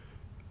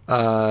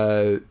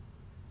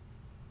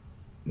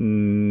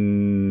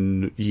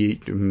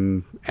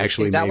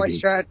 Actually, is that maybe. Why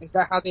Stratton? Is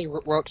that how they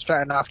wrote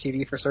Stratton off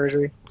TV for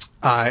surgery?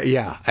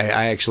 Yeah,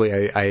 I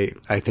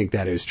think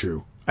that is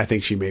true. I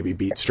think she maybe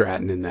beat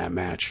Stratton in that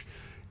match,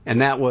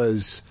 and that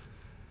was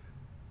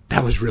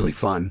really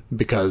fun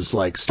because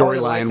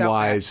storyline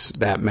wise,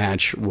 that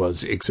match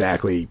was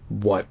exactly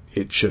what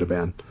it should have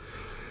been.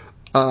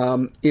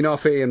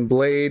 Inoue and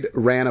Blade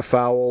ran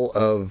afoul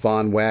of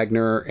Von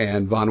Wagner,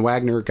 and Von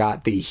Wagner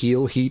got the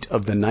heel heat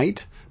of the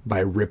night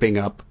by ripping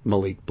up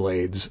Malik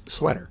Blade's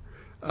sweater.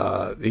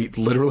 He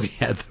literally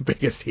had the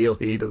biggest heel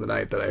heat of the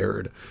night that I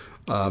heard.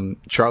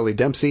 Charlie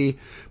Dempsey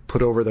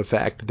put over the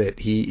fact that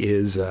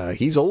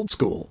he's old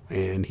school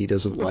and he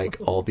doesn't like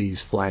all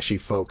these flashy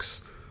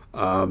folks.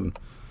 That's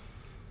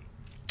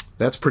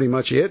pretty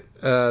much it.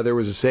 There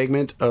was a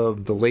segment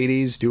of the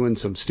ladies doing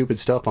some stupid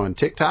stuff on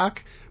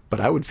TikTok, but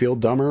I would feel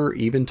dumber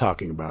even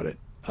talking about it.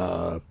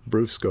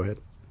 Bruce, go ahead.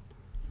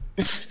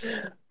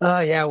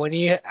 Yeah, when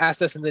you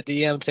asked us in the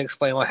DM to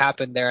explain what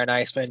happened there, and I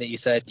explained it, you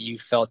said you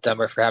felt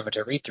dumber for having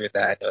to read through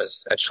that. It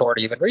was a chore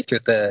to even read through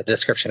the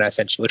description I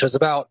sent you, which was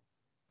about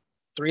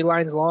 3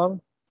 lines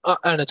long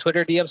on a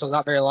Twitter DM, so it's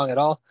not very long at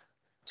all.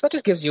 So that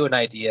just gives you an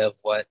idea of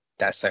what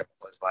that segment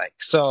was like.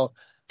 So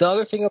the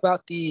other thing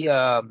about the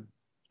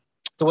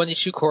Wendy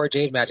Choo Cora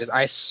Jade matches,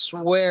 I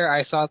swear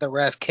I saw the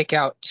ref kick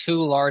out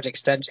 2 large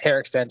hair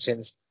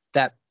extensions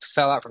that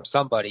fell out from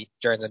somebody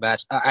during the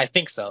match. I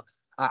think so.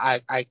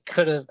 I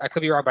could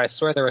be wrong, but I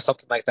swear there was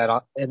something like that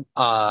on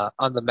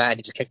the mat, and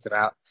he just kicked it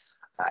out.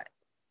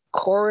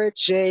 Cora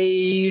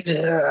Jade,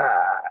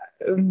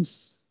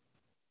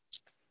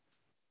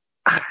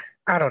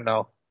 I don't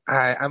know.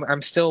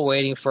 I'm still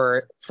waiting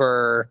for.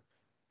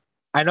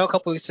 I know a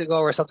couple weeks ago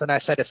or something I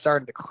said it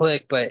started to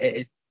click, but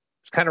it's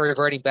kind of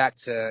reverting back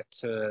to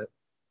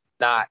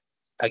not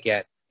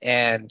again.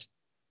 And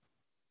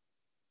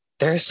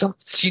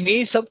she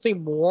needs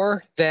something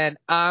more than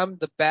I'm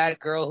the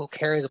bad girl who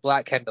carries a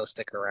black kendo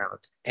stick around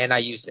and I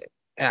use it.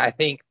 And I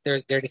think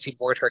there needs to be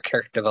more to her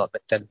character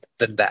development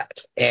than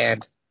that.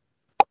 And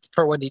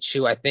for Wendy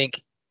Choo, I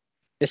think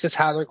this is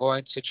how they're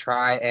going to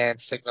try and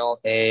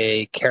signal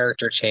a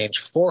character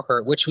change for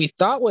her, which we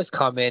thought was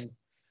coming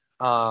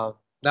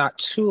not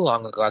too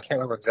long ago. I can't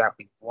remember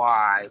exactly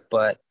why,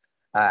 but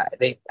I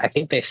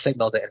think they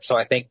signaled it. And so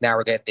I think now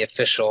we're getting the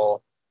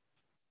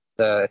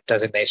the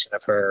designation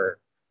of her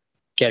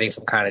getting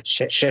some kind of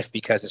shift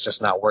because it's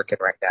just not working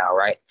right now,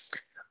 right?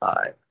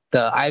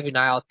 The Ivy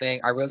Nile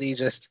thing, I really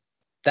just,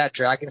 that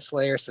Dragon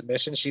Slayer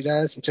submission she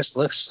does, it just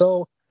looks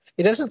so,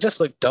 it doesn't just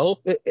look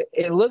dope.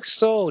 It looks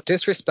so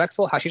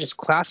disrespectful how she just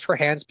clasps her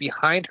hands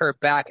behind her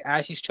back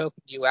as she's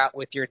choking you out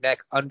with your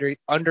neck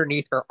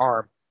underneath her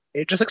arm.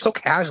 It just looks so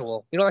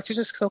casual. Like she's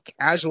just so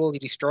casually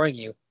destroying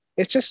you.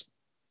 It's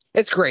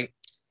great.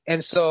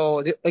 And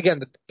so, again,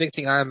 the big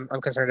thing I'm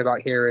concerned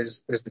about here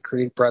is the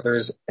Creed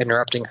brothers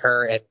interrupting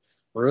her and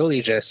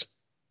really just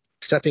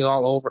stepping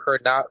all over her,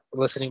 not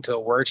listening to a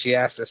word she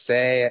has to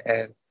say,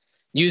 and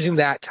using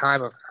that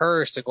time of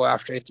hers to go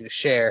after Indus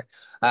Sher.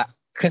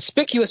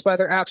 Conspicuous by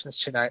their absence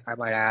tonight, I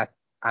might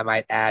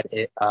add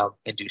it,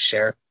 Indus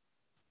Sher.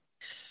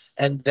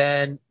 And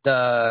then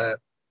the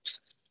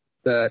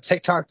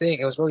TikTok thing,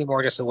 it was really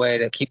more just a way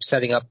to keep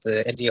setting up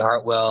the India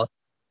Hartwell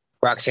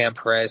Roxanne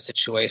Perez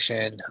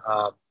situation,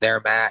 their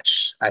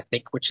match, I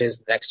think, which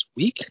is next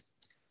week.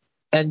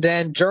 And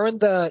then during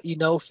the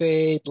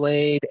Inoue,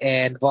 Blade,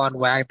 and Von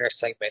Wagner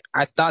segment,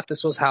 I thought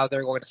this was how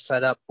they're going to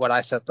set up what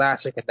I said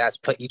last week, and that's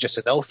put Aegis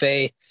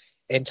Inoue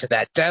into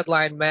that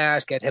deadline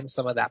match, get him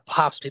some of that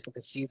pop so people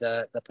can see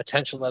the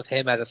potential of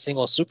him as a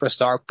single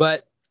superstar.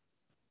 But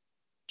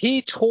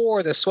he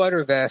tore the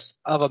sweater vest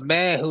of a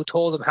man who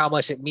told him how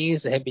much it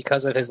means to him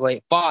because of his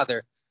late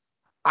father.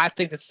 I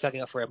think that's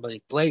setting up for a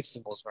Malik Blade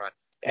singles run,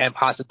 and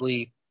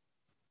possibly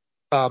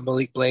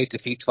Malik Blade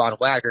defeats Von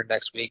Wagner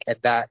next week, and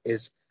that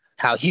is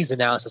how he's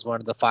announced as one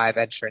of the 5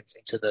 entrants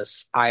into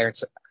this Iron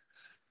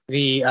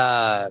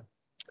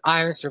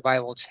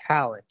Survival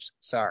Challenge.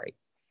 Sorry.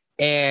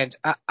 And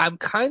I'm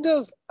kind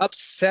of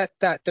upset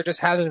that they're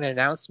just having an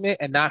announcement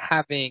and not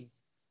having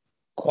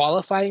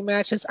qualifying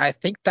matches. I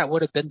think that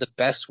would have been the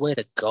best way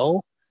to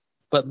go,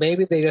 but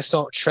maybe they just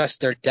don't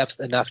trust their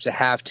depth enough to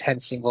have 10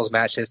 singles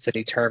matches to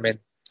determine,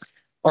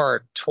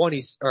 or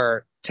 10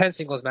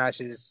 singles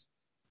matches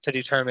to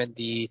determine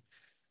the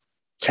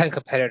 10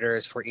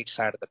 competitors for each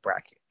side of the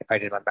bracket. If I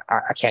did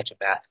I can't do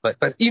math, but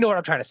you know what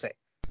I'm trying to say.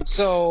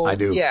 So I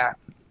do. Yeah,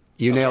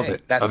 you nailed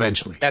it.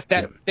 Eventually.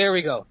 There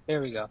we go.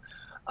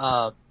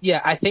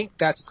 Yeah, I think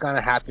that's what's going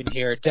to happen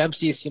here.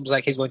 Dempsey seems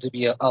like he's going to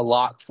be a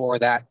lock for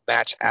that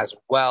match as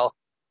well.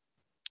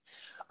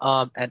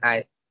 And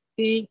I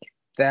think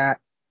that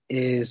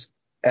is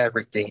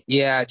everything.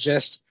 Yeah,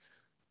 just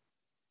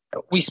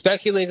we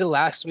speculated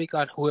last week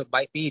on who it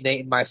might be,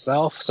 Nate and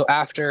myself. So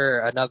after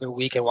another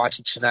week and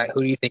watching tonight,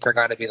 who do you think are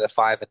going to be the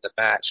 5 in the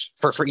match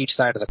for each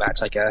side of the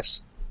match, I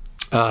guess?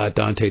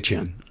 Dante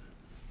Chen.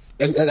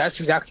 And that's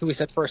exactly what we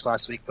said first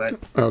last week, but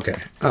okay.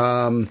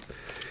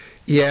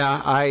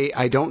 Yeah,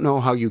 I don't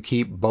know how you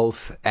keep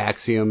both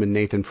Axiom and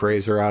Nathan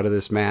Fraser out of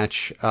this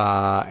match,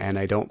 and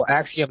I don't. Well,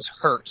 Axiom's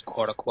hurt,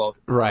 quote unquote.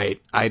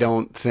 Right. I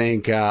don't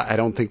think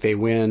they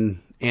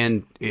win.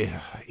 And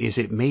is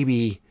it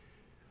maybe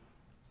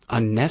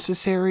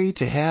unnecessary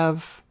to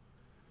have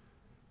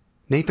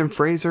Nathan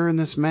Fraser in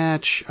this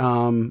match?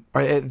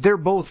 They're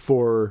both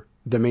for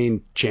the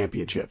main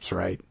championships,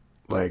 right?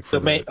 Like for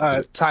the main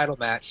title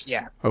match,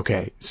 yeah.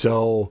 Okay,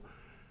 so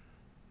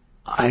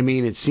I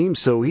mean, it seems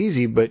so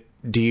easy, but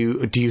do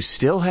you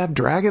still have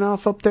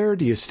Dragunov up there?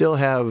 Do you still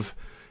have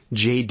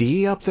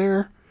JD up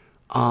there?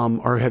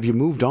 Or have you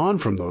moved on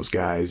from those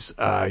guys?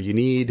 You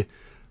need,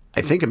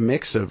 I think, a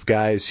mix of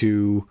guys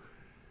who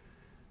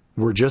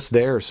were just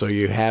there, so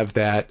you have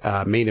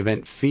that main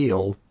event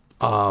feel.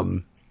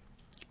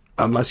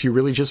 Unless you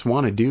really just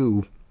want to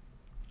do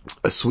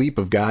a sweep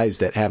of guys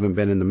that haven't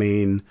been in the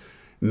main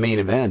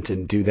event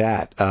and do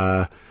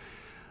that.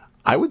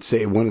 I would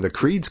say one of the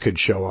Creeds could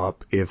show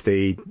up if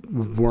they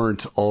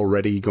weren't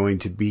already going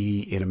to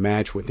be in a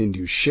match with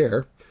Indus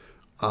Sher.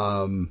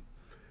 I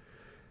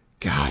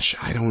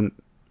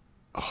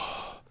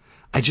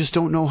just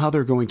don't know how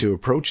they're going to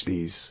approach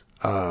these.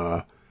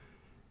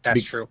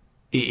 That's true.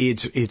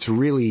 It's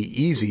really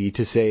easy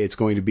to say it's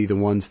going to be the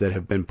ones that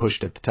have been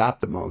pushed at the top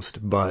the most,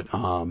 but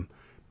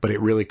it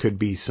really could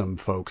be some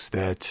folks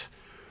that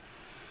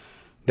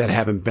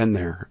haven't been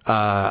there.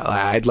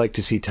 I'd like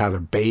to see Tyler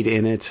Bate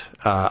in it.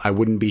 I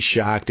wouldn't be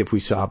shocked if we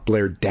saw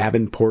Blair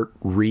Davenport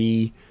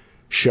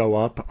show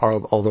up,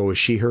 although is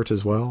she hurt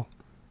as well?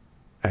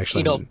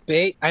 Actually,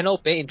 Bate. I know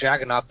Bate and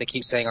Dragunov, they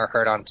keep saying, are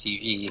hurt on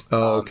TV.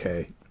 Oh,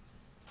 okay.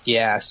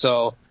 Yeah,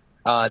 so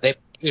they,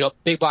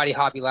 Big Body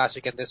Hobby last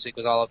week and this week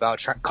was all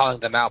about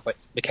calling them out, but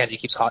Mackenzie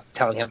keeps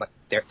telling him like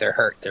they're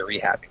hurt, they're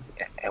rehabbing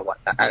and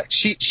whatnot.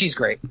 She's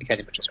great.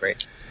 Mackenzie Mitchell's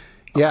great.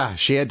 Yeah,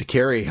 she had to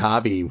carry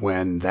Hobby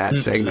when that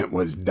segment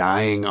was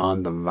dying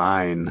on the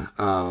vine.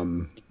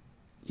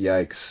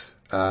 Yikes.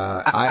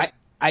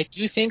 I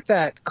do think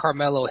that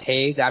Carmelo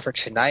Hayes, after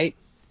tonight,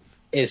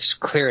 is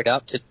cleared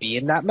up to be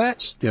in that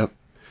match. Yep.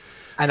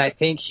 And I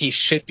think he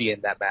should be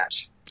in that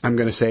match. I'm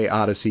going to say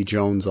Odyssey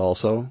Jones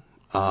also.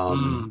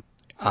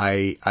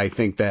 I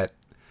think that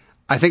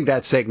I think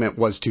that segment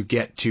was to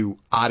get to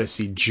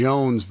Odyssey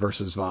Jones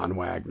versus Von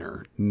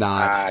Wagner,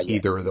 not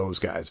either of those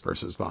guys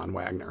versus Von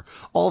Wagner.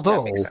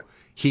 Although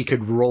he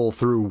could roll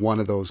through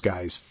one of those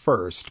guys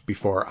first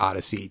before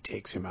Odyssey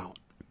takes him out.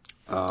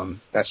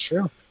 That's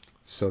true.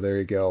 So there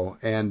you go.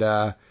 And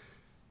I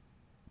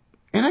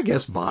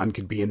guess Von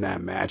could be in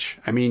that match.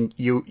 I mean,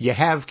 you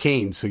have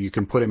Kane, so you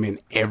can put him in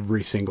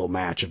every single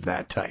match of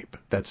that type.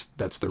 That's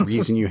the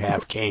reason you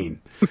have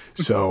Kane.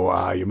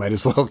 So you might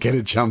as well get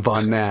a jump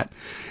on that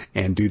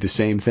and do the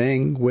same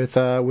thing with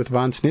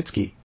Von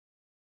Snitsky.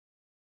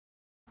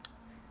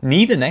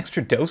 Need an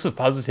extra dose of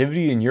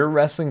positivity in your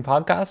wrestling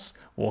podcasts?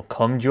 Well,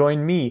 come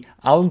join me,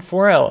 Alan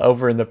Forel,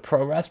 over in the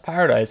Pro Wrest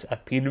Paradise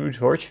at PW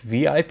Torch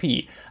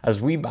VIP as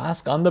we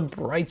bask on the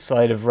bright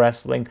side of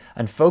wrestling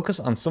and focus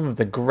on some of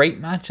the great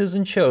matches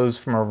and shows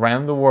from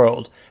around the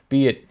world,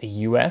 be it the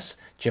US,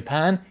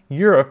 Japan,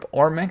 Europe,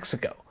 or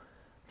Mexico.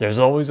 There's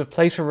always a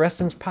place for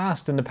wrestling's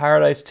past in the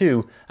Paradise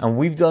too, and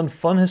we've done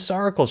fun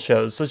historical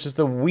shows such as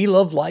the We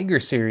Love Liger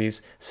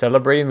series,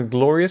 celebrating the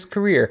glorious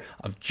career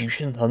of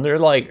Jushin Thunder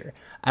Liger,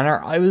 and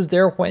our I Was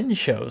There When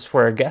shows,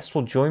 where a guest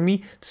will join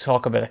me to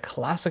talk about a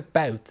classic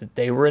bout that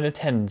they were in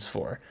attendance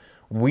for.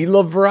 We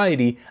love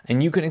variety,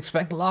 and you can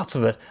expect lots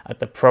of it at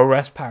the Pro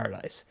Wrest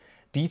Paradise.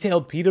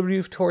 Detailed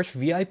PW Torch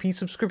VIP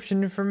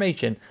subscription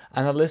information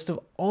and a list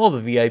of all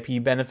the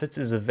VIP benefits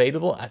is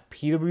available at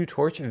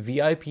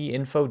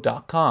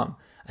pwtorchvipinfo.com.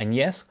 And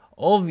yes,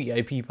 all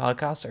VIP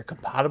podcasts are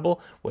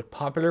compatible with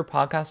popular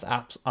podcast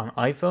apps on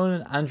iPhone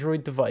and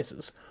Android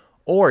devices,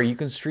 or you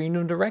can stream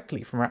them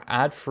directly from our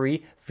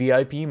ad-free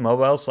VIP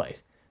mobile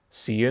site.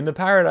 See you in the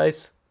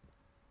Paradise.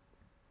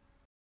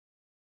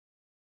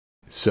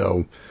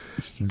 So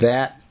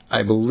that,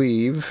 I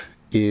believe,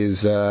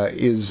 is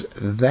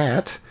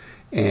that.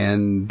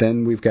 And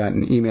then we've got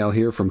an email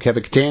here from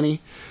Kevin Catani.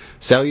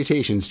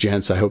 Salutations,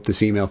 gents. I hope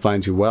this email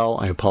finds you well.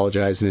 I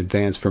apologize in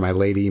advance for my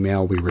late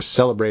email. We were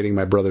celebrating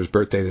my brother's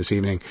birthday this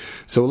evening,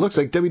 so it looks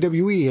like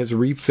WWE has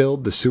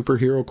refilled the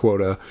superhero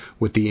quota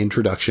with the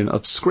introduction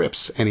of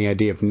scripts. Any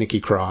idea if Nikki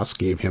Cross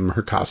gave him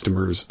her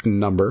costumer's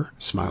number?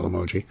 Smile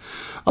emoji.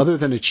 Other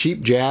than a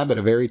cheap jab at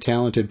a very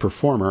talented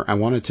performer, I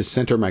wanted to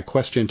center my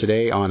question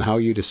today on how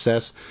you'd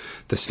assess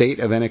the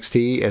state of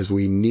NXT as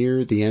we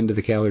near the end of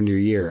the calendar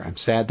year. I'm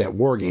sad that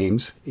War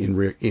Games, in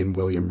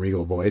William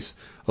Regal voice,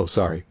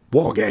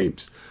 War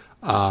Games,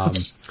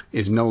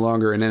 is no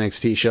longer an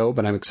NXT show,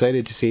 but I'm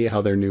excited to see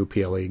how their new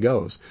PLE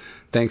goes.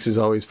 Thanks as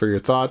always for your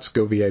thoughts.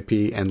 Go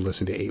VIP and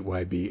listen to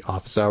 8YB.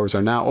 Office hours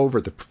are now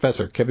over. The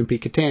Professor, Kevin P.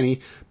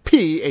 Catani,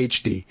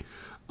 PhD.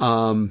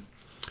 I'm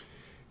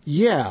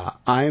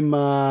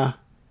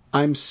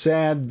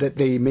sad that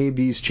they made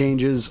these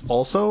changes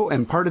also,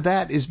 and part of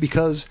that is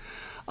because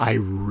I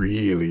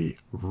really,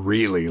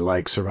 really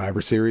like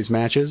Survivor Series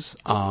matches,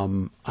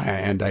 and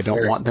I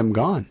don't want them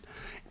gone.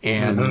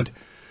 And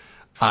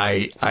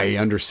I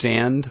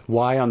understand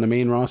why on the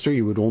main roster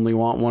you would only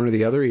want one or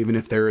the other, even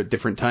if they're at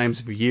different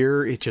times of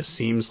year. It just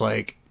seems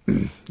like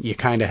you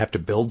kind of have to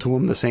build to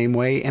them the same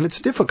way, and it's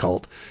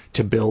difficult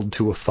to build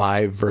to a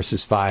 5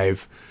 versus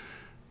 5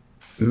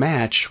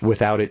 match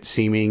without it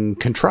seeming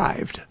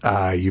contrived.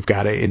 You've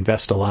got to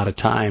invest a lot of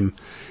time,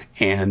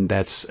 and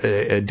that's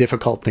a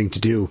difficult thing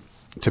to do,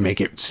 to make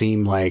it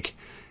seem like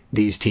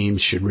these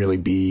teams should really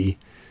be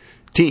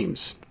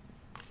teams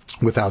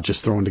without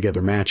just throwing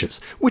together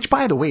matches, which,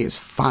 by the way, is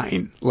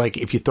fine. Like,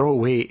 if you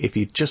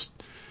just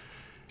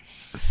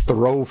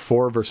throw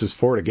 4 versus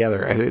 4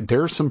 together,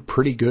 there are some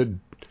pretty good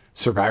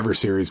Survivor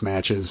Series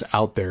matches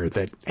out there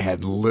that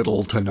had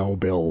little to no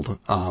build,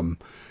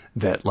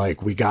 that,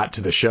 like, we got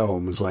to the show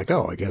and was like,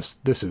 oh, I guess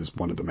this is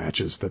one of the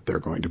matches that they're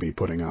going to be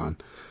putting on.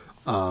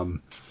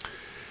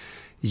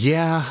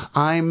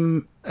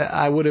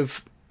 I would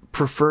have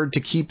preferred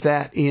to keep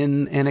that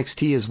in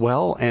NXT as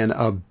well, and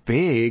a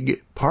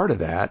big part of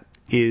that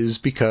is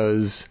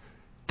because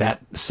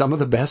that some of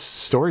the best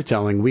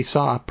storytelling we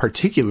saw,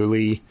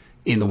 particularly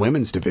in the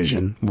women's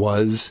division,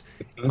 was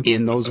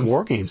in those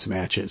War Games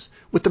matches.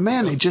 With the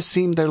men, it just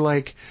seemed they're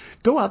like,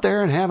 go out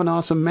there and have an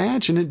awesome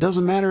match, and it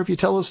doesn't matter if you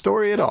tell a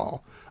story at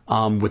all.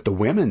 With the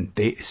women,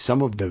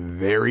 some of the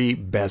very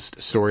best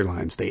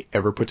storylines they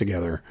ever put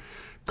together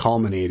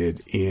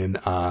culminated in,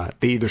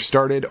 they either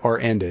started or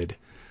ended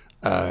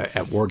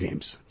at War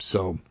Games.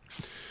 So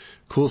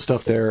cool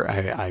stuff there.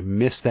 I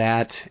miss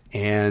that,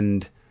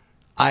 and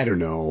I don't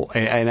know,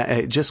 and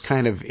I just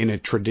kind of in a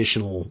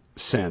traditional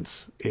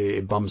sense,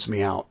 it bums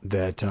me out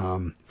that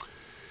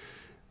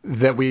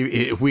that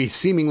we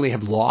seemingly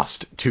have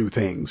lost 2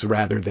 things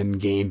rather than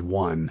gained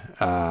 1.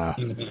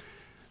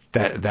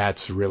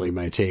 That's really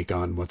my take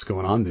on what's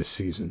going on this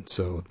season.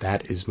 So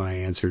that is my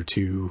answer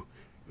to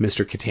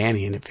Mr.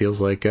 Catani, and it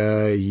feels like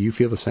you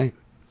feel the same.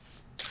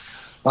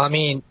 Well, I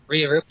mean,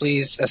 Rhea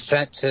Ripley's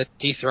ascent to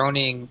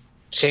dethroning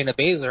Shayna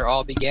Baszler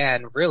all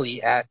began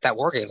really at that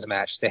War Games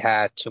match they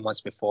had 2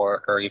 months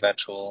before her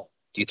eventual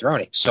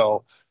dethroning.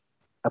 So,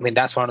 I mean,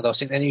 that's one of those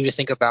things. And you just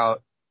think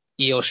about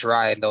Io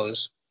Shirai and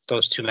those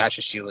 2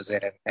 matches she was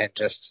in, and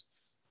just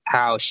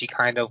how she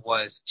had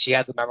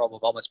the memorable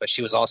moments, but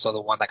she was also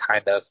the one that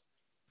kind of,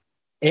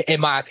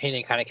 in my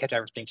opinion, kind of kept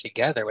everything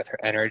together with her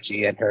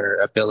energy and her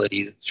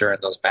abilities during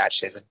those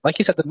matches. And like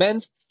you said, the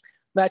men's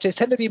matches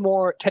tend to be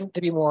more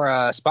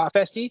spot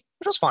festy,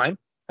 which was fine.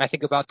 I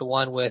think about the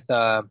one with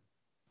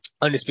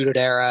Undisputed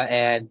Era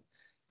and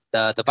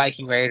the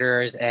Viking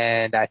Raiders,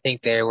 and I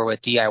think they were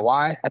with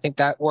DIY. I think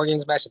that War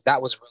Games match,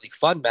 that was a really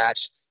fun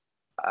match.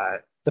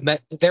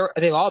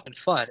 They've all been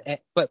fun,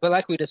 but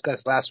like we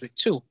discussed last week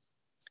too,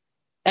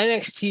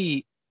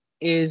 NXT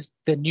is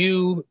the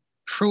new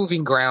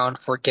proving ground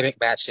for gimmick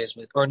matches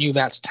or new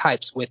match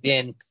types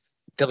within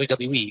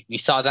WWE. We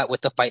saw that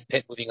with the Fight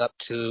Pit moving up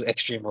to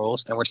Extreme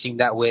Rules, and we're seeing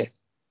that with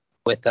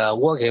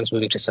War Games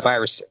moving to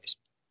Survivor Series.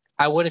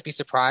 I wouldn't be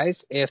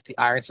surprised if the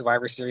Iron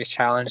Survivor Series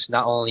challenge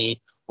not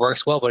only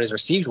works well but is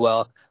received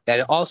well, that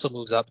it also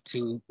moves up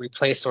to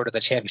replace sort of the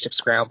championship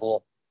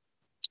scramble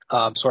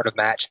sort of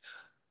match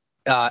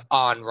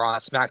on Raw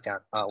and SmackDown,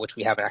 which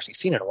we haven't actually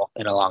seen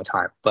in a long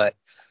time. But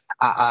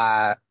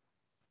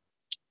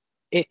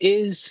it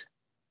is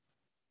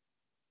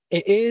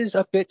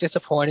a bit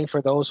disappointing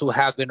for those who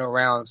have been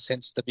around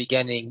since the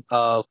beginning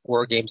of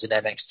War Games in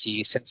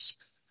NXT, since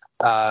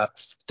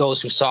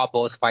those who saw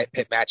both Fight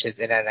Pit matches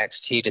in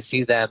NXT, to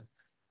see them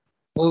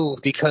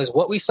move, because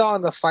what we saw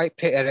in the Fight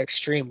Pit at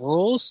Extreme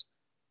Rules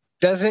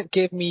doesn't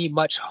give me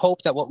much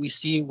hope that what we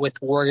see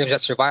with War Games at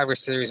Survivor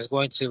Series is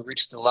going to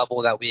reach the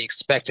level that we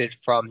expected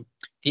from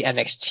the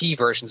NXT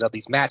versions of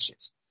these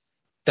matches.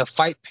 The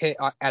Fight Pit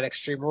at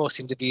Extreme Rules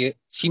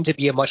seemed to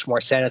be a much more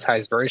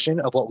sanitized version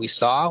of what we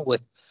saw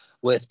with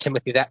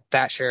Timothy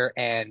Thatcher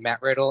and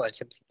Matt Riddle, and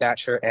Timothy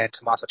Thatcher and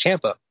Tommaso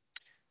Ciampa.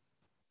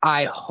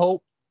 I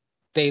hope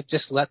they've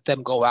just let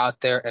them go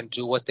out there and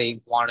do what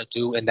they want to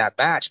do in that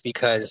match,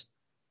 because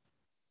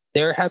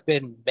there have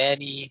been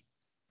many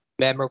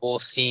memorable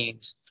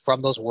scenes from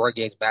those War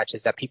Games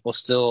matches that people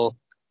still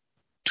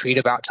tweet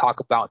about,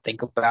 talk about,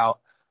 think about.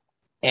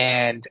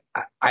 And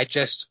I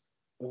just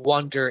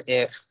wonder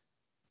if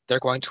they're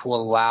going to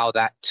allow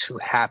that to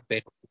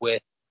happen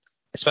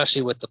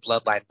especially with the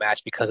Bloodline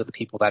match, because of the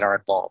people that are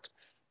involved.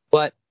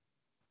 But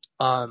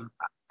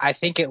I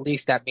think at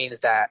least that means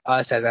that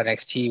us as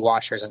NXT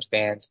watchers and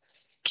fans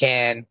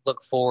can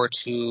look forward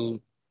to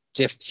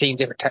seeing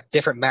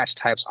different match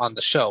types on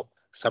the show.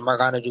 Some are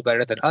going to do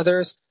better than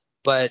others,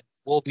 but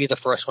we'll be the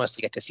first ones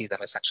to get to see them,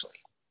 essentially.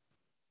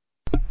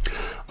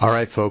 All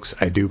right,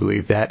 folks, I do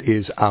believe that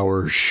is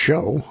our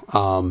show.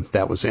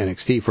 That was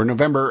NXT for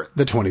November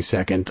the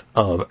 22nd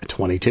of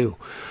 22.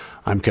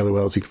 I'm Kelly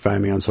Wells. You can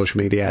find me on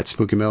social media at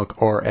Spooky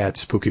Milk or at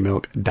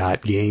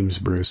spookymilk.games,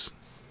 Bruce.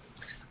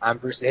 I'm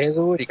Bruce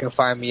Hazelwood. You can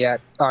find me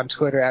on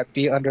Twitter at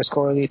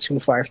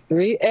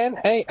B_Lee253. And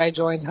hey, I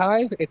joined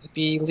Hive. It's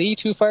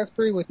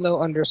BLee253 with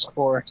no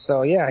underscore.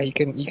 So yeah, you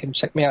can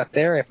check me out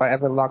there if I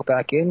ever log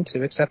back in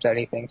to accept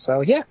anything. So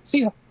yeah,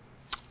 see ya.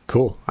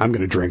 Cool. I'm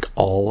going to drink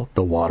all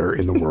the water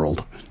in the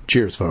world.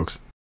 Cheers, folks.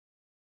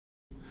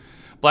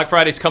 Black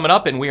Friday's coming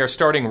up, and we are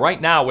starting right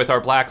now with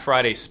our Black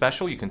Friday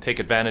special. You can take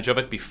advantage of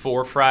it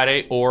before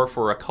Friday or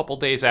for a couple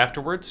days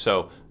afterwards,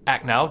 so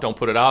act now, don't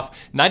put it off.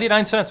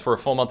 99 cents for a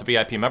full month of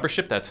VIP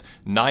membership. That's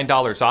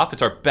 $9 off.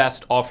 It's our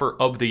best offer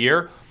of the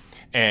year,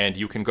 and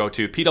you can go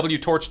to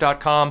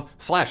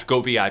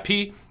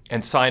pwtorch.com/govip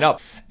and sign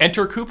up.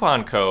 Enter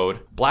coupon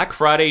code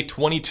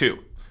BlackFriday22.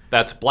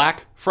 That's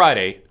Black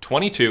Friday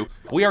 22.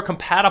 We are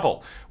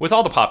compatible with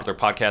all the popular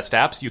podcast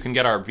apps. You can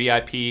get our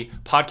VIP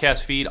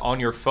podcast feed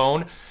on your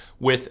phone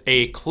with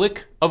a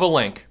click of a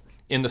link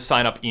in the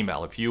sign-up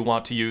email. If you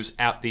want to use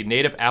the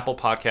native Apple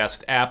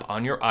Podcast app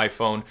on your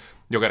iPhone,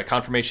 you'll get a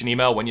confirmation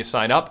email when you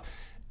sign up,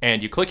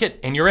 and you click it,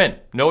 and you're in.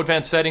 No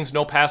advanced settings,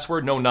 no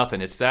password, no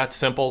nothing. It's that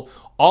simple.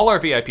 All our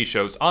VIP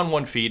shows on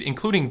one feed,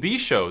 including these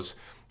shows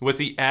with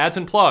the ads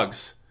and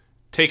plugs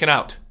taken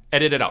out,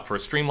 edited out for a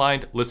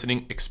streamlined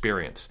listening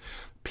experience.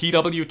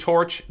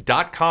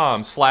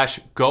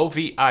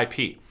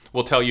 pwtorch.com/govip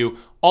will tell you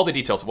all the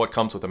details of what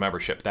comes with a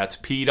membership. That's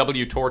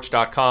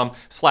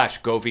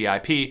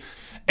pwtorch.com/govip.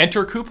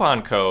 Enter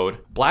coupon code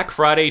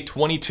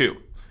BlackFriday22.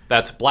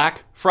 That's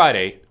Black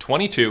Friday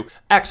 22.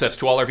 Access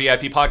to all our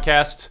VIP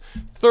podcasts,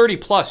 30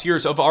 plus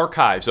years of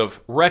archives of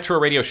retro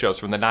radio shows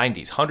from the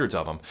 90s, hundreds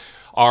of them.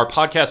 Our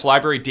podcast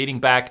library dating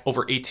back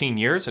over 18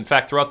 years. In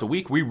fact, throughout the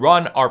week, we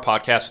run our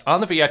podcast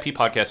on the VIP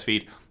podcast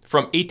feed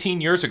from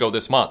 18 years ago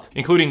this month,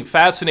 including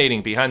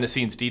fascinating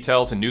behind-the-scenes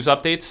details and news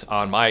updates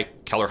on my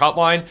Keller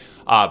Hotline,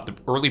 the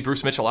early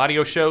Bruce Mitchell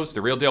audio shows,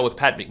 The Real Deal with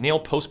Pat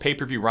McNeil,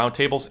 post-pay-per-view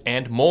roundtables,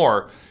 and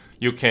more.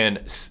 You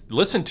can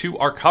listen to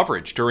our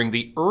coverage during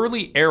the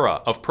early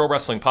era of pro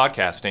wrestling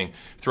podcasting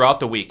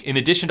throughout the week, in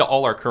addition to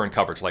all our current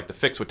coverage like The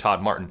Fix with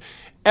Todd Martin,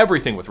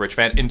 everything with Rich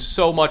Van, and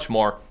so much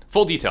more.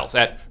 Full details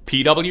at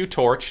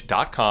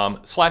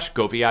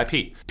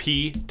pwtorch.com/govip.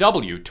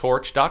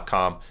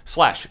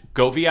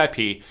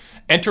 pwtorch.com/govip.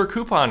 Enter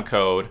coupon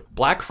code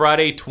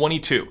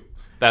BlackFriday22.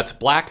 That's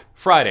Black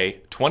Friday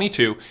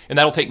 22, and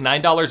that'll take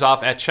 $9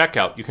 off at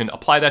checkout. You can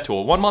apply that to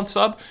a 1-month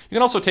sub. You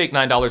can also take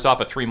 $9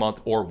 off a 3-month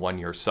or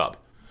 1-year sub.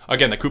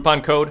 Again, the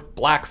coupon code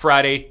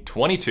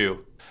BlackFriday22.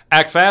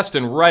 Act fast,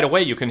 and right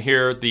away you can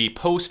hear the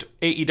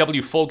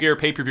post-AEW Full Gear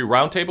pay-per-view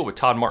roundtable with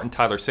Todd Martin,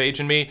 Tyler Sage,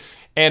 and me,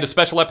 and a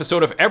special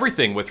episode of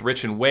Everything with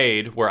Rich and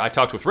Wade, where I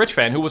talked with Rich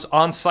Fan, who was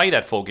on site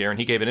at Full Gear, and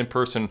he gave an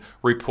in-person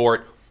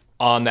report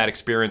on that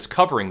experience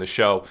covering the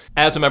show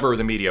as a member of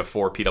the media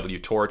for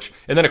PW Torch.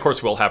 And then, of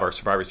course, we'll have our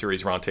Survivor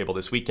Series roundtable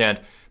this weekend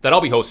that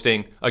I'll be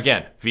hosting,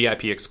 again,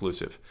 VIP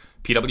exclusive.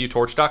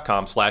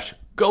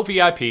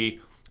 pwtorch.com/govip,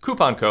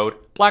 coupon code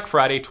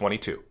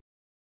BlackFriday22.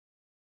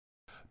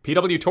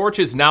 PW Torch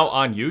is now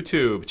on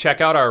YouTube. Check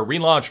out our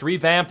relaunched,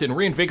 revamped, and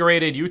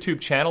reinvigorated YouTube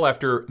channel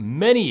after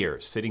many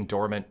years sitting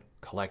dormant,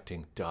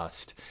 collecting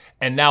dust.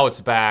 And now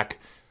it's back,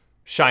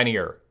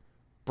 shinier,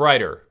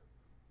 brighter.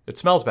 It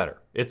smells better.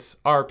 It's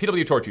our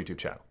PW Torch YouTube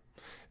channel.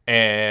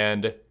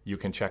 And you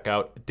can check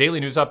out daily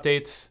news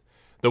updates,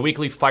 the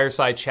weekly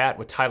fireside chat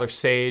with Tyler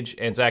Sage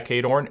and Zach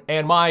Hadorn,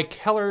 and my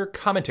Keller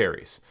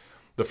commentaries.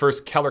 The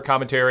first Keller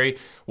commentary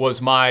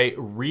was my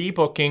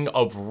rebooking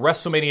of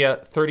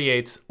WrestleMania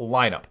 38's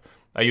lineup.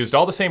 I used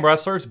all the same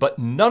wrestlers, but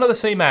none of the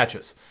same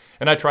matches,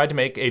 and I tried to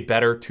make a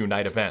better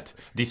two-night event.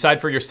 Decide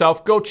for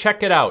yourself. Go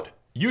check it out.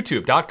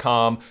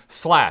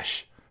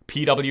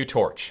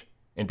 YouTube.com/PWTorch.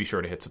 And be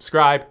sure to hit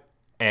subscribe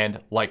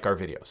and like our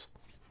videos.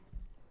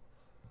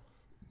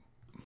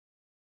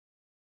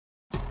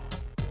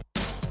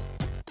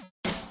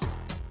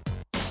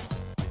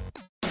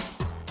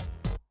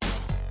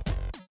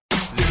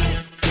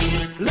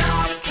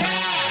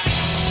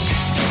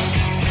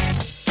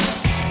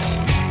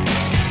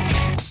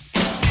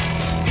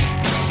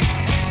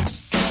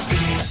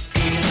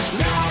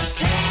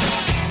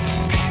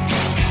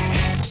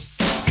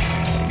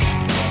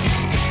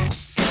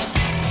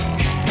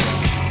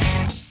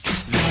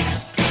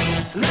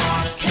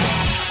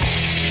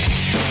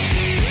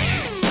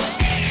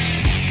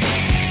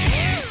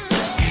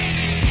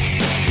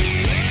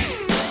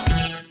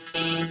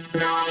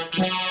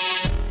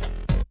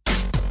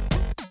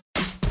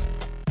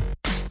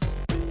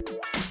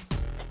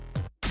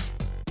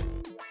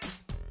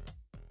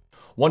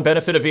 One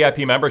benefit of VIP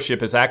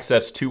membership is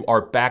access to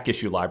our back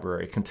issue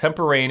library,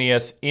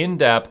 contemporaneous,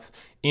 in-depth,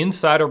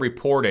 insider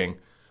reporting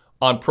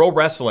on pro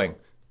wrestling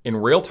in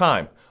real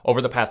time over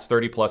the past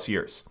 30 plus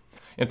years.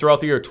 And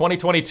throughout the year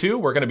 2022,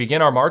 we're going to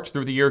begin our march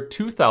through the year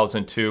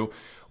 2002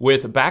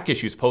 with back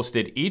issues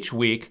posted each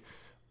week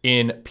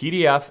in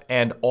PDF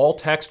and all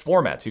text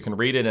formats. You can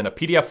read it in a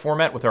PDF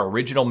format with our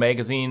original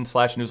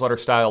magazine/newsletter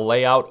style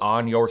layout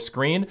on your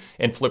screen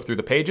and flip through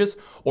the pages,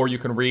 or you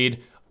can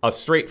read a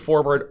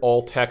straightforward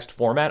all-text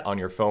format on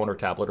your phone or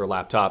tablet or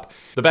laptop.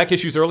 The back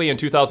issues early in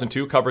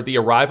 2002 covered the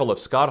arrival of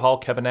Scott Hall,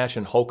 Kevin Nash,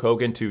 and Hulk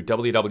Hogan to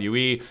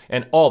WWE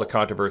and all the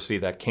controversy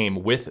that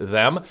came with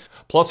them,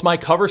 plus my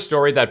cover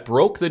story that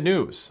broke the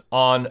news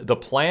on the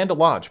planned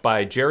launch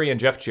by Jerry and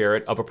Jeff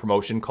Jarrett of a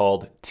promotion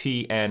called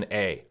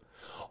TNA.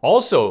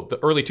 Also, the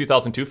early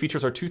 2002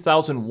 features are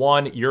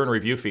 2001 year in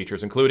review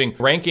features, including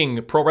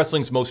ranking pro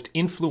wrestling's most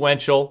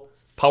influential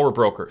power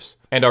brokers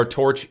and our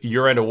Torch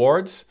year-end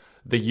awards,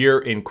 the year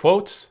in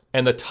quotes,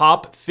 and the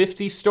top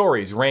 50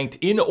 stories ranked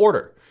in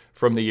order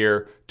from the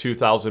year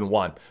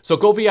 2001. So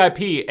go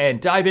VIP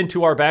and dive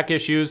into our back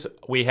issues.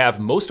 We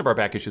have most of our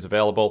back issues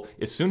available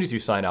as soon as you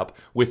sign up,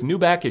 with new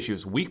back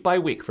issues week by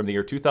week from the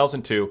year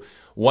 2002,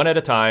 one at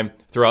a time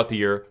throughout the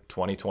year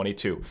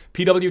 2022.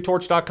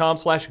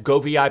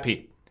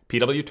 pwtorch.com/govip.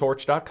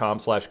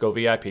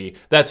 pwtorch.com/govip.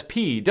 That's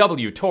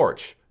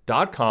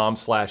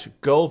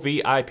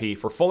pwtorch.com/govip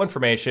for full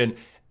information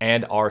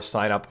and our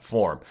sign-up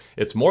form.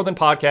 It's more than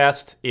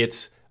podcasts.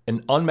 It's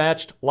an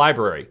unmatched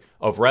library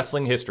of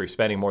wrestling history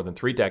spanning more than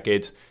 3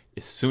 decades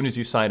as soon as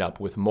you sign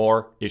up, with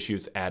more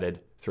issues added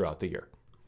throughout the year.